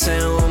 Play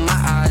pretend with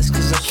my eyes,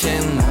 cause I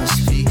cannot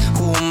speak.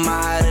 Who am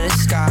I to the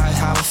sky?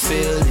 How I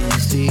feel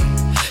is deep,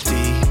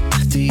 deep,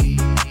 deep.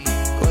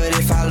 What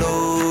if I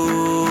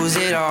lose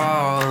it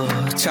all?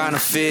 Trying to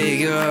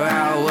figure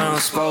out what I'm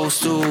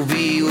supposed to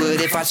be.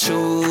 What if I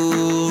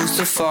choose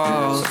to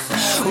fall?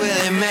 Will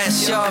it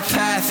mess your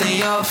path and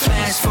your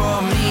plans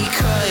for me?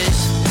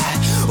 Cause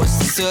what's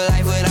this to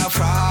life without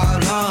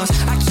problems?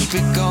 I keep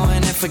it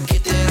going and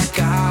forget that I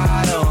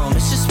got them.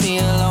 It's just me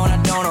alone, I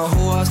don't know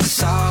who else to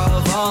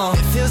solve them.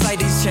 It feels like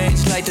these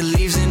change like the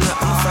leaves in the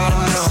autumn. I'm afraid I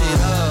mess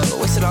it up,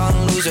 waste it all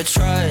and lose your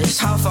trust.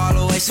 How I fall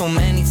away so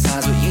many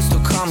times, but you still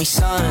call me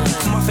son.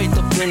 Put my faith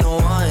up in the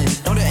one,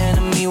 know the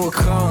enemy will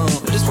come.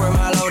 But it's where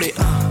my loaded,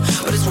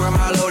 but it's where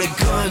my loaded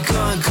gun.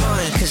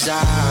 Cause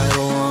I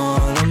don't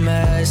wanna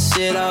mess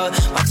it up.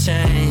 My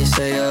chains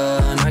say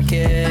not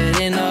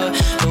getting up.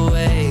 The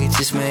weight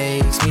just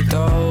makes me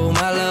throw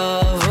my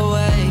love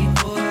away.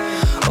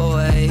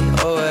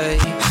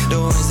 The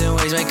winds and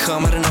waves may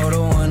come, but I know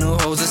the one who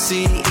holds the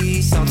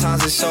sea.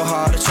 Sometimes it's so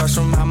hard to trust,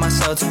 remind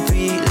myself to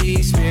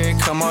breathe. Spirit,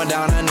 come on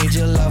down, I need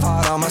your love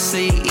hard on my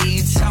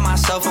sleeve. Tell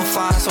myself I'm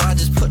fine, so I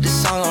just put this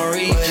song on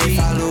repeat. What if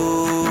I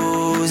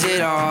lose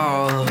it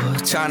all?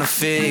 Trying to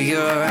figure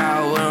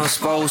out what I'm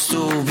supposed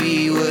to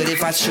be. What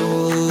if I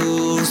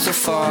choose to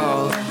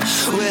fall?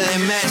 Will it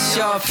mess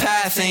your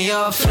path and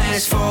your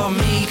plans for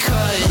me?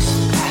 Cause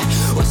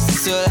what's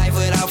this to life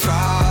without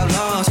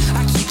problems?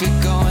 I keep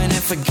it going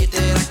and forget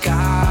that I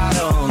got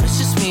them. It's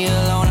just me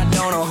alone, I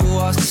don't know who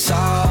else to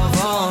solve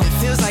them. It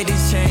feels like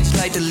these change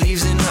like the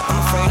leaves in the autumn. I'm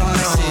afraid I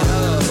mess it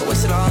up,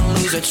 waste it all and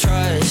lose your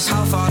trust.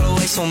 How I fall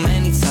away so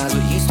many times,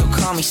 but you still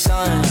call me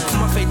son. Put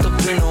my faith up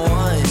in the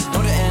one,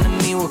 know the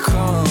enemy will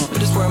come.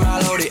 But it's where my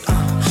loaded,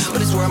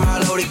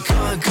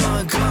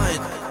 gun.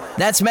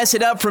 That's Mess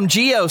It Up from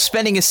Geo,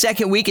 spending his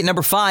second week at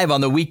number 5 on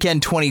the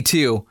Weekend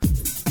 22.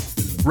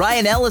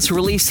 Ryan Ellis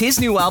released his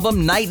new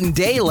album, Night and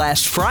Day,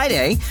 last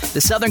Friday.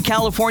 The Southern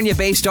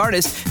California-based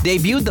artist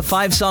debuted the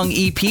 5-song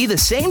EP the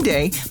same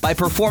day by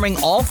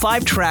performing all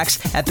 5 tracks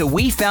at the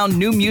We Found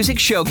New Music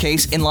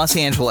Showcase in Los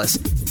Angeles.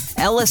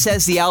 Ellis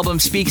says the album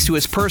speaks to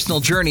his personal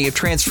journey of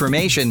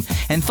transformation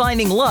and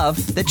finding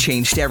love that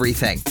changed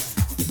everything.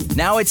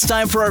 Now it's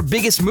time for our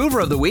biggest mover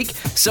of the week.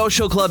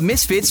 Social Club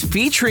Misfits,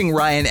 featuring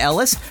Ryan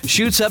Ellis,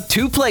 shoots up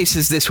 2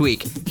 places this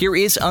week. Here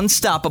is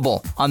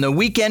Unstoppable on the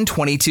Weekend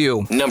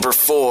 22. Number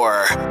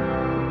 4.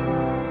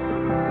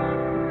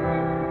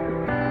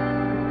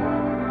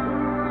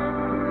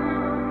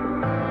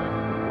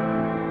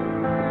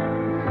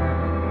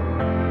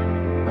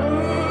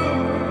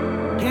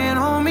 Can't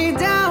hold me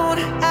down,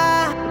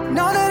 I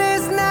know that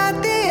it's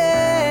not the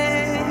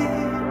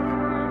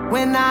end.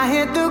 When I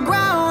hit the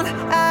ground,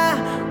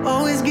 I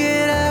always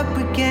get up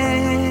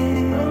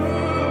again.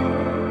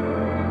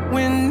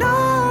 When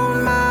all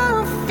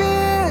my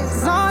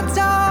fears are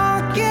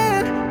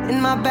talking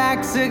and my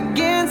back's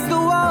against the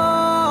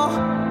wall,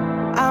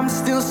 I'm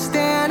still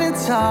standing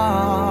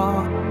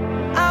tall.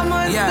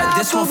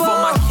 This one for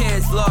my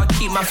kids, Lord,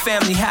 keep my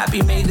family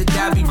happy. Made the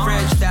dad be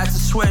rich. That's a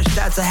switch,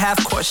 that's a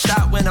half-court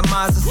shot when a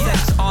Mazda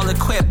 6. All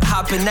equipped,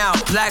 hopping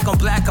out. Black on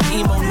black, I'm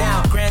emo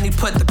now. Granny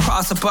put the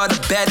cross above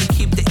the bed to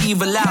keep the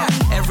evil out.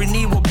 Every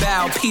knee will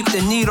bow, peep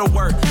the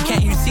needlework.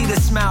 Can't you see the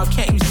smile?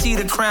 Can't you see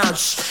the crown?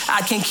 Shh,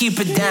 I can't keep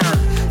it down.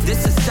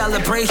 This is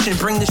celebration,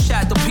 bring the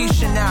shadow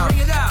Pishin out.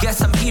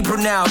 Guess I'm Hebrew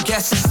now,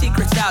 guess the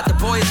secret's out. The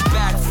boy is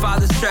back,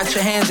 father stretch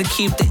your hands and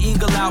keep the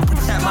eagle out.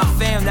 Protect my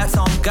fam, that's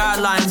on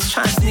guidelines,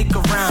 trying to sneak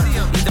around.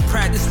 Either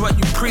practice what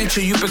you preach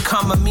or you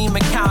become a meme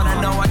account.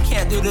 I know I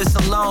can't do this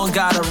alone,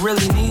 God, I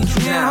really need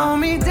you now. Hold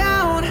me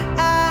down,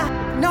 I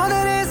know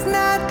that it's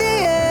not the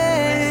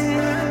end.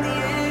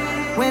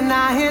 When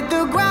I hit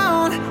the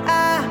ground,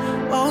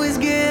 I always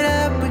get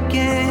up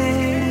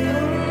again.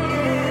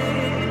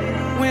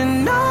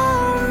 When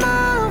all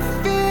my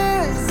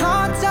fears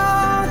are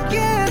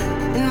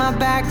talking and my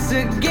back's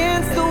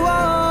against the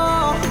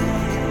wall,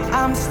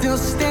 I'm still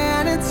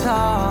standing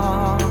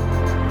tall.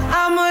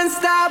 I'm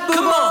unstoppable.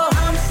 Come on.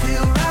 I'm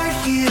still right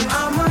here.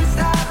 I'm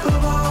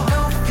unstoppable.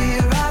 No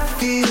fear I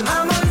feel.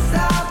 I'm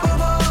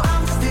unstoppable.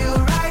 I'm still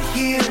right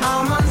here.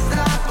 I'm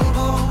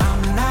unstoppable.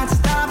 I'm not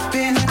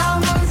stopping.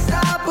 I'm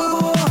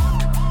unstoppable.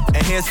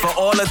 And here's for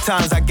all the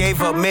times I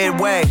gave up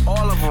midway.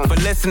 All of them. For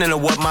listening to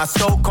what my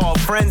so-called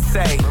friends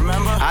say.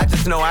 Remember? I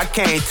just know I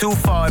came too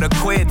far to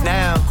quit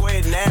now.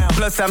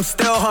 Plus I'm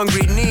still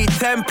hungry, need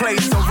 10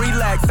 plates, so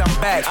relax,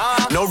 I'm back.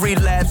 No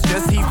relapse,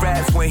 just he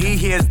raps when he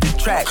hears the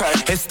track.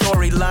 His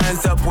story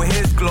lines up with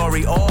his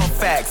glory, all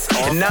facts.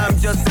 And I'm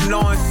just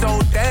knowing, so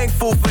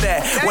thankful for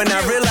that. When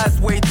I realized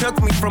where he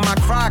took me from, I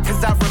cried,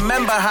 cause I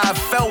remember how I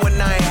felt when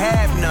I ain't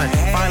have none.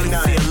 Finally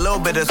see a little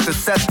bit of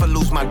success, but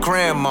lose my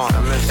grandma.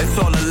 It's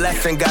all a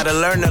lesson, gotta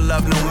learn to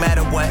love no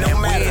matter what. And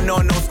we ain't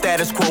on no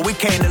status quo, we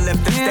came to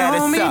lift the status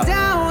hold me up.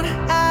 down,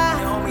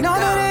 I know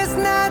that it's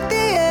not the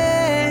end.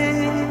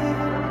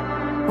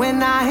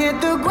 When I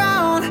hit the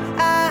ground,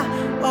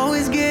 I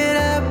always get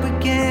up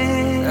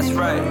again. That's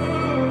right.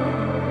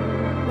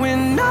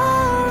 When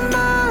all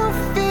my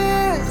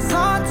fears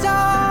are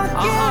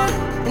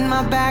talking and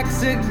my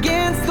back's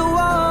against the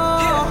wall,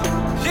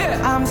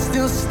 I'm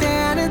still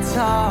standing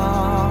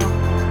tall.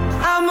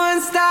 I'm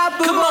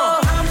unstoppable. Come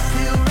on. I'm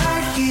still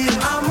right here.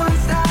 I'm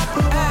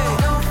unstoppable.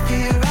 No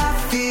fear I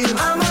feel.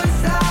 I'm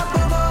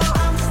unstoppable.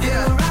 I'm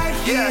still right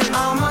here.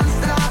 I'm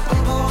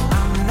unstoppable.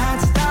 I'm not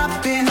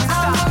stopping.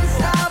 I'm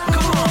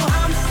unstoppable.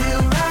 I'm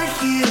still right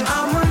here.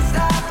 I'm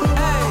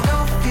unstoppable. No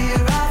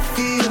fear I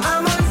feel.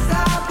 I'm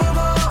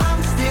unstoppable.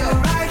 I'm still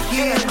right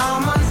here.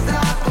 I'm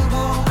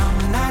unstoppable.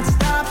 I'm not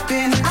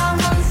stopping. I'm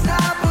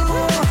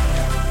unstoppable.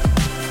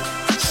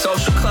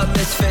 Social Club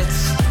Misfits,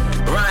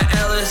 Ryan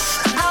Ellis.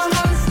 I'm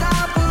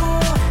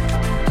unstoppable.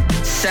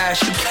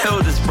 Sash, you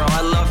killed us, bro.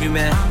 I love you,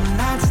 man. I'm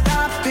not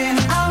stopping.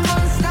 I'm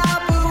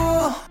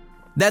unstoppable.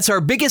 That's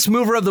our biggest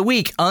mover of the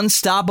week,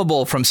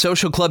 Unstoppable, from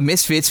Social Club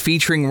Misfits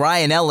featuring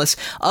Ryan Ellis,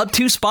 up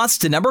 2 spots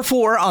to number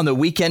 4 on the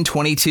Weekend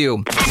 22.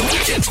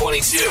 Weekend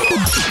 22.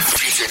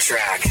 Future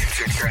track.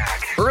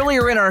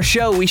 Earlier in our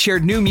show, we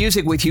shared new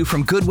music with you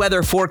from Good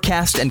Weather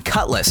Forecast and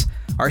Cutlass.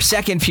 Our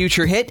second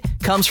future hit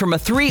comes from a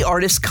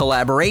 3-artist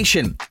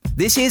collaboration.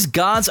 This is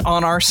God's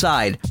on Our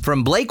Side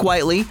from Blake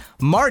Whiteley,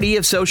 Marty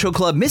of Social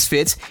Club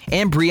Misfits,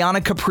 and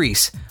Brianna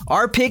Caprice.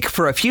 Our pick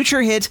for a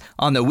future hit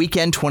on the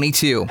Weekend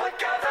 22.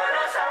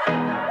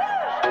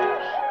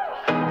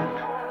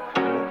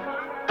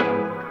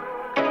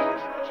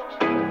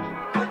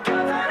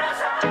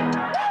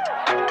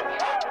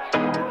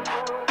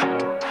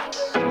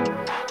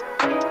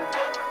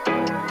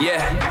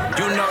 Yeah,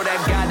 you know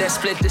that God that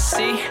split the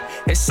sea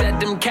and set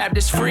them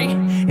captives free.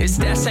 It's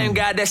that same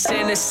God that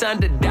sent his son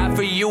to die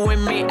for you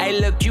and me. Hey,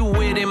 look, you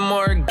with him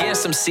or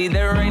against him. See,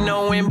 there ain't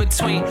no in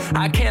between.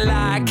 I can't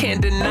lie, I can't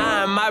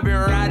deny him. I've been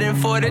riding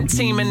for the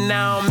team and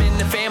now I'm in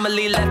the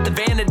family. Left the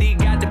vanity,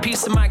 got the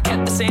peace of mind,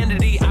 kept the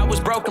sanity. I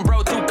was broken,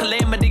 bro, through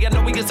calamity. I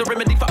know he gets a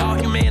remedy for all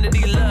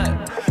humanity.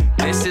 Look,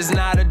 this is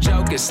not a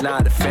joke, it's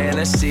not a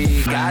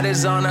fantasy. God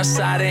is on our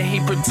side and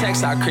he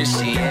protects our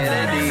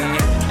Christianity.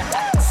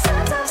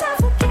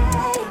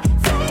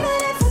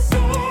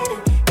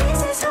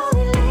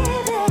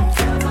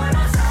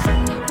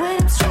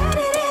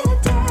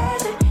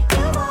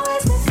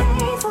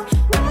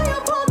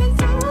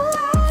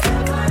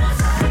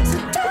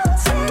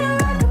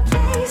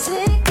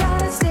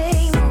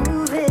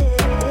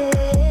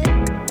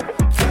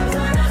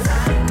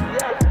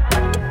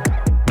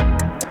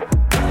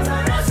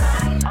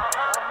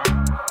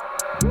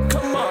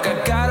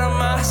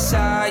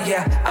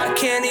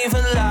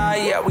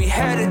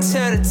 To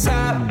the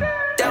top,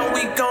 then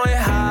we going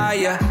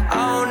higher.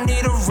 I don't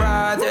need a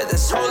rider,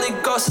 this Holy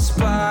Ghost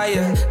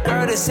inspired.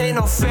 Girl, this ain't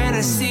no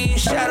fantasy.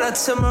 Shout out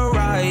to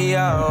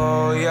Mariah,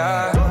 oh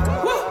yeah.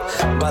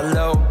 Woo. My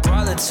little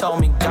brother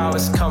told me God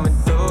was coming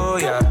through,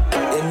 yeah.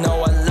 You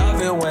know I love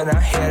it when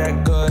I hear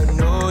that good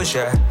news,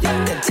 yeah.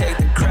 Can take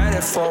the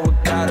credit for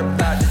what God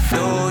about to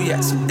do, yeah.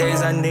 Some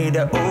days I need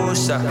a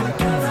ooh-sa.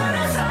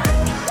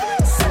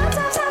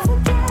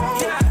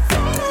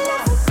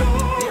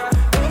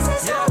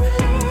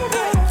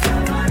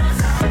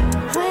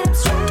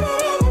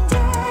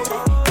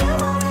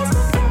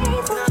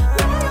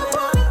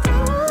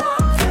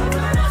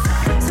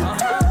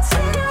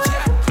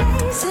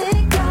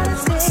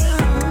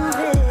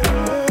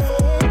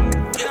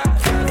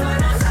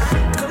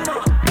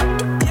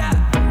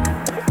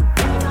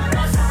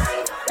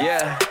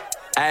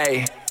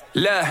 Ayy.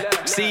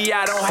 Look, see,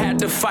 I don't have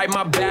to fight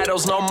my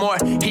battles no more.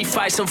 He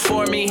fights them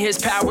for me. His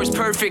power's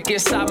perfect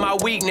inside my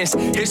weakness.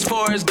 It's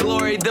for his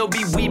glory. They'll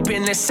be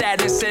weeping and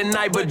sadness at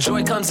night, but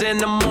joy comes in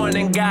the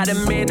morning. Got a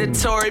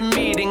mandatory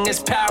meeting.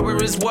 His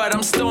power is what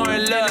I'm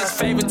storing. Love his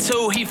favor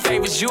too. He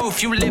favors you.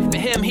 If you live for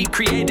him, he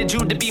created you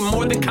to be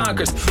more than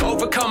conquerors.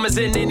 Overcomers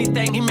in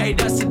anything he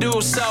made us to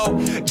do. So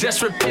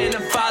just repent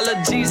and follow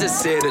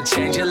Jesus. It'll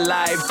change your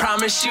life.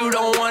 Promise you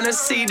don't want to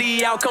see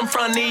the outcome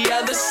from the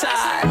other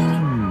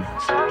side.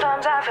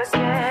 Sometimes I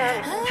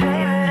forget,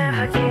 favorite and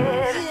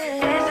forgive.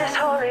 This is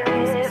holy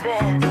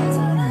living.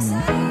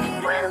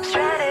 When I'm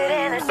stranded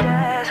in the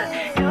desert,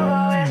 you've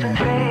always been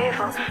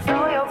faithful.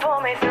 Know you'll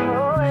pull me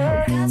through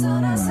it.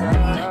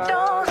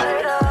 Don't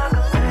say the rock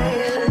of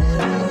places.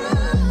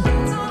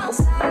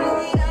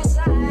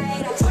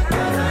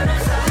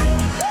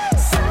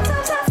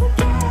 Sometimes I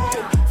forget,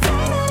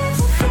 favorite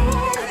and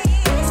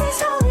forgive. This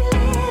is holy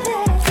living.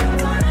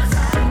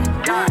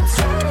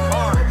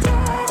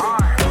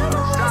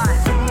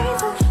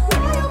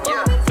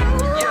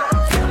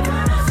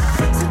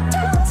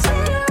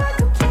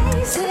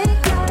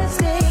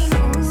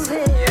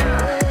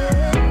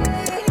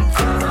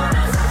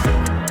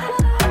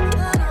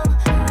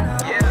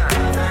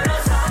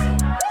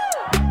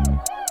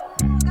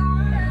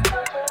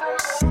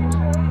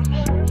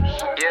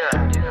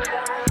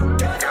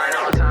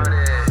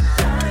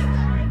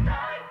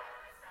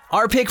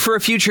 Our pick for a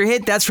future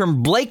hit, that's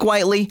from Blake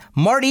Whiteley,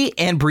 Marty,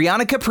 and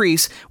Brianna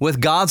Caprice with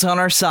God's on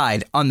Our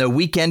Side on The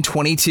Weekend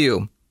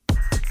 22.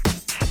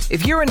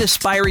 If you're an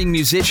aspiring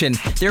musician,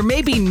 there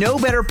may be no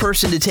better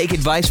person to take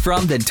advice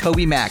from than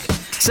Toby Mac.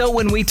 So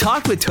when we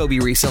talked with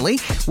Toby recently,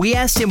 we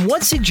asked him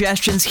what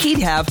suggestions he'd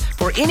have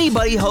for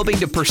anybody hoping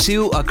to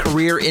pursue a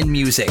career in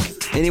music.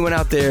 Anyone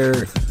out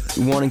there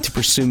wanting to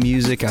pursue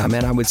music,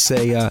 man, I would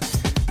say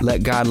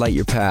let God light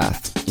your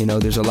path. You know,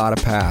 there's a lot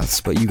of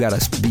paths, but you got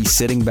to be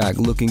sitting back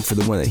looking for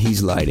the one that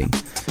he's lighting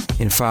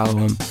and follow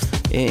him.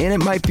 And it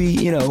might be,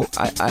 you know,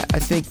 I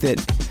think that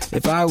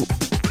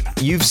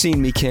you've seen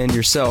me, Ken,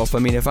 yourself. I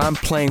mean, if I'm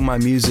playing my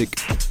music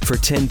for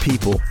 10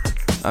 people,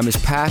 I'm as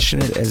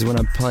passionate as when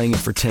I'm playing it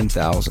for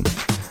 10,000.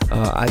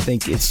 I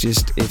think it's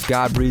just, if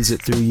God breathes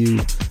it through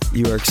you,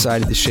 you are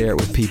excited to share it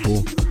with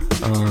people.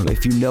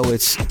 If you know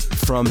it's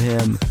from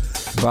him,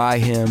 by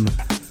him,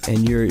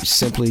 and you're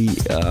simply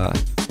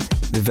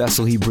the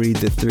vessel he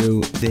breathed it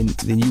through,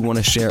 then you want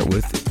to share it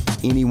with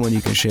anyone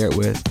you can share it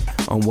with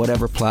on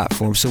whatever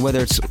platform. So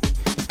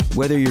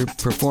whether you're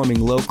performing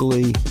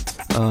locally,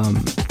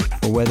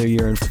 or whether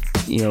you're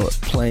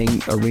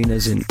playing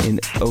arenas in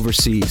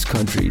overseas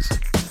countries,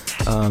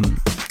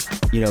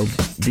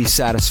 be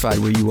satisfied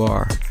where you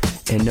are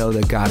and know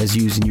that God is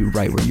using you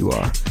right where you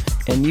are.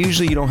 And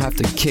usually you don't have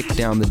to kick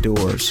down the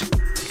doors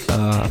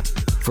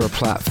for a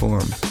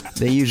platform.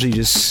 They usually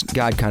just,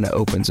 God kind of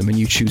opens them and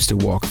you choose to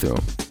walk through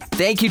them.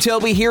 Thank you,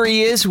 Toby. Here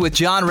he is with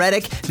John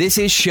Reddick. This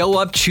is Show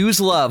Up,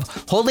 Choose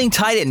Love, holding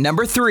tight at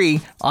number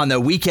 3 on The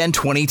Weekend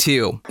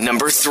 22.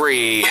 Number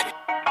 3.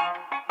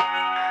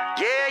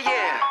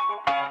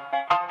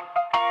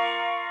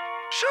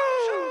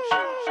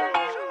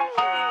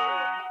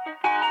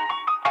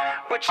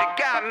 What you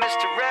got,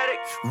 Mr. Reddick?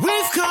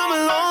 We've come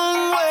a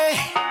long way,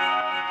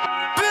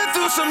 been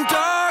through some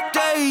dark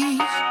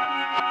days.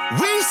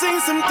 We've seen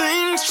some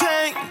things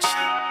change,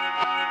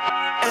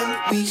 and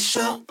we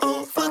shall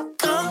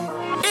overcome.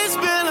 It's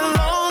been a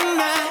long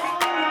night.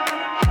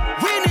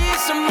 We need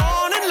some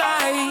morning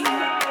light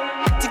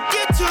to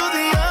get to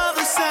the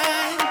other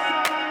side.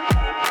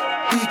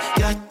 We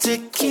got to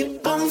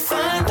keep on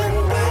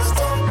finding ways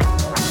to,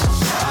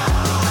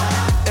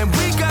 and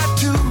we got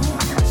to.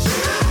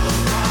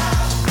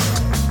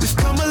 We've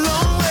come a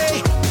long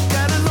way,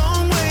 got a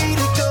long way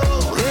to go.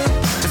 Yeah.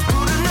 Let's do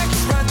the next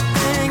right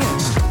thing,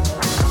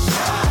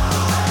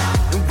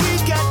 and we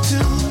got to.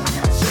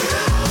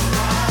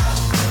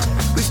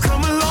 We've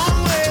come a long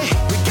way,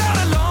 we got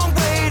a long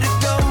way to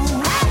go.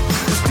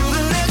 Let's do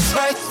the next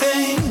right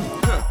thing.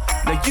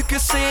 Now you can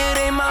say it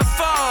ain't my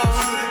fault,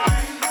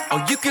 or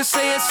you can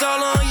say it's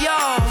all on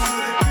y'all.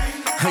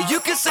 You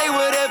can say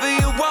whatever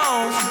you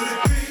want.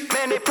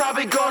 Man, they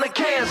probably gonna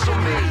cancel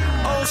me.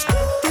 Oh,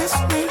 this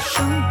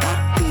nation that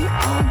we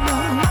all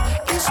know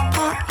is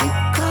partly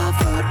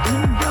covered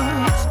in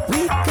rose.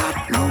 We got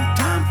no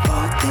time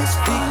for this.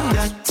 We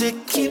got to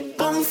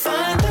keep on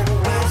finding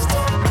ways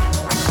to,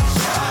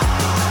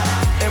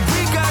 and we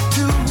got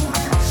to.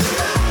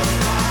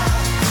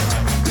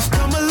 We've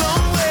come a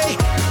long way,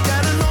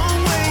 got a long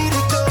way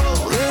to go.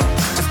 Yeah.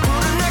 Let's do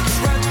the next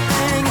right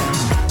thing,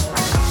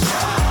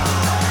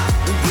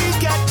 and we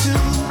got to.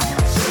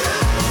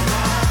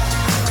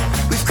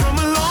 We've come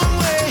a long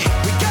way,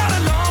 we got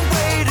a long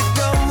way to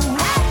go.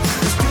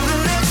 Let's do the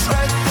next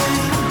right thing.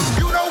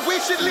 You know we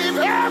should leave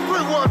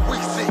everyone we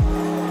see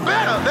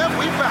better than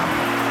we found.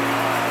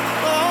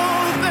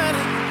 Oh,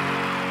 better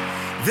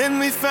than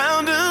we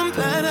found him,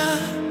 better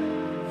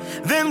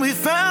than we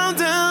found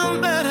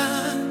him, better.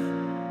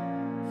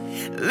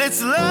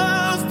 Let's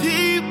love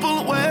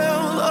people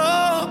well,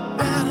 oh,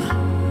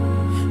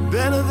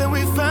 better than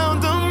we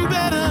found them,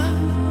 better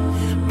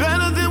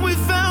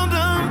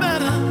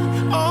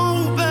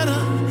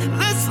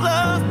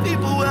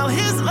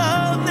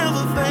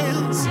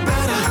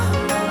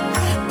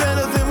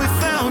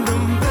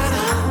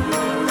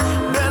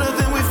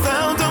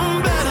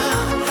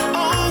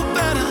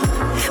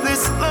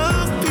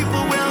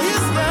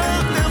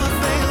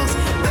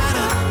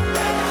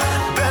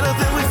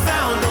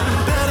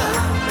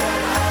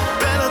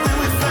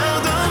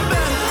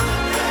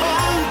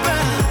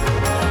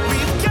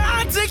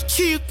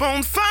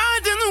on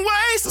finding the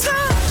ways to.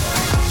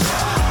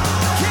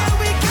 Yeah,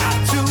 we got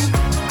to.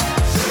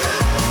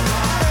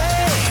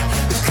 Hey,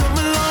 we've come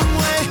a long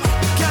way.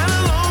 We got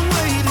a long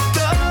way to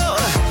go.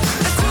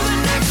 Let's do the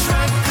next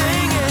right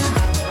thing. And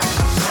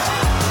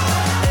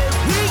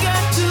we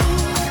got to.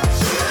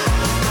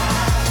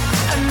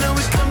 I know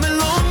we've come a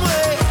long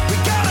way. We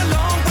got a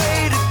long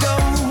way to go.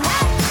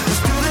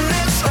 Let's do the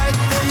next right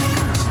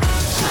thing.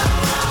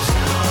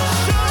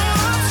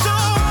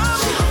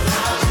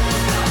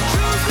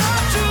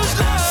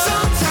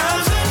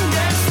 Sometimes the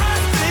next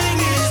right thing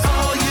is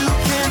all you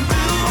can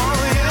do.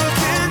 All you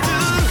can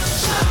do.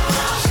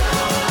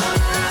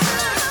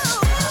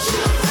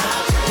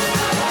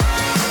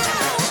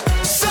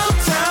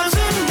 Sometimes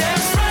the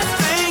next right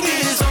thing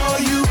is all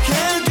you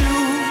can do.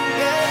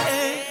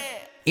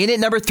 In at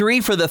number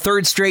 3 for the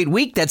third straight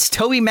week, that's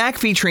Toby Mac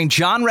featuring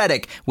John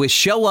Reddick with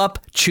Show Up,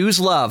 Choose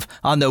Love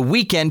on the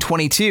Weekend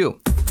 22.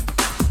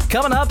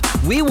 Coming up,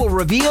 we will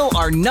reveal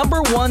our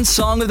number 1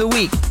 song of the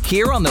week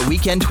here on the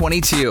Weekend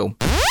 22.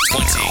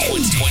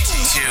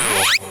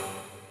 22.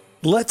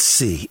 Let's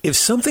see. If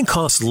something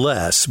costs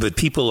less, but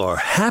people are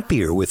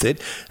happier with it,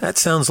 that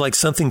sounds like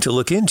something to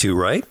look into,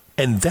 right?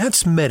 And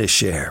that's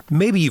Medishare.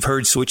 Maybe you've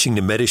heard switching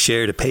to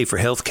Medishare to pay for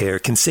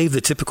healthcare can save the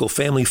typical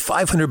family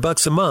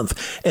 $500 a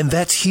month, and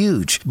that's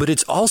huge. But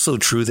it's also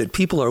true that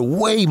people are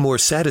way more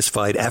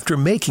satisfied after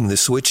making the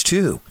switch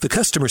too. The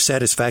customer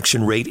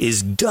satisfaction rate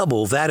is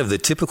double that of the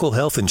typical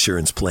health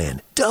insurance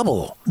plan.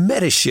 Double.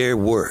 Medishare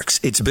works.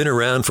 It's been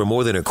around for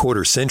more than a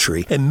quarter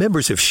century, and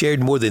members have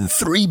shared more than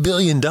 $3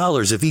 billion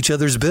of each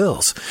other's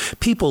bills.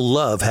 People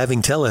love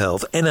having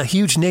telehealth and a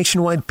huge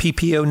nationwide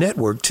PPO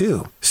network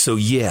too. So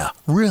yeah,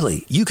 really,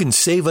 you can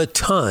save a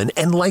ton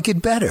and like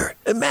it better.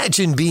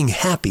 Imagine being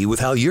happy with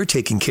how you're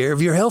taking care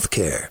of your health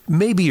care.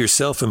 Maybe you're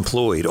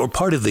self-employed or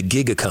part of the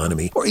gig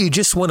economy, or you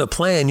just want a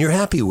plan you're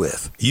happy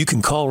with. You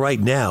can call right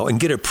now and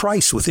get a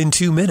price within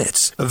 2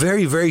 minutes. A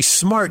very, very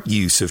smart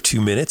use of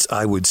 2 minutes,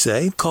 I would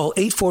say. Call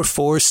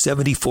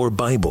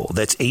 844-74-BIBLE.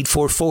 That's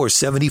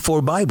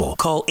 844-74-BIBLE.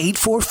 Call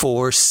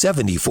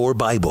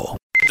 844-74-BIBLE.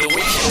 The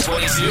Weekend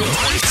 22.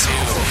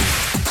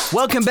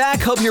 Welcome back.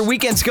 Hope your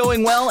weekend's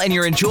going well and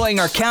you're enjoying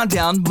our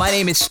countdown. My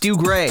name is Stu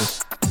Gray.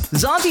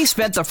 Zonti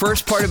spent the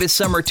first part of his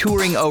summer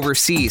touring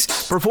overseas,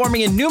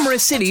 performing in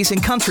numerous cities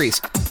and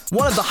countries.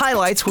 One of the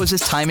highlights was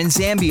his time in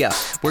Zambia,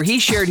 where he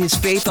shared his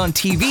faith on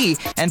TV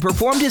and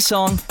performed his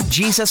song,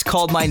 Jesus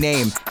Called My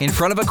Name, in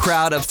front of a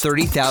crowd of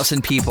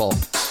 30,000 people.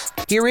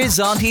 Here is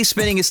Zonti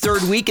spending his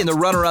third week in the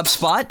runner-up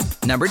spot,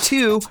 number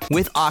 2,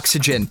 with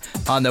Oxygen,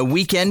 on the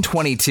Weekend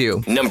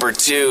 22. Number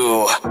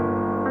 2.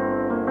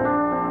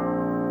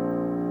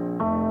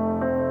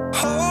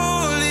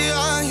 Holy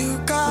are you,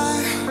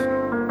 God,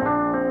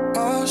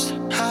 most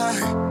high.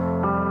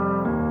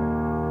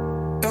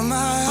 You're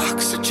my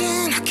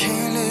oxygen, I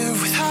can't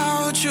live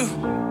without you.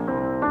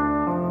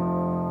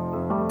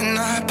 And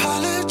I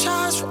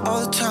apologize for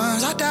all the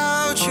times I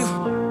doubt you.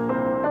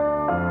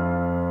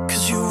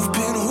 'Cause you've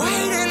been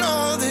waiting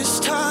all this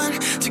time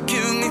to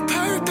give me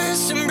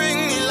purpose and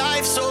bring me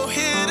life. So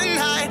here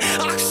tonight,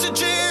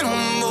 oxygen,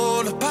 I'm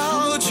all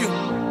about you.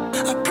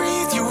 I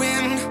breathe you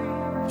in.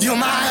 You're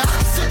my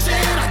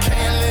oxygen, I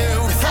can't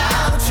live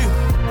without you.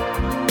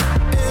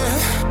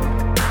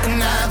 Yeah.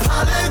 And I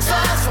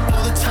apologize for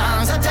all the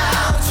times I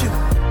doubt you.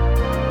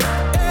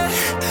 Yeah.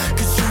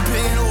 'Cause you've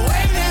been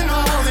waiting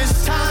all this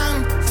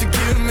time to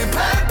give me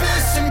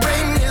purpose and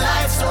bring me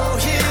life. So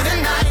here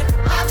tonight,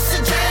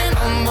 oxygen,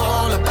 I'm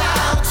all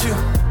about you.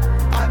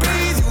 I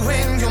breathe you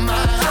in, you're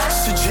my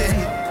oxygen.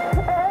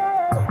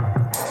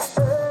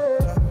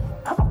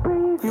 I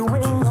breathe you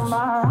in, you're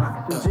my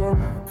oxygen.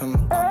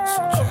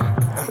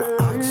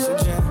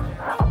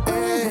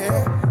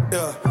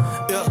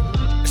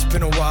 It's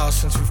been a while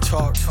since we've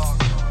talked,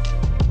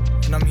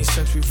 and I mean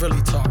since we've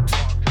really talked.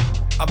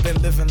 I've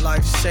been living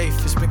life safe,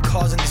 it's been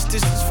causing this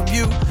distance from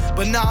you,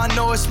 but now I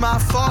know it's my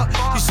fault.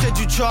 You said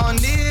you draw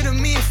near to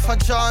me if I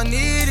draw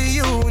near to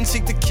you, and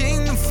seek the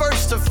kingdom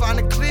first to find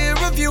a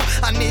clearer view.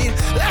 I need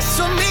less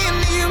of me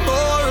and need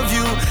more of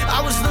you. I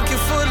was looking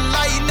for the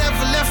light, you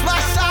never left my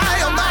side.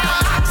 You're my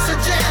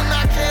oxygen,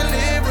 I can't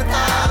live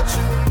without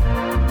you.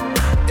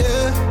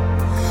 Yeah.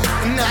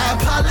 And I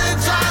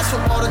apologize for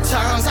all the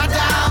times I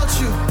doubt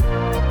you.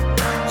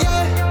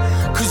 Yeah.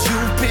 'Cause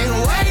you've been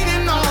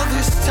waiting all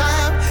this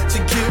time to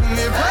give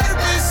me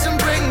purpose and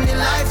bring me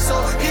life. So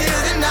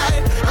here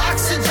tonight,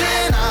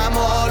 oxygen, I'm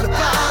all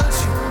about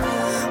you.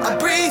 I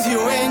breathe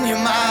you in, you're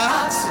my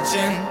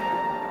oxygen.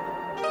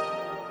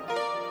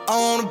 I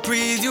wanna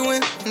breathe you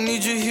in, I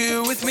need you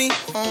here with me.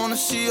 I wanna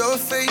see your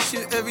face,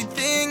 you're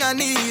everything I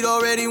need.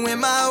 Already went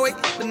my way,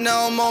 but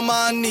now I'm on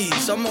my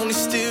knees. I'm only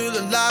still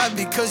alive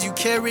because you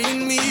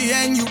carried me.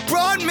 And you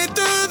brought me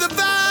through the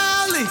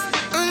valley,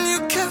 and you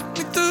kept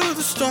me through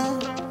the storm.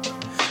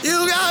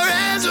 You got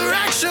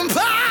resurrection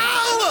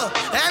power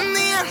and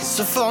the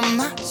answer for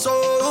my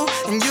soul.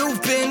 And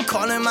you've been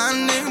calling my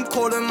name,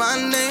 calling my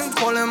name,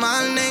 calling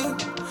my name.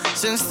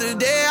 Since the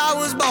day I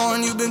was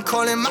born, you've been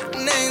calling my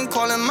name,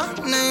 calling my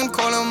name,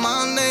 calling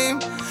my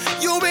name.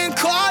 You've been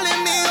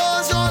calling me all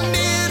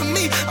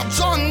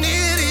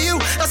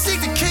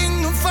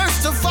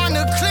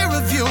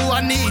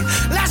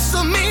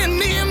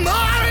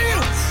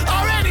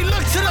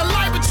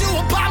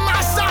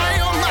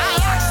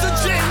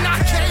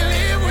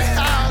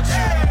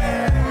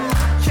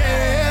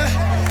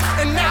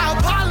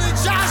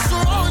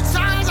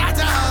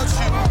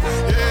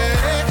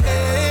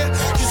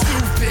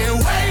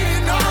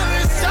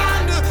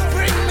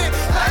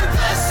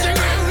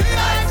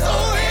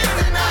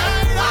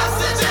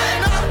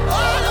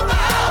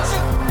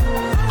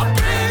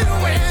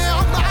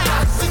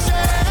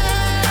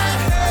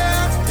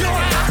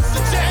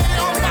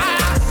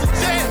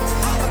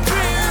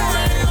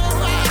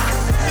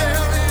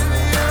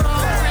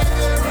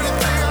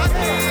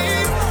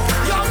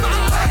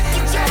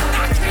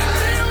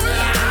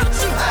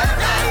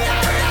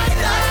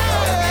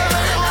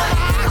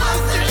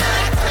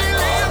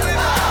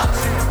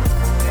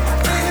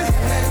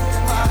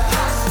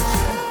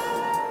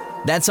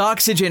That's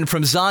Oxygen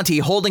from Zonti,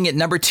 holding at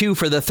number 2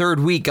 for the third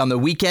week on the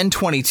Weekend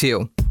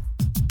 22.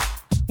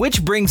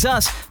 Which brings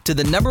us to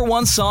the number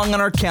 1 song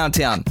on our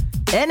countdown.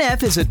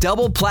 NF is a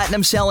double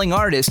platinum selling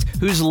artist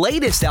whose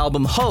latest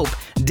album, Hope,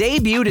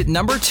 debuted at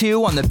number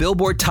 2 on the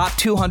Billboard Top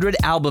 200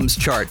 Albums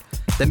chart.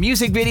 The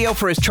music video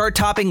for his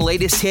chart-topping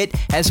latest hit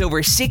has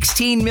over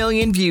 16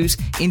 million views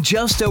in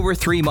just over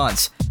 3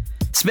 months.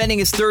 Spending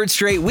his third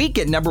straight week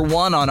at number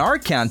 1 on our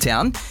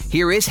countdown,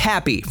 here is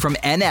Happy from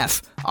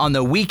NF on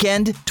the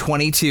Weekend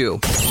 22.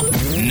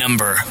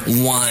 Number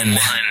 1.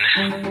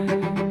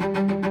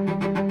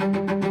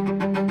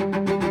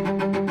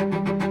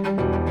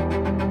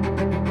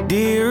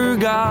 Dear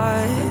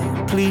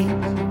God, please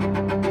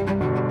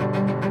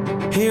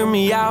hear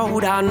me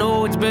out. I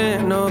know it's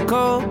been a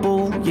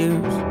couple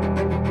years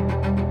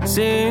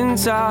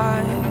since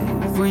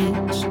I've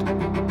reached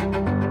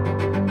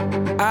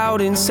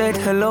out and said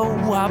hello.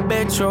 I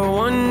bet you're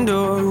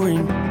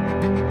wondering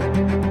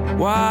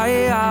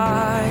why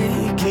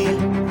I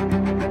keep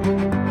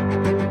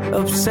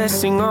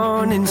obsessing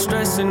on and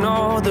stressing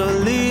all the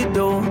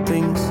little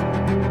things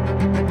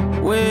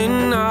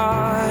when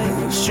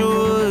I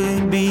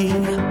should be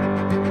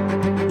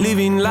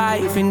living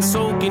life and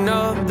soaking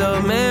up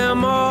the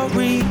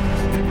memories.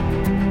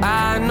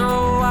 I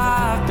know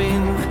I've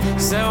been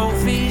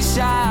selfish,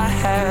 I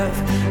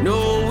have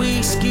no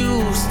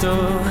excuse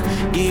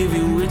to give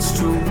you it's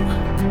true.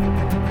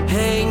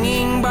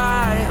 Hanging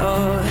by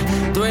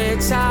a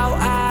thread's how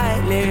I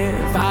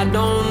live. I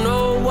don't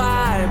know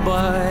why,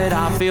 but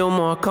I feel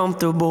more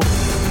comfortable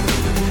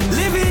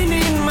living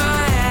in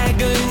my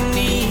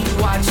agony,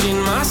 watching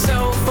my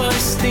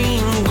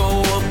self-esteem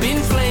go up in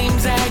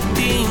flames,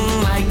 acting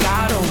like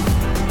I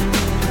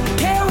don't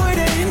care what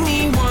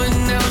anyone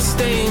else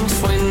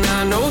thinks, when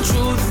I know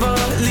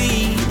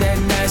truthfully that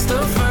that's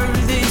the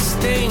furthest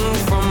thing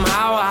from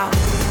how I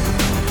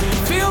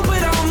feel.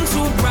 But I'm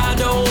too proud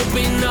to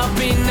open up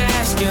and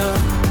ask you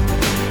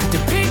to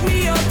pick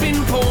me up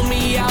and pull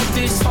me out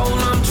this hole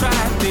I'm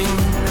trapped in.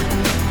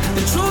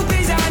 The truth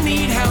is I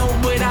need help,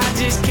 but I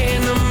just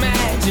can't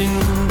imagine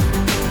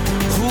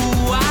who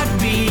I'd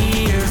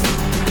be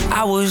if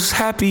I was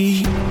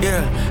happy.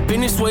 Yeah,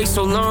 been this way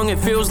so long it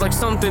feels like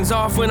something's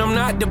off when I'm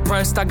not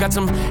depressed. I got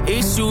some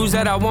issues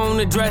that I won't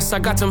address. I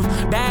got some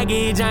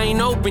baggage I ain't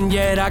opened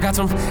yet. I got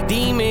some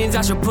demons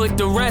I should put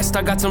to rest.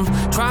 I got some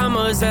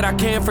traumas that I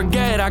can't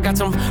forget. I got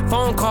some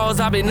phone calls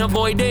I've been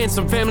avoiding,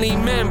 some family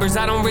members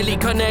I don't really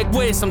connect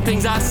with, some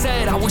things I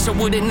said I wish I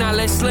would've not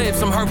let slip,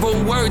 some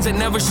hurtful words that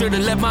never should've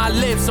left my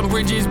lips, some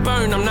bridges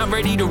burned I'm not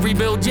ready to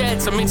rebuild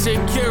yet, some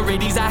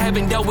insecurities I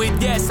haven't dealt with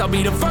yet. I'll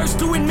be the first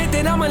to admit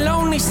that I'm a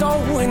lonely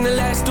soul, and the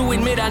last to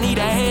admit I need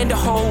a hand to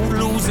hold.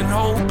 Losing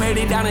hope,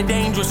 headed down a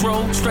dangerous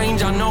road.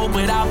 Strange I know,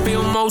 but I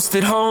feel most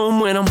at home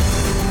when I'm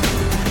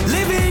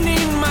living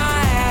in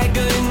my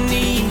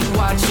agony,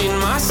 watching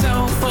my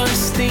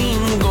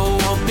self-esteem go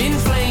up in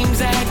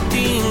flames,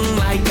 acting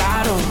like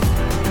I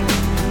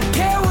don't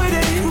care what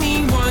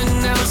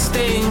anyone else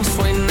thinks,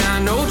 when I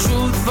know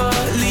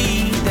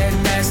truthfully that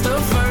that's the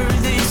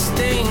furthest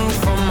thing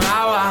from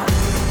how I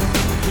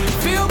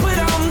feel. But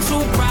I'm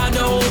too proud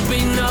to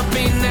open up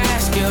and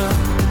ask you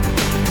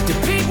to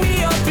pick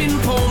me up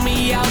and pull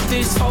me out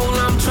this hole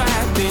I'm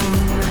trapped in.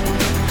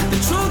 The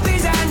truth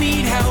is I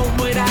need help,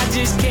 but I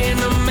just can't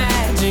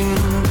imagine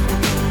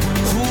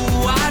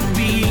who I'd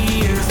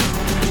be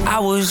if I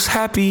was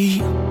happy.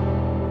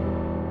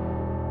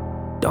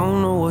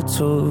 Don't know what's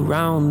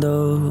around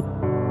the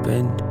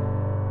bend,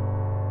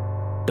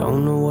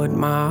 don't know what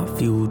my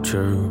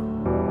future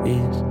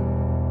is,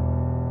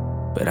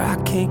 but I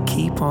can't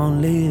keep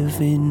on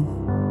living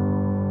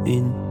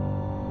in.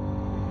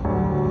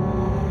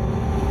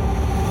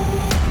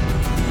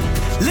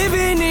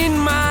 Living in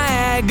my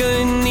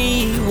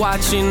agony,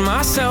 watching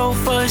my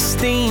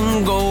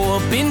self-esteem go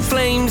up in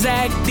flames,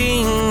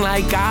 acting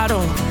like I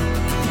don't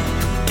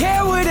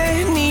care what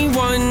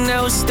anyone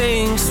else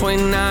thinks,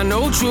 when I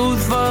know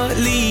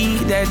truthfully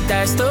that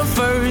that's the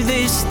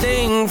furthest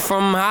thing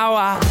from how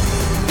I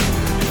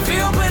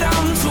feel. But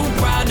I'm too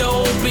proud to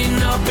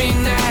open up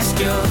and ask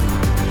you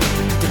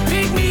to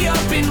pick me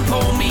up and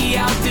pull me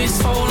out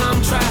this hole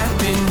I'm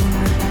trapped in.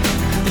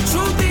 The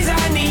truth is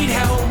I need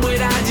help,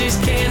 but I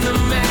just can't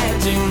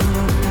imagine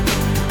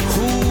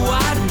who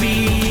I'd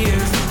be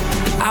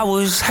if I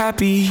was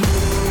happy.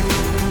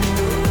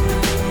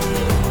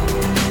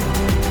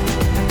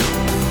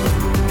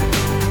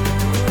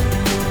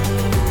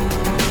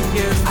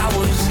 If I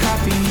was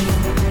happy.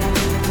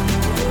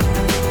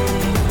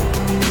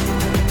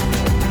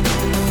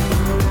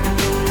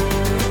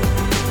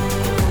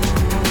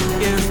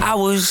 If I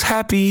was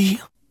happy.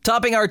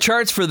 Topping our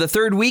charts for the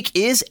third week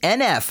is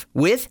NF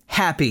with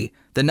Happy,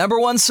 the number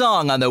 1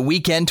 song on the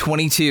Weekend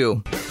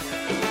 22.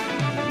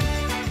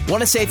 Want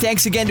to say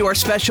thanks again to our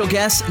special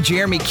guests,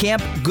 Jeremy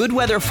Camp, Good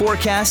Weather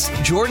Forecast,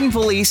 Jordan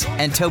Valise,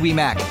 and Toby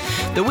Mack.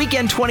 The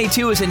Weekend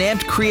 22 is an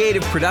amped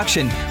creative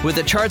production with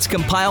the charts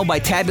compiled by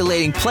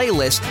tabulating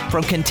playlists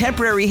from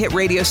contemporary hit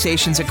radio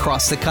stations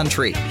across the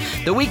country.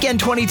 The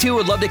Weekend 22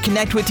 would love to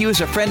connect with you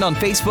as a friend on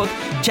Facebook.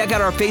 Check out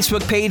our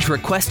Facebook page,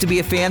 Request to be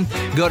a Fan.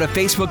 Go to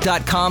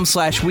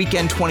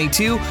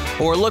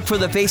facebook.com/weekend22 or look for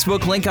the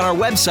Facebook link on our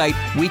website,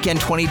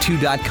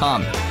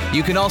 weekend22.com.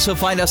 You can also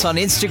find us on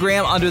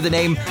Instagram under the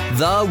name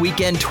The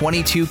Weekend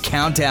 22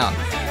 Countdown.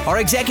 Our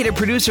executive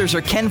producers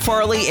are Ken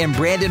Farley and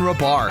Brandon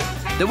Rabar.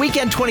 The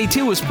Weekend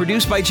 22 was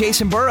produced by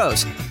Jason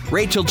Burrows.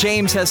 Rachel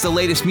James has the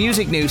latest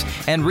music news,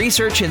 and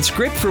research and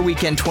script for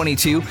Weekend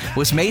 22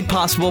 was made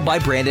possible by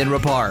Brandon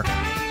Rabar.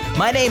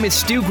 My name is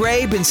Stu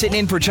Gray, been sitting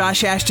in for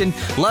Josh Ashton.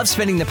 Love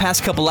spending the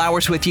past couple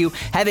hours with you.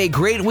 Have a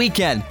great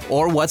weekend,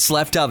 or what's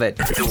left of it.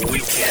 The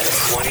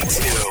Weekend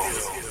 22.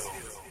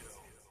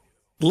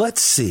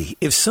 Let's see.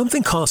 If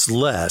something costs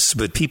less,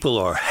 but people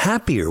are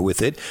happier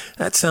with it,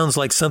 that sounds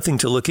like something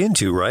to look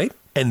into, right?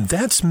 And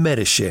that's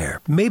Medishare.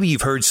 Maybe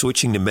you've heard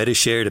switching to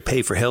Medishare to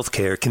pay for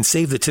healthcare can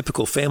save the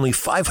typical family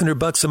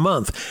 $500 a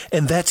month,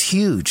 and that's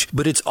huge.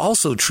 But it's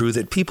also true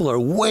that people are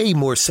way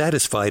more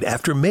satisfied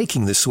after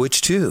making the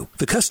switch too.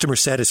 The customer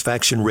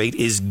satisfaction rate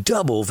is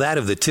double that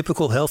of the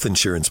typical health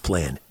insurance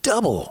plan.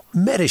 Double.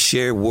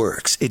 Medishare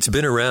works. It's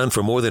been around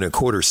for more than a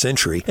quarter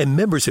century, and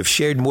members have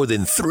shared more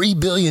than $3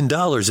 billion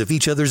of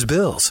each other's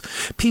bills.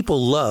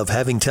 People love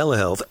having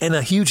telehealth and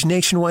a huge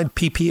nationwide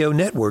PPO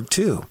network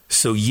too.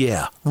 So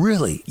yeah,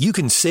 really, you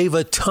can save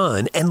a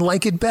ton and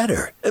like it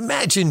better.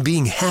 Imagine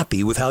being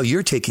happy with how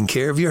you're taking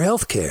care of your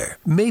health care.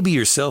 Maybe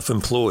you're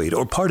self-employed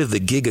or part of the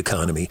gig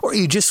economy, or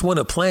you just want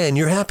a plan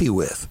you're happy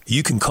with.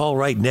 You can call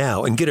right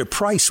now and get a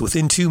price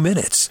within 2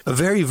 minutes. A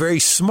very, very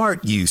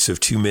smart use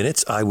of 2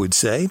 minutes, I would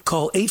say.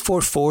 Call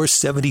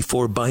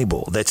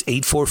 844-74-BIBLE. That's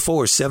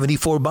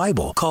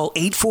 844-74-BIBLE. Call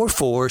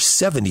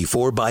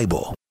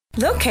 844-74-BIBLE.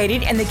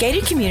 Located in the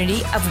gated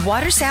community of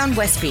Watersound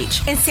West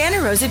Beach in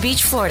Santa Rosa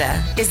Beach,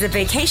 Florida, is the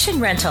vacation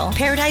rental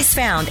Paradise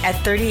Found at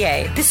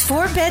 30A. This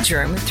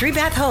 4-bedroom,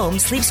 3-bath home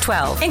sleeps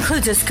 12.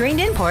 Includes a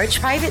screened-in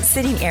porch, private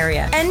sitting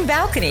area, and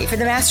balcony for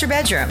the master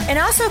bedroom. And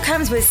also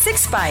comes with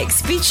 6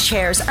 bikes, beach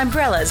chairs,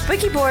 umbrellas,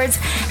 boogie boards,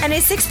 and a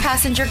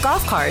 6-passenger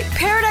golf cart.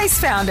 Paradise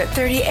Found at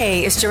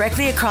 30A is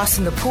directly across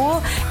from the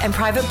pool and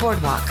private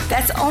boardwalk.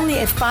 That's only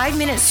a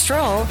 5-minute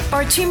stroll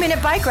or a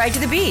 2-minute bike ride to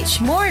the beach.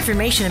 More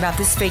information about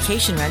this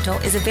vacation rental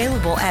is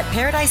available at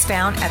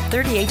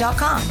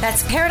paradisefound@30a.com.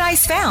 That's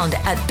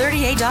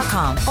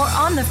paradisefound@30a.com or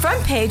on the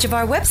front page of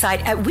our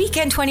website at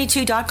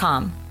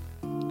weekend22.com.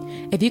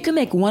 If you could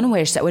make one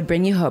wish that would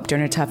bring you hope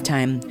during a tough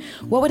time,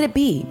 what would it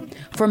be?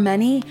 For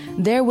many,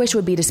 their wish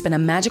would be to spend a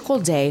magical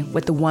day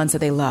with the ones that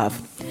they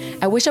love.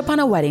 At Wish Upon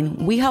a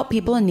Wedding, we help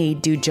people in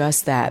need do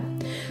just that.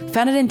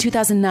 Founded in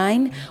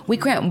 2009, we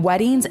grant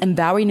weddings and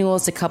vow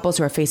renewals to couples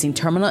who are facing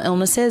terminal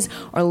illnesses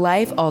or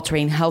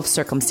life-altering health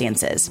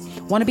circumstances.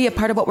 Want to be a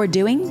part of what we're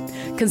doing?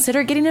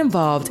 Consider getting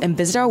involved and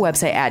visit our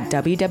website at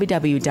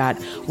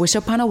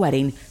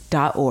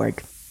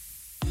www.wishuponawedding.org.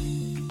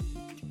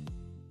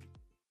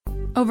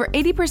 Over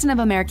 80% of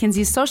Americans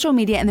use social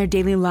media in their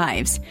daily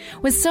lives.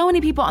 With so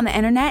many people on the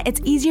internet, it's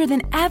easier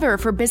than ever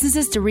for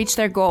businesses to reach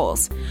their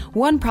goals.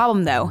 One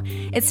problem, though,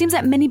 it seems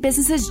that many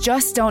businesses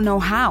just don't know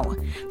how.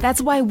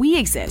 That's why we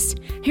exist.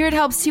 Here at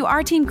Helps To,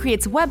 our team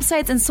creates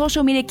websites and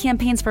social media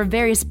campaigns for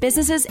various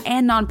businesses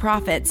and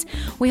nonprofits.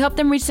 We help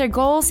them reach their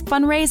goals,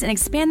 fundraise, and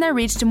expand their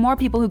reach to more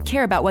people who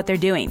care about what they're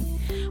doing.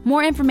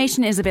 More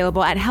information is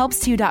available at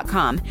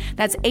helps2.com.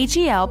 That's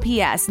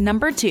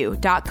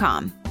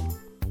HELPS2.com.